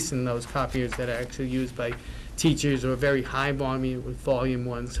and leasing those copiers that are actually used by teachers or very high volume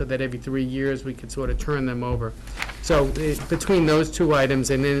ones so that every 3 years we could sort of turn them over. So between those two items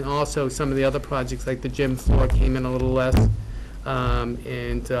and then also some of the other projects like the gym floor came in a little less and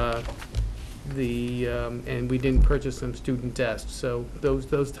we didn't purchase some student desks. So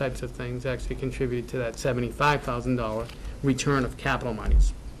those types of things actually contributed to that $75,000 return of capital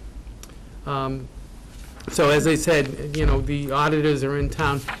monies. So as I said, the auditors are in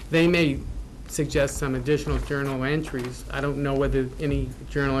town. They may suggest some additional journal entries. I don't know whether any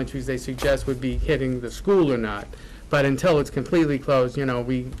journal entries they suggest would be hitting the school or not. But until it's completely closed,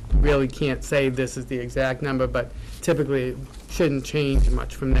 we really can't say this is the exact number, but typically it shouldn't change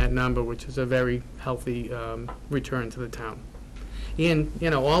much from that number, which is a very healthy return to the town. And,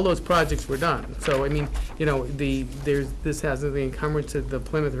 all those projects were done. So, I mean, this has the encumbrance of the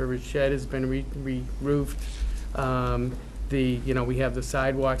Plymouth River shed has been re-roofed. We have the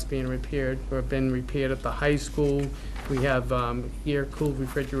sidewalks being repaired or have been repaired at the high school. We have air-cooled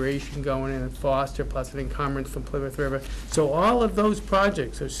refrigeration going in at Foster, plus an encumbrance from Plymouth River. So all of those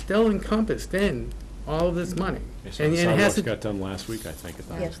projects are still encompassed in all of this money. So the sidewalks got done last week, I think, at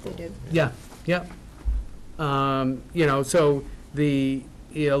the high school. Yes, they did. Yeah, yeah. So a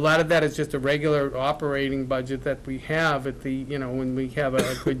lot of that is just a regular operating budget that we have at the, when we have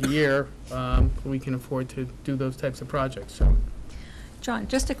a good year, we can afford to do those types of projects, so. John,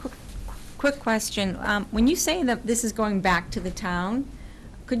 just a quick question. When you say that this is going back to the town,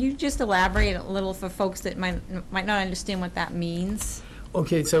 could you just elaborate a little for folks that might not understand what that means?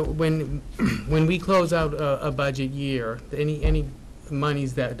 Okay, so when we close out a budget year, any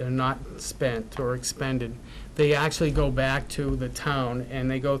monies that are not spent or expended, they actually go back to the town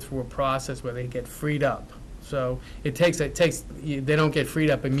and they go through a process where they get freed up. So they don't get freed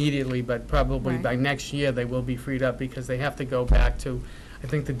up immediately, but probably by next year they will be freed up because they have to go back to, I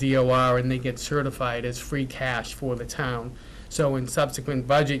think, the DOR, and they get certified as free cash for the town. So in subsequent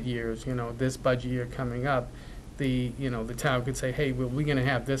budget years, this budget year coming up, the town could say, hey, well, we're going to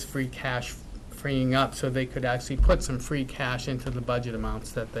have this free cash freeing up, so they could actually put some free cash into the budget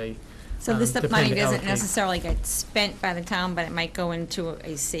amounts that they So this plan money to doesn't allocate. necessarily get spent by the town, but it might go into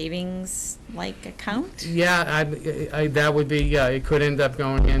a savings-like account? Yeah, that would be, it could end up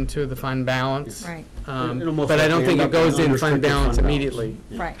going into the fund balance. Right. It'll most But I don't likely think end it up goes in fund unrestricted balance fund immediately.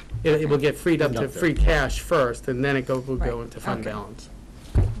 Yeah. Right. It will get freed up End to up there. free cash first, and then it will go Right. into fund Okay. balance.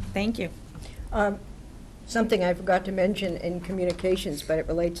 Thank you. Something I forgot to mention in communications, but it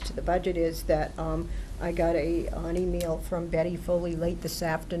relates to the budget, is that I got an email from Betty Foley late this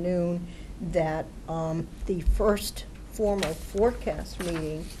afternoon that the first formal forecast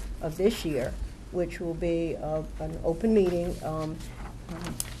meeting of this year, which will be an open meeting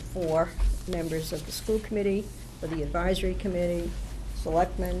for members of the school committee, for the advisory committee,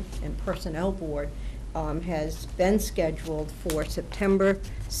 selectmen, and personnel board, has been scheduled for September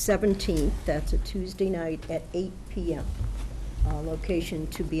 17th. That's a Tuesday night at 8 p.m. Location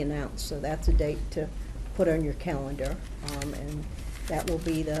to be announced. So that's a date to put on your calendar. And that will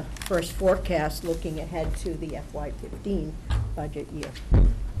be the first forecast looking ahead to the FY15 budget year.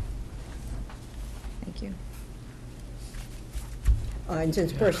 Thank you. And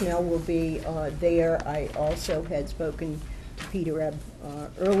since personnel will be there, I also had spoken to Peter Ebb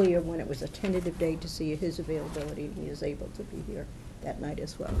earlier when it was a tentative date to see his availability, and he is able to be here that night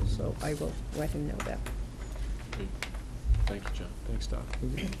as well. So I will let him know that. Thank you, John. Thanks, Doc.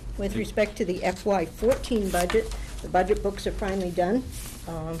 With respect to the FY14 budget, the budget books are finally done.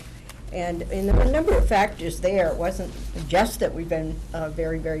 And there were a number of factors there. It wasn't just that we've been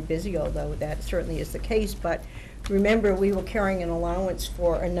very, very busy, although that certainly is the case. But remember, we were carrying an allowance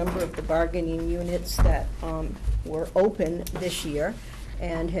for a number of the bargaining units that were open this year,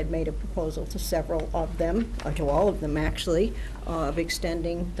 and had made a proposal to several of them, or to all of them actually, of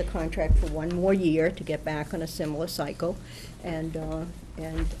extending the contract for one more year to get back on a similar cycle. And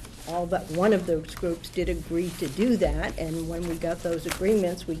all but one of those groups did agree to do that, and when we got those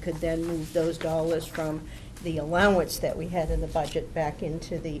agreements, we could then move those dollars from the allowance that we had in the budget back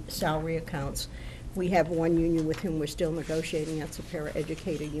into the salary accounts. We have one union with whom we're still negotiating, that's a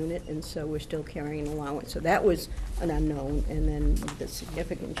paraeducator unit, and so we're still carrying an allowance. So that was an unknown, and then the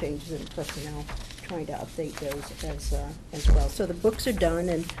significant changes in personnel, trying to update those as well. So the books are done,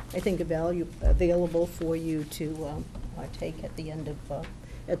 and I think available for you to take at the end of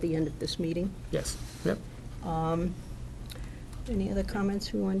this meeting. Yes. Yep. Any other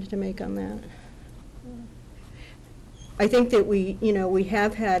comments we wanted to make on that? I think that we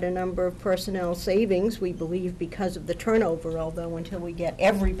have had a number of personnel savings, we believe, because of the turnover, although until we get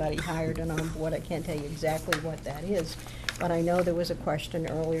everybody hired and on board, I can't tell you exactly what that is. But I know there was a question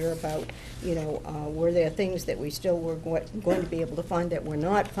earlier about, were there things that we still were going to be able to fund that were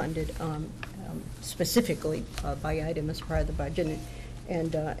not funded specifically by item as part of the budget.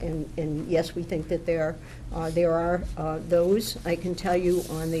 And yes, we think that there are those. I can tell you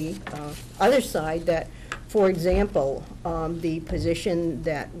on the other side that, for example, the position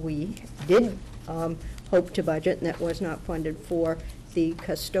that we did hope to budget and that was not funded for the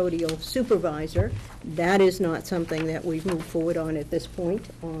custodial supervisor, that is not something that we've moved forward on at this point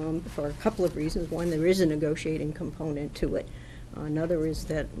for a couple of reasons. One, there is a negotiating component to it. Another is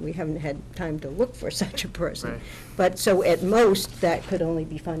that we haven't had time to look for such a person. Right. But so at most, that could only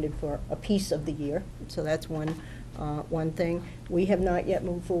be funded for a piece of the year. So that's one thing. We have not yet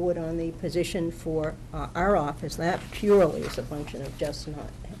moved forward on the position for our office. That purely is a function of just not,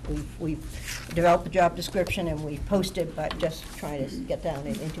 we've developed the job description and we've posted, but just trying to get down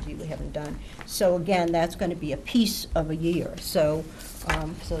an interview we haven't done. So again, that's going to be a piece of a year. So,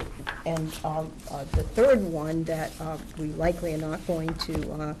 the third one that we likely are not going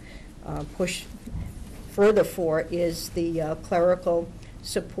to push further for is the clerical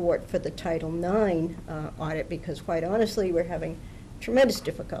support for the Title IX audit, because quite honestly, we're having tremendous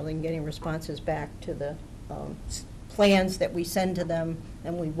difficulty in getting responses back to the plans that we send to them,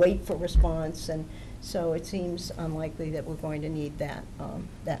 and we wait for response, and so it seems unlikely that we're going to need that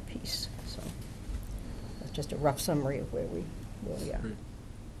piece. So that's just a rough summary of where we are. Great.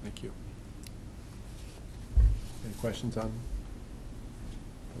 Thank you. Any questions on?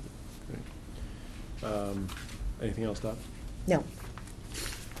 Great. Anything else, Doc? No.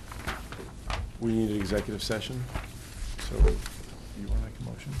 We need an executive session, so you want to make a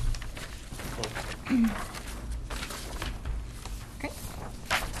motion? Okay.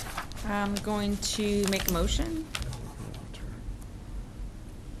 I'm going to make a motion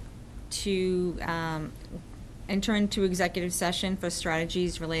to enter into executive session for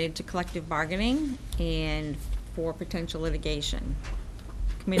strategies related to collective bargaining and for potential litigation.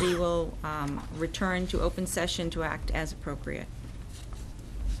 Committee will return to open session to act as appropriate.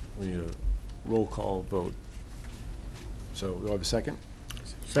 We need a roll call vote. So, do I have a second?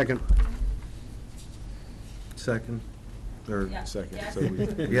 Second. Second, or, Yeah. Second. Yes. So we,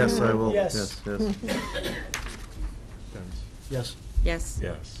 yes, I will, Yes. yes, yes. Dennis? Yes. Yes.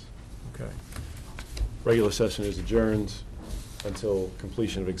 Yes. Okay. Regular session is adjourned until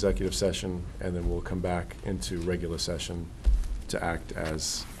completion of executive session, and then we'll come back into regular session to act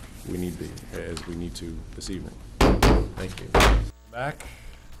as we need to this evening. Thank you. Back.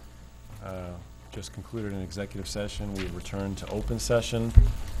 Just concluded an executive session. We return to open session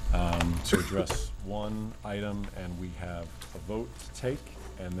to address one item, and we have a vote to take,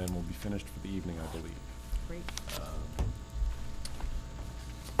 and then we'll be finished for the evening, I believe. Great.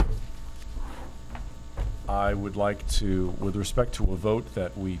 I would like to, with respect to a vote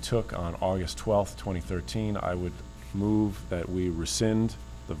that we took on August 12th, 2013, I would move that we rescind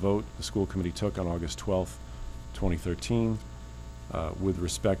the vote the school committee took on August 12th, 2013, with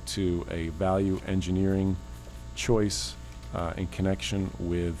respect to a value engineering choice in connection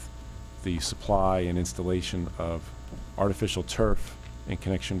with the supply and installation of artificial turf in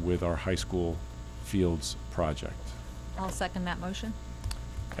connection with our high school fields project. I'll second that motion.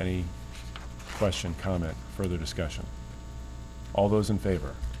 Any question, comment, further discussion? All those in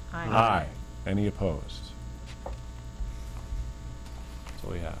favor? Aye. Aye. Any opposed? That's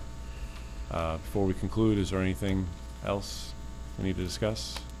all we have. Before we conclude, is there anything else we need to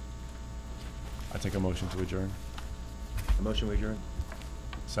discuss? I take a motion to adjourn. A motion we adjourn?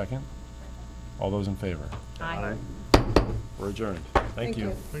 Second? All those in favor? Aye. We're adjourned. Thank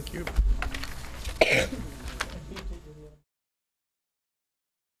you. Thank you.